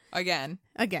anymore. Again.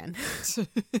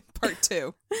 Part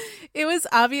 2. It was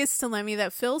obvious to Lemmy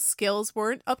that Phil's skills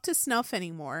weren't up to snuff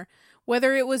anymore.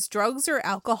 Whether it was drugs or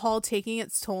alcohol taking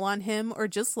its toll on him or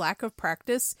just lack of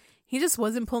practice, he just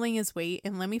wasn't pulling his weight,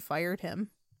 and Lemmy fired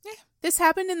him. Yeah. This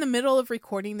happened in the middle of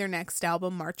recording their next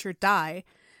album, March or Die.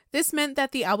 This meant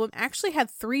that the album actually had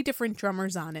 3 different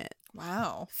drummers on it.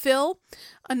 Wow. Phil,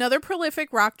 another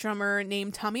prolific rock drummer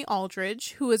named Tommy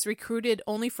Aldridge, who was recruited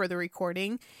only for the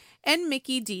recording, and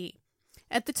Mickey D.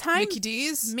 At the time,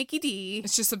 Mickey D.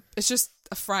 It's just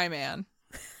a fry man.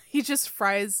 He just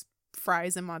fries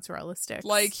and mozzarella sticks.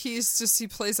 Like he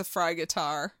plays a fry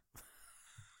guitar.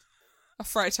 A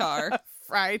fry-tar.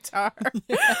 Fry-tar.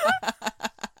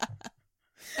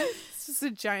 It's just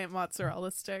a giant mozzarella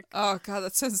stick. Oh, God,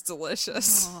 that sounds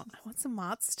delicious. Oh, I want some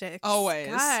mozz sticks. Always.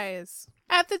 Guys.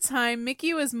 At the time,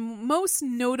 Mickey was most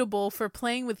notable for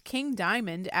playing with King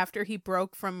Diamond after he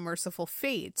broke from Merciful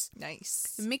Fate.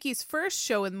 Nice. Mickey's first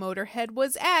show with Motorhead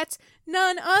was at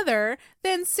none other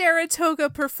than Saratoga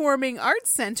Performing Arts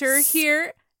Center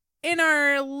here in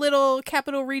our little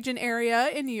capital region area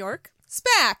in New York.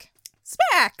 SPAC!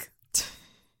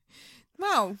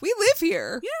 Wow, we live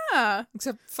here. Yeah.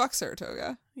 Except fuck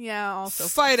Saratoga. Yeah, also.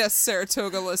 Fight us,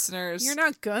 Saratoga listeners. You're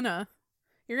not gonna.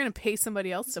 You're gonna pay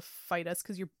somebody else to fight us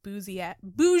because you're bougie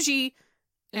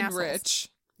and assholes. rich.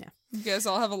 Yeah. You guys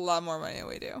all have a lot more money than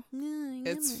we do.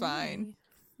 It's Yeah, fine.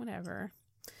 Whatever.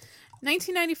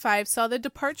 1995 saw the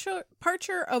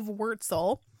departure of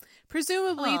Wurzel,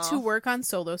 presumably to work on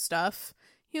solo stuff.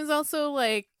 He was also,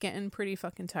 getting pretty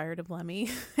fucking tired of Lemmy.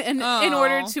 And in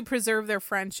order to preserve their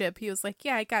friendship, he was like,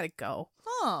 yeah, I gotta go.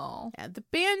 Oh. Yeah, the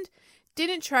band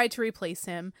didn't try to replace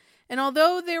him. And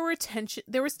although there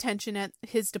was tension at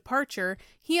his departure,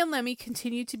 he and Lemmy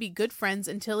continued to be good friends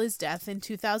until his death in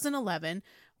 2011,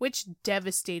 which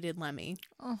devastated Lemmy.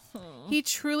 Uh-huh. He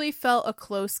truly felt a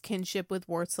close kinship with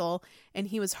Wurzel, and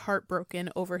he was heartbroken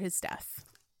over his death.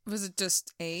 Was it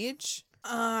just age?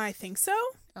 I think so.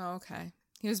 Oh, okay.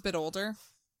 He was a bit older?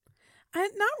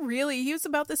 Not really. He was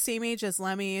about the same age as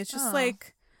Lemmy. It's just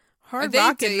Hard They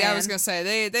rockin' did, man. yeah, I was going to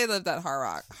say, they lived that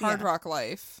hard rock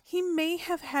life. He may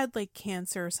have had like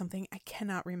cancer or something. I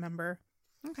cannot remember.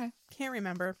 Okay. Can't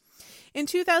remember. In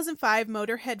 2005,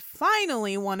 Motorhead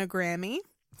finally won a Grammy.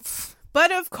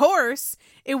 But of course,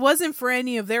 it wasn't for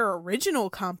any of their original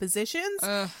compositions.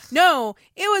 Ugh. No,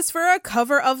 it was for a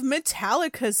cover of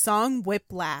Metallica's song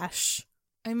Whiplash.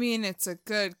 I mean, it's a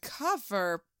good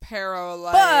cover,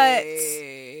 Paralyte. But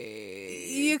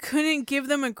you couldn't give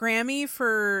them a Grammy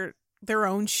for their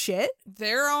own shit?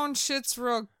 Their own shit's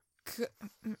real good.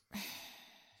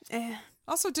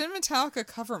 Also, didn't Metallica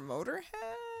cover Motorhead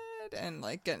and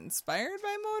like get inspired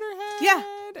by Motorhead? Yeah.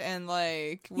 And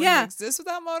like wouldn't exist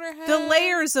without Motorhead? The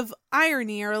layers of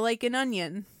irony are like an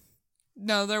onion.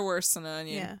 No, they're worse than an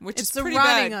onion. Yeah. Which It's is a pretty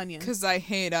rotting bad onion. because I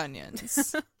hate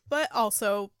onions. But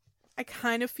also, I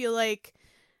kind of feel like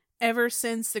ever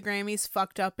since the Grammys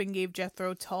fucked up and gave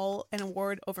Jethro Tull an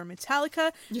award over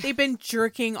Metallica, they've been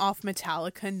jerking off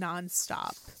Metallica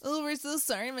nonstop. Oh, we're so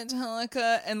sorry,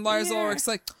 Metallica. And Lars Yeah. Ulrich's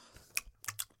like,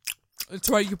 that's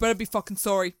right, you better be fucking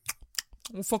sorry.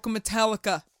 We're fucking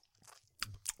Metallica.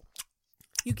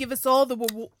 You give us all the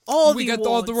We the got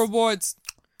all the awards. rewards.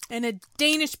 And a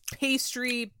Danish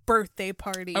pastry birthday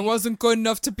party. I wasn't good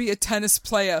enough to be a tennis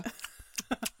player.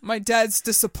 My dad's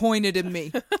disappointed in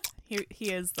me.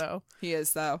 He is, though. He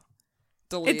is, though.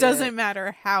 Delete It doesn't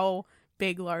matter how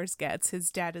big Lars gets.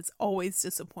 His dad is always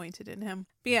disappointed in him.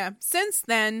 But yeah, since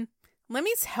then,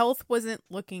 Lemmy's health wasn't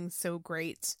looking so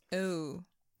great. Ooh.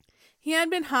 He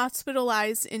had been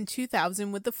hospitalized in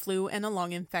 2000 with the flu and a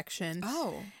lung infection.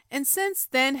 Oh. And since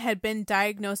then had been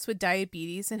diagnosed with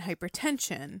diabetes and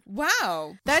hypertension.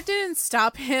 Wow. That didn't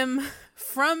stop him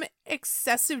from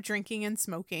excessive drinking and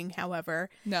smoking,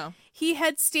 however. No. He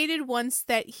had stated once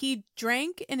that he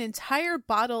drank an entire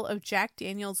bottle of Jack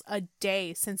Daniels a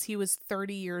day since he was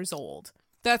 30 years old.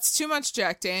 That's too much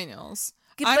Jack Daniels.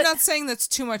 Yeah, I'm but- not saying that's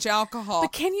too much alcohol.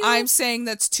 But can you- I'm saying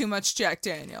that's too much Jack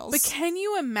Daniels. But can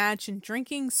you imagine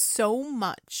drinking so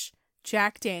much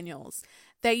Jack Daniels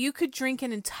that you could drink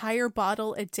an entire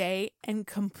bottle a day and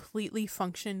completely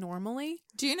function normally?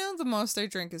 Do you know the most I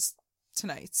drink is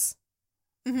tonight's?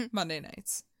 Mm-hmm. Monday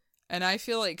nights. And I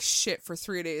feel like shit for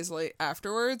 3 days late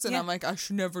afterwards. And Yeah. I'm like, I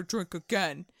should never drink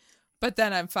again. But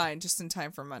then I'm fine just in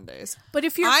time for Mondays. But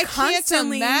if you're I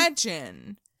constantly... can't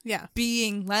imagine Yeah.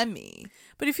 being Lemmy.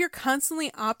 But if you're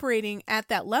constantly operating at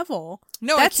that level,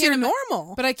 No, I that's can't your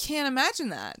normal. But I can't imagine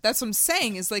that. That's what I'm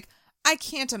saying is like, I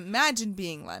can't imagine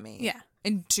being Lemmy. Yeah.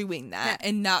 And doing that. Yeah.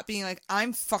 And not being like,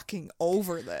 I'm fucking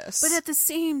over this. But at the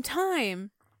same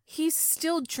time, he's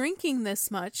still drinking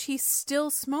this much. He's still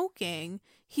smoking.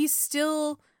 He's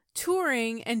still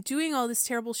touring and doing all this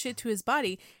terrible shit to his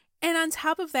body. And on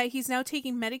top of that, he's now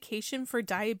taking medication for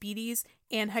diabetes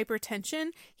and hypertension.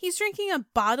 He's drinking a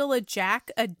bottle of Jack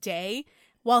a day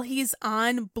while he's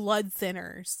on blood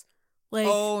thinners. Like,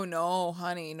 oh, no,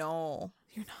 honey, no.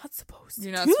 you're not supposed to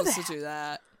You're not do supposed that. to do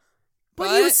that.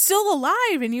 But he was still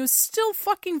alive and he was still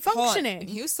fucking hold on, functioning.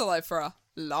 He was still alive for a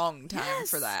long time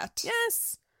for that.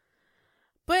 Yes.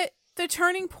 But the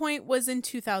turning point was in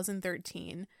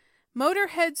 2013.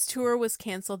 Motorhead's tour was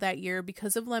canceled that year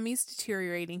because of Lemmy's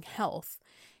deteriorating health.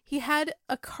 He had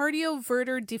a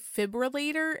cardioverter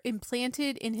defibrillator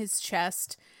implanted in his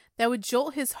chest that would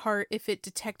jolt his heart if it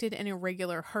detected an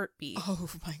irregular heartbeat. Oh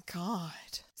my God.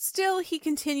 Still, he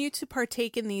continued to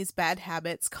partake in these bad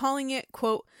habits, calling it,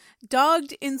 quote,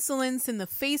 dogged insolence in the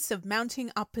face of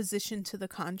mounting opposition to the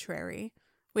contrary,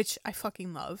 which I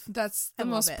fucking love. That's I the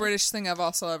love most it. British thing I've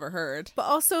also ever heard. But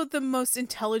also the most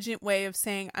intelligent way of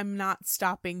saying I'm not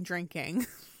stopping drinking.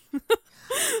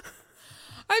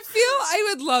 I feel I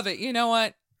would love it. You know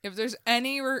what? If there's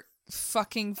any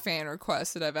fucking fan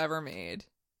request that I've ever made,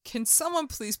 can someone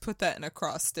please put that in a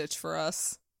cross stitch for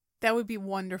us? That would be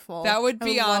wonderful. That would I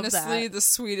be love honestly that. the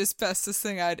sweetest, bestest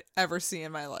thing I'd ever see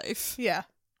in my life. Yeah.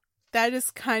 That is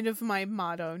kind of my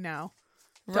motto now.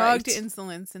 Right. Dogged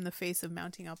insolence in the face of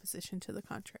mounting opposition to the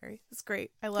contrary. It's great.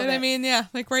 I love And it. I mean, yeah,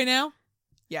 like right now?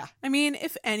 Yeah. I mean,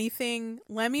 if anything,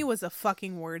 Lemmy was a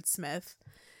fucking wordsmith.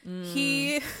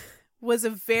 He was a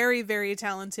very, very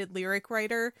talented lyric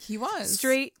writer. He was.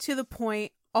 Straight to the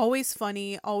point, always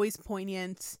funny, always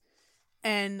poignant,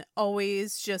 and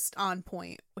always just on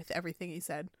point with everything he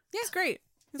said. Yeah. It's great.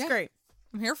 It's Yeah. great.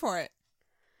 I'm here for it.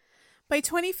 By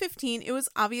 2015, it was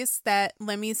obvious that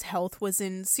Lemmy's health was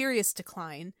in serious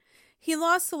decline. He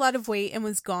lost a lot of weight and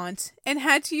was gaunt and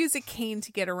had to use a cane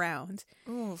to get around.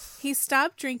 Oof. He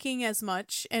stopped drinking as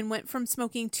much and went from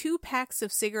smoking 2 packs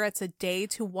of cigarettes a day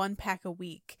to 1 pack a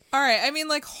week. All right, I mean,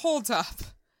 like, hold up.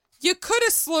 You could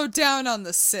have slowed down on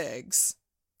the cigs.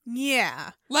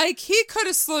 Yeah. Like, he could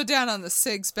have slowed down on the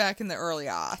cigs back in the early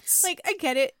aughts. Like, I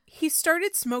get it. He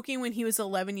started smoking when he was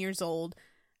 11 years old.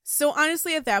 So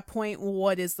honestly, at that point,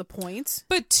 what is the point?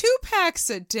 But 2 packs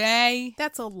a day?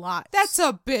 That's a lot. That's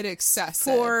a bit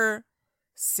excessive. For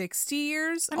 60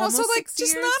 years? And almost also, like, 60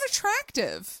 just years? not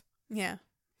attractive. Yeah.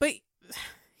 But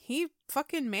he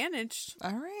fucking managed.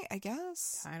 All right, I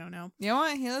guess. I don't know. You know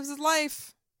what? He lives his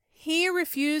life. He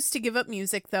refused to give up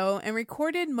music, though, and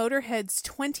recorded Motorhead's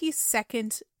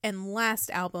 22nd and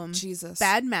last album, Jesus.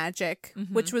 Bad Magic,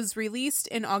 which was released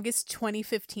in August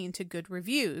 2015 to good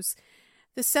reviews.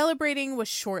 The celebrating was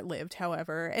short-lived,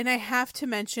 however, and I have to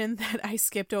mention that I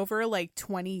skipped over like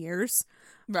 20 years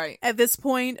Right. at this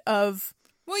point of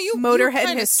Well,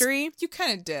 Motorhead history. You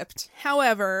kind of dipped.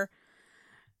 However,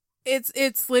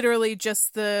 it's literally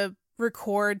just the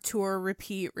record, tour,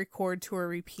 repeat, record, tour,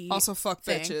 repeat. Also, fuck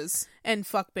thing. bitches. And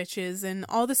fuck bitches and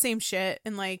all the same shit.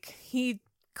 And like he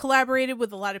collaborated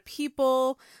with a lot of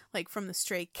people, like from the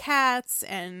Stray Cats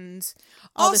and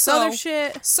all this Also, other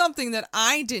shit. Something that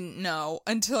I didn't know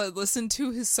until I listened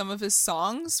to some of his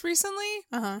songs recently.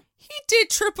 He did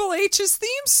Triple H's theme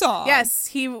song. Yes,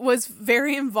 he was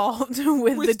very involved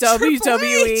with the Triple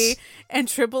WWE H. and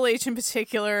Triple H in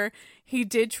particular. He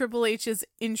did Triple H's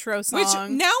intro song. Which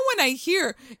now when I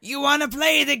hear, you want to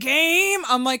play the game?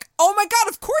 I'm like, oh my God,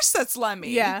 of course that's Lemmy.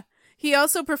 Yeah. He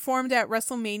also performed at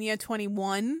WrestleMania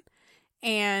 21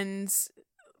 and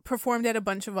performed at a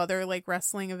bunch of other like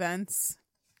wrestling events.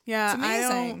 Yeah, It's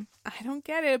amazing. I don't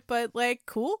get it, but like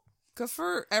cool. Good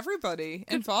for everybody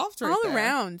involved right all there.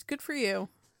 around. Good for you.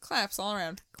 Claps all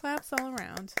around. Claps all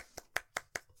around.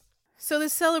 So the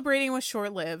celebrating was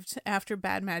short-lived after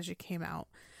Bad Magic came out.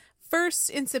 First,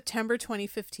 in September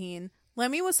 2015,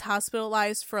 Lemmy was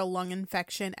hospitalized for a lung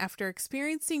infection after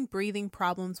experiencing breathing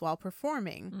problems while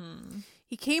performing.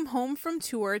 He came home from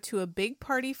tour to a big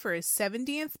party for his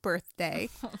 70th birthday,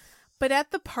 but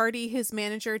at the party, his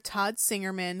manager, Todd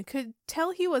Singerman, could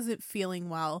tell he wasn't feeling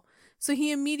well, so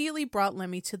he immediately brought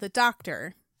Lemmy to the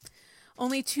doctor.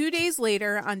 Only 2 days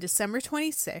later, on December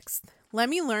 26th,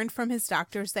 Lemmy learned from his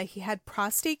doctors that he had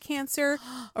prostate cancer,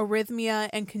 arrhythmia,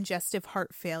 and congestive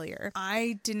heart failure.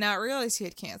 I did not realize he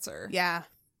had cancer. Yeah,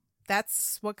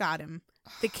 that's what got him.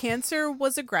 The cancer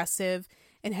was aggressive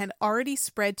and had already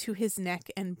spread to his neck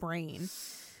and brain.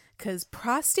 Because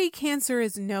prostate cancer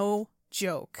is no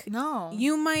joke. No.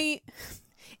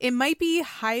 It might be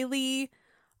highly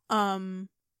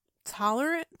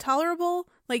tolerable.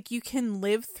 Like you can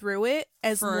live through it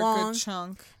For a good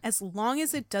chunk. as long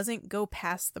as it doesn't go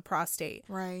past the prostate.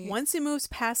 Right. Once it moves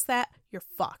past that, you're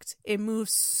fucked. It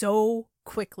moves so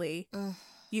quickly. Ugh.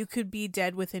 You could be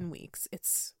dead within weeks.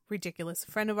 It's ridiculous.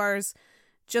 A friend of ours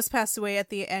just passed away at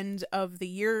the end of the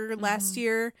year last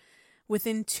year.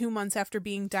 Within 2 months after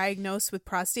being diagnosed with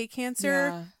prostate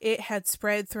cancer, it had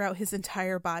spread throughout his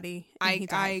entire body. And he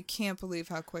died. I can't believe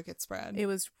how quick it spread. It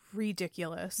was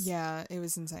ridiculous. Yeah, it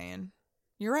was insane.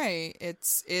 You're right. It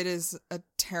is a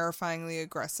terrifyingly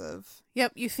aggressive.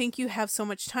 Yep, you think you have so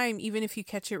much time, even if you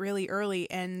catch it really early,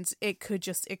 and it could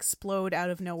just explode out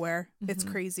of nowhere. It's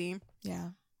crazy. Yeah.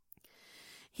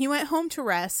 He went home to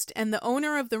rest, and the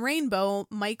owner of the Rainbow,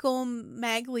 Michael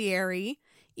Magliari,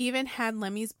 even had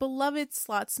Lemmy's beloved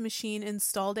slots machine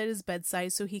installed at his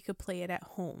bedside so he could play it at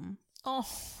home. Oh,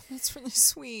 that's really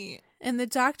sweet. And the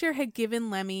doctor had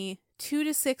given Lemmy 2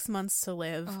 to 6 months to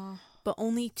live. But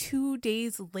only 2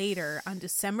 days later, on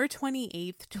December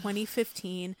 28th,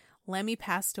 2015, Lemmy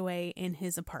passed away in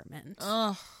his apartment.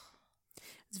 Ugh.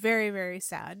 It's very, very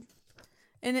sad.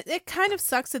 And it kind of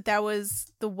sucks that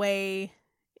was the way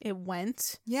it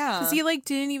went. Yeah. Because he,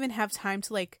 didn't even have time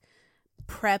to,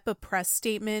 prep a press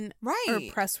statement Right. or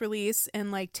press release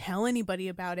and, tell anybody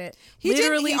about it. He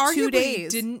Literally arguably 2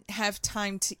 days. didn't have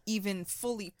time to even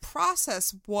fully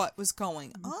process what was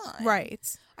going on.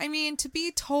 Right. I mean, to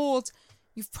be told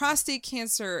you've prostate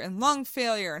cancer and lung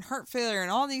failure and heart failure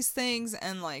and all these things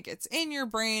and it's in your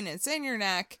brain, it's in your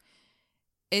neck,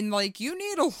 and you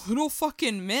need a little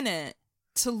fucking minute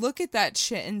to look at that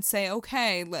shit and say,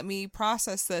 okay, let me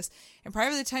process this. And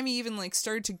probably by the time he even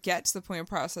started to get to the point of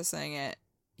processing it,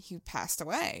 he passed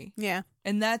away. Yeah.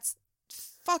 And that's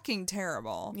fucking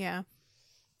terrible. Yeah.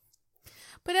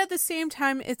 But at the same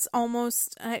time, it's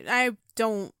almost, I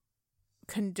don't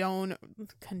condone,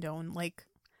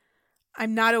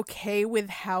 I'm not okay with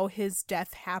how his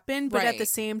death happened, but at the Right.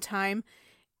 same time,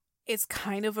 it's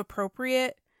kind of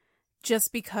appropriate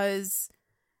just because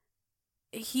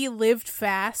he lived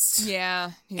fast.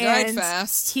 Yeah, he died and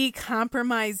fast. He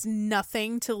compromised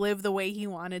nothing to live the way he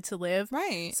wanted to live.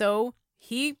 Right. So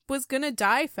he was going to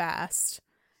die fast.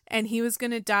 And he was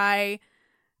going to die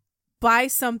by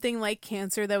something like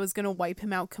cancer that was going to wipe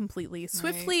him out completely,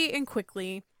 swiftly and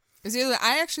quickly.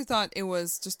 I actually thought it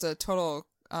was just a total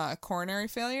coronary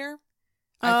failure.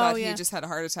 I thought he just had a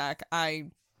heart attack. I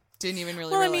didn't even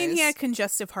really realize. I mean, he had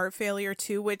congestive heart failure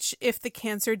too, which if the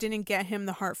cancer didn't get him,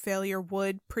 the heart failure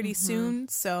would pretty soon.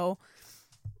 So,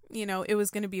 you know, it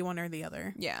was going to be one or the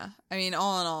other. Yeah. I mean,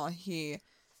 all in all,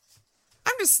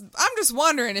 I'm just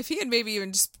wondering if he had maybe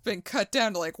even just been cut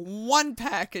down to like 1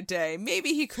 pack a day.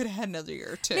 Maybe he could have had another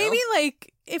year or two. Maybe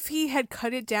like if he had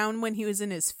cut it down when he was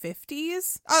in his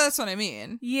 50s. Oh, that's what I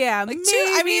mean. Yeah, like maybe.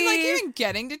 I mean, like even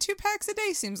getting to 2 packs a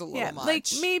day seems a little much. Like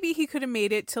maybe he could have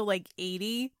made it to like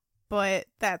 80, but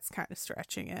that's kind of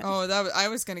stretching it. Oh, I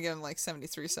was gonna give him like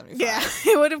 73, 75. Yeah,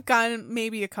 it would have gone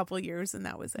maybe a couple years and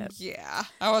that was it. Yeah,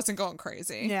 I wasn't going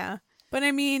crazy. Yeah, but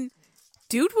I mean,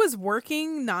 dude was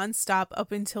working nonstop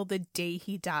up until the day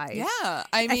he died. Yeah,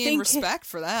 I mean, respect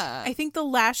for that. I think the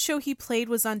last show he played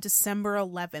was on December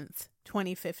 11th,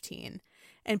 2015.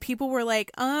 And people were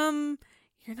like,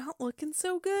 you're not looking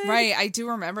so good. Right, I do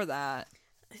remember that.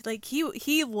 Like,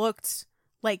 he looked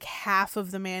like half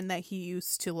of the man that he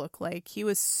used to look like. He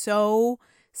was so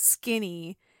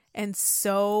skinny and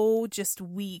so just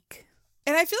weak.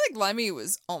 And I feel like Lemmy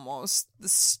was almost the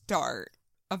start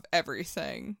of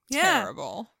everything. Yeah.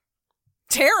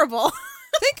 Terrible.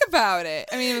 Think about it.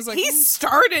 I mean, it was like... He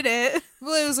started it.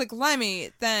 Well, it was like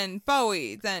Lemmy, then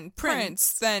Bowie, then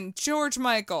Prince, then George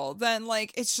Michael, then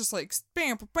like, it's just like,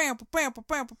 bam, bam, bam, bam,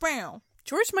 bam, bam.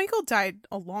 George Michael died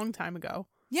a long time ago.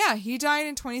 Yeah, he died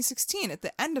in 2016, at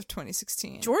the end of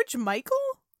 2016. George Michael?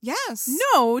 Yes.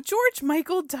 No, George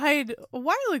Michael died a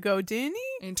while ago, didn't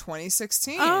he? In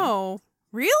 2016. Oh,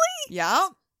 really? Yeah.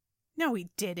 No, he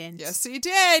didn't. Yes, he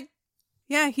did.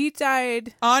 Yeah, he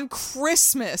died. On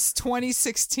Christmas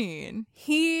 2016.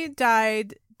 He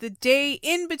died the day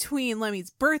in between Lemmy's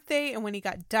birthday and when he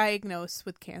got diagnosed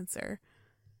with cancer.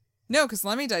 No, because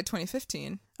Lemmy died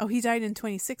 2015. Oh, he died in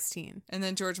 2016. And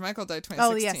then George Michael died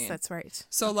 2016. Oh, yes, that's right.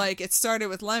 So, like, it started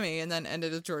with Lemmy and then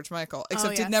ended with George Michael.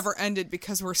 Except yes. It never ended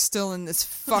because we're still in this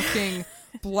fucking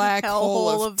black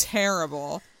hole of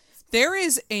terrible. There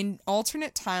is an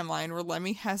alternate timeline where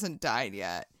Lemmy hasn't died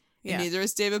yet. Yeah. And neither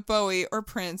is David Bowie or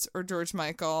Prince or George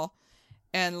Michael.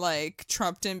 And, like,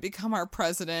 Trump didn't become our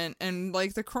president. And,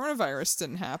 like, the coronavirus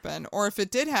didn't happen. Or if it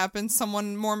did happen,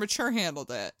 someone more mature handled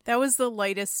it. That was the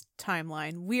lightest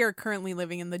timeline. We are currently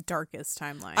living in the darkest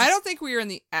timeline. I don't think we are in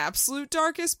the absolute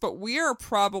darkest, but we are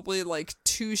probably, like,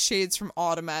 2 shades from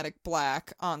automatic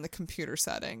black on the computer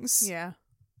settings. Yeah.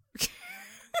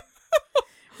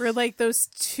 We're like those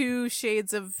 2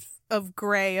 shades of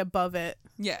gray above it.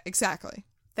 Yeah, exactly.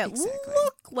 That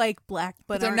look like black,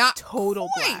 but they're not total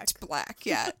black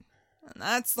yet. And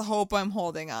that's the hope I'm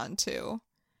holding on to.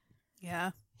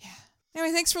 Yeah.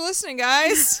 Anyway, thanks for listening,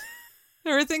 guys.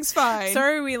 Everything's fine.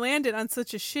 Sorry we landed on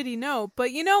such a shitty note,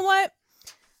 but you know what?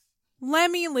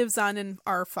 Lemmy lives on in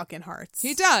our fucking hearts.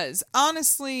 He does.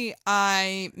 Honestly,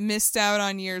 I missed out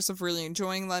on years of really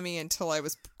enjoying Lemmy until I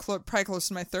was probably close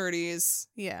to my 30s.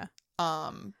 Yeah.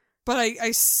 But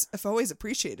I've always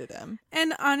appreciated him.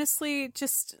 And honestly,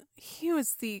 just, he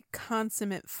was the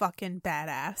consummate fucking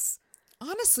badass.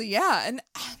 Honestly, yeah. And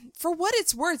for what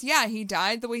it's worth, yeah, he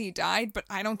died the way he died, but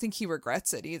I don't think he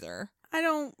regrets it either. I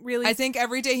don't really... I think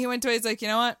every day he went to it, he's like, you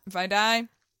know what? If I die,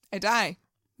 I die.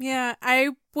 Yeah, I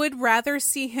would rather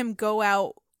see him go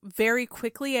out very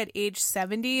quickly at age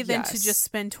 70 than to just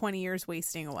spend 20 years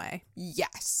wasting away.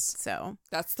 Yes. So.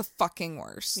 That's the fucking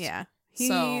worst. Yeah.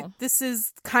 This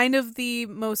is kind of the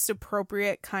most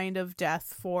appropriate kind of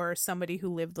death for somebody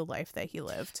who lived the life that he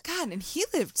lived. God, and he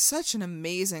lived such an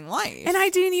amazing life. And I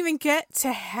didn't even get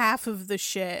to half of the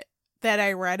shit that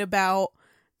I read about,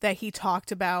 that he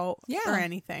talked about, or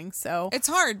anything. So it's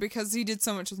hard because he did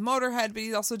so much with Motorhead, but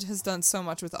he also has done so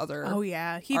much with other he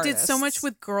artists. Did so much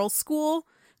with Girl School,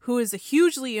 who is a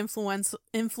hugely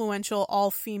influential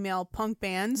all-female punk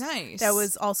band. Nice. That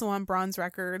was also on Bronze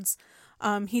Records.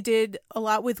 He did a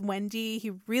lot with Wendy. He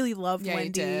really loved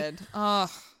Wendy. Yeah, he did. Ugh.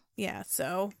 Yeah,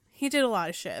 so he did a lot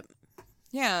of shit.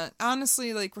 Yeah,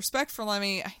 honestly, like, respect for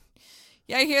Lemmy.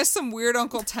 Yeah, he has some weird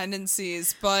uncle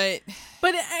tendencies, but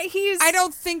I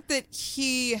don't think that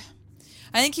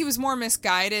I think he was more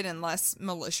misguided and less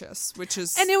malicious, which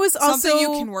is and it was something also,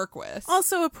 you can work with.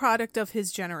 Also a product of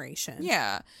his generation.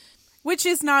 Yeah. Which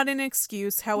is not an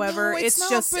excuse, however, no, it's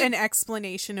just an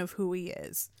explanation of who he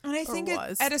is. And I think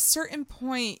at a certain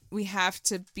point, we have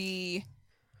to be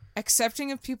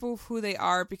accepting of people who they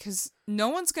are, because no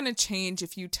one's going to change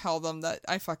if you tell them that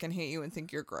I fucking hate you and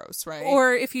think you're gross, right?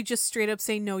 Or if you just straight up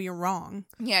say, no, you're wrong.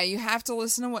 Yeah, you have to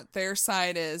listen to what their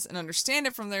side is and understand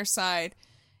it from their side.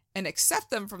 and accept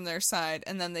them from their side,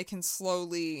 and then they can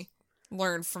slowly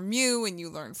learn from you and you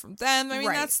learn from them. I mean,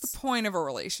 that's the point of a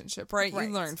relationship, right? You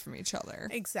learn from each other.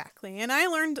 Exactly. And I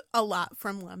learned a lot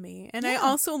from Lemmy. And I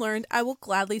also learned I will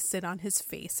gladly sit on his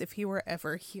face if he were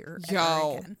ever here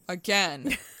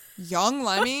again. Young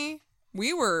Lemmy,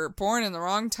 we were born in the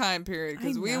wrong time period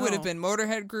because we would have been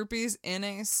Motorhead groupies in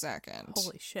a second.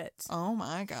 Holy shit. Oh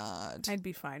my God. I'd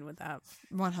be fine with that.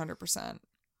 100%.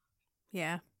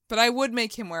 Yeah. But I would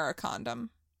make him wear a condom.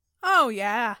 Oh,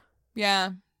 yeah. Yeah.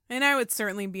 And I would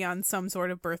certainly be on some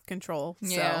sort of birth control.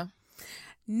 Yeah. So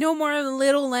no more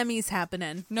little Lemmys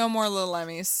happening. No more little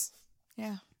Lemmys.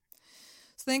 Yeah.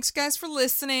 So thanks, guys, for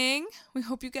listening. We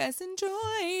hope you guys enjoyed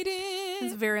it.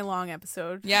 It's a very long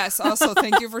episode. Yes. Also,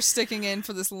 thank you for sticking in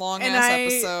for this long-ass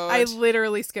episode. I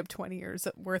literally skipped 20 years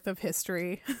worth of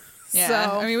history. Yeah.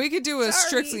 So, I mean, we could do a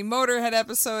strictly Motorhead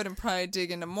episode and probably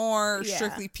dig into more. Yeah.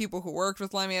 Strictly people who worked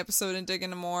with Lemmy episode and dig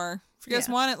into more. If you guys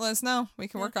want it, let us know. We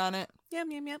can work on it. Yep.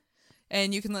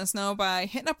 And you can let us know by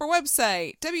hitting up our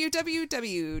website,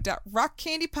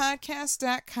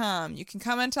 www.rockcandypodcast.com. You can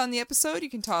comment on the episode. You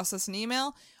can toss us an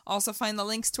email. Also find the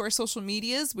links to our social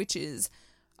medias, which is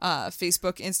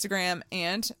Facebook, Instagram,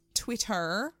 and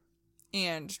Twitter.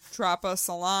 And drop us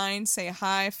a line, say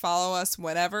hi, follow us,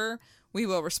 whatever. We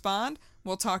will respond.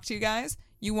 We'll talk to you guys.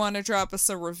 You want to drop us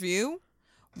a review?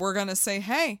 We're going to say,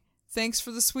 hey, thanks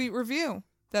for the sweet review.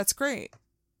 That's great.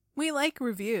 We like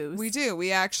reviews. We do.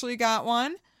 We actually got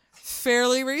one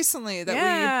fairly recently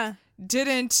that we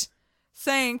didn't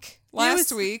thank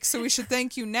last week, so we should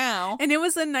thank you now. And it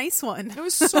was a nice one. It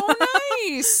was so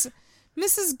nice.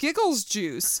 Mrs. Giggles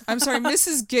Juice. I'm sorry,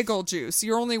 Mrs. Giggle Juice.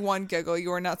 You're only one giggle.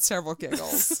 You are not several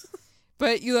giggles.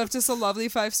 But you left us a lovely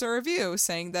 5-star review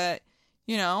saying that,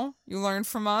 you know, you learned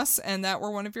from us and that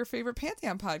we're one of your favorite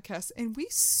Pantheon podcasts. And we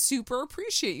super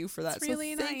appreciate you for that. It's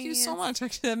really so thank nice. you so much.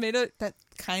 Actually, that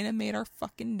kind of made our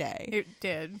fucking day. It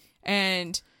did.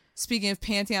 And speaking of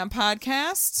Pantheon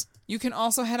podcasts, you can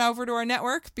also head over to our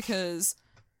network because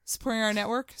supporting our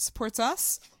network supports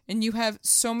us. And you have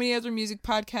so many other music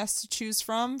podcasts to choose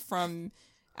from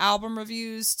album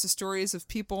reviews to stories of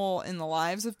people in the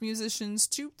lives of musicians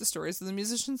to the stories of the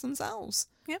musicians themselves.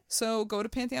 Yep. So go to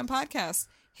Pantheon Podcast,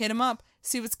 hit them up,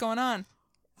 see what's going on.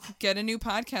 Get a new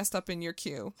podcast up in your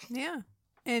queue. Yeah.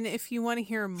 And if you want to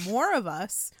hear more of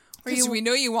us, because we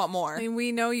know you want more. And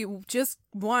we know you just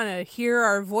want to hear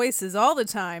our voices all the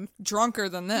time. Drunker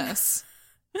than this.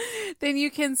 Then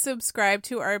you can subscribe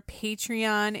to our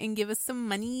Patreon and give us some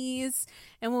monies.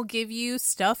 And we'll give you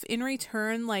stuff in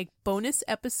return, like bonus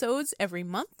episodes every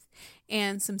month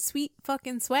and some sweet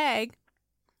fucking swag.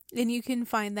 And you can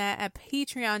find that at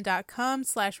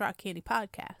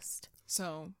patreon.com/rockcandypodcast.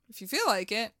 So if you feel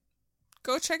like it,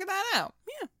 go check that out.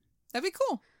 Yeah. That'd be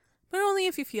cool. But only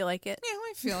if you feel like it. Yeah,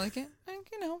 I feel like it.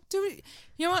 Do it.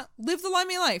 You know what? Live the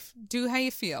Lemmy life. Do how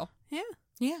you feel. Yeah.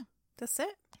 Yeah. That's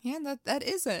it. Yeah, that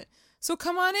is it. So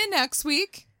come on in next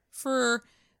week for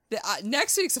the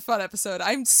next week's a fun episode.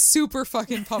 I'm super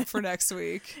fucking pumped for next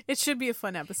week. It should be a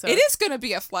fun episode. It is going to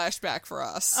be a flashback for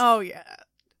us. Oh, yeah.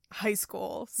 High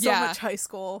school. So much high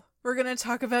school. We're going to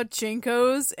talk about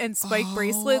Jinkos and spike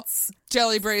bracelets.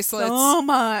 Jelly bracelets. So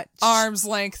much. Arm's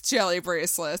length jelly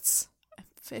bracelets. And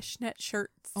fishnet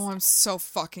shirts. Oh, I'm so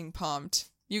fucking pumped.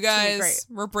 You guys,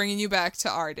 we're bringing you back to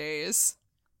our days.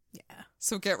 Yeah.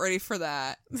 So get ready for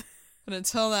that. But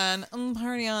until then,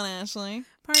 party on, Ashley.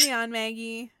 Party on,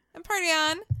 Maggie. And party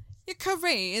on, you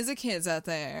crazy kids out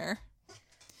there.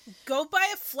 Go buy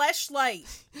a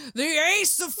fleshlight. The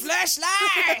ace of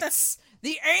flashlights!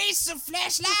 The ace of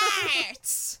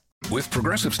flashlights! With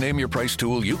Progressive's Name Your Price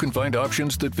tool, you can find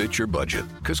options that fit your budget.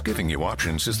 Because giving you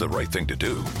options is the right thing to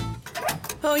do.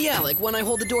 Oh yeah, like when I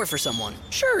hold the door for someone.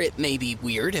 Sure, it may be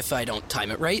weird if I don't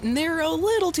time it right, and they're a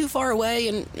little too far away,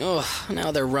 and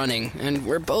now they're running. And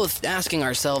we're both asking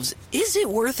ourselves, is it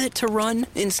worth it to run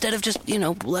instead of just,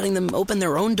 letting them open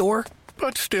their own door?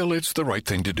 But still, it's the right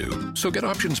thing to do. So get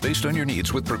options based on your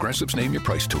needs with Progressive's Name Your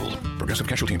Price tool. Progressive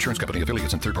Casualty Insurance Company,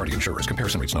 affiliates, and third-party insurers.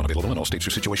 Comparison rates not available in all states or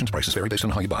situations. Prices vary based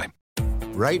on how you buy.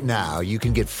 Right now, you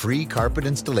can get free carpet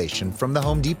installation from the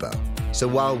Home Depot. So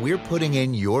while we're putting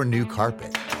in your new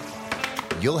carpet,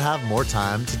 you'll have more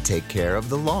time to take care of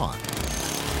the lawn.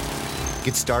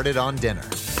 Get started on dinner.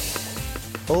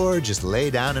 Or just lay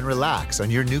down and relax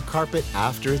on your new carpet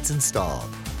after it's installed.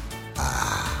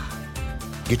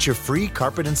 Get your free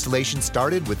carpet installation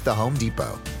started with the Home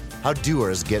Depot. How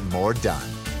doers get more done.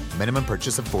 Minimum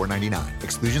purchase of $4.99.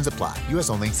 Exclusions apply. U.S.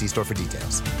 only. See store for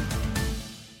details.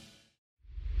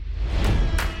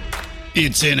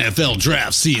 It's NFL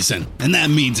draft season, and that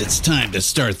means it's time to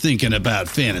start thinking about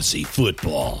fantasy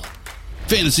football.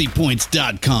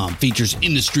 FantasyPoints.com features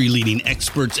industry-leading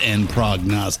experts and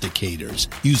prognosticators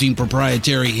using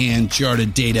proprietary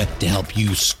hand-charted data to help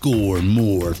you score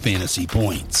more fantasy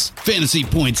points.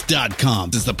 FantasyPoints.com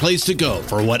is the place to go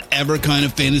for whatever kind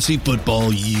of fantasy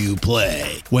football you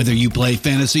play. Whether you play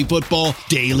fantasy football,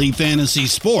 daily fantasy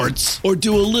sports, or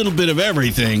do a little bit of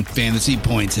everything, Fantasy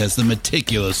Points has the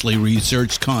meticulously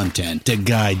researched content to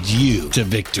guide you to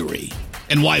victory.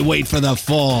 And why wait for the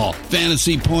fall?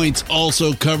 Fantasy Points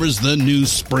also covers the new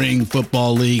spring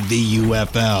football league, the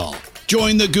UFL.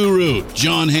 Join the guru,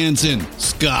 John Hansen,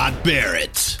 Scott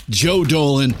Barrett, Joe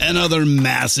Dolan, and other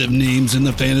massive names in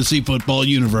the fantasy football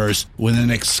universe with an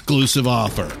exclusive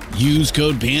offer. Use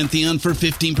code Pantheon for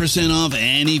 15% off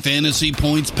any Fantasy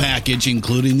Points package,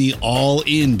 including the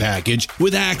all-in package,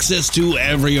 with access to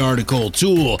every article,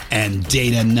 tool, and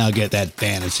data nugget that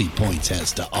Fantasy Points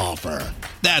has to offer.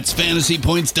 That's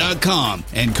FantasyPoints.com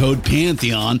and code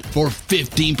Pantheon for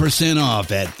 15%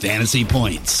 off at Fantasy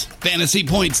Points.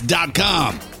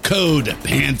 FantasyPoints.com, code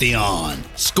Pantheon.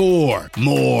 Score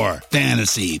more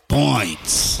fantasy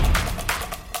points.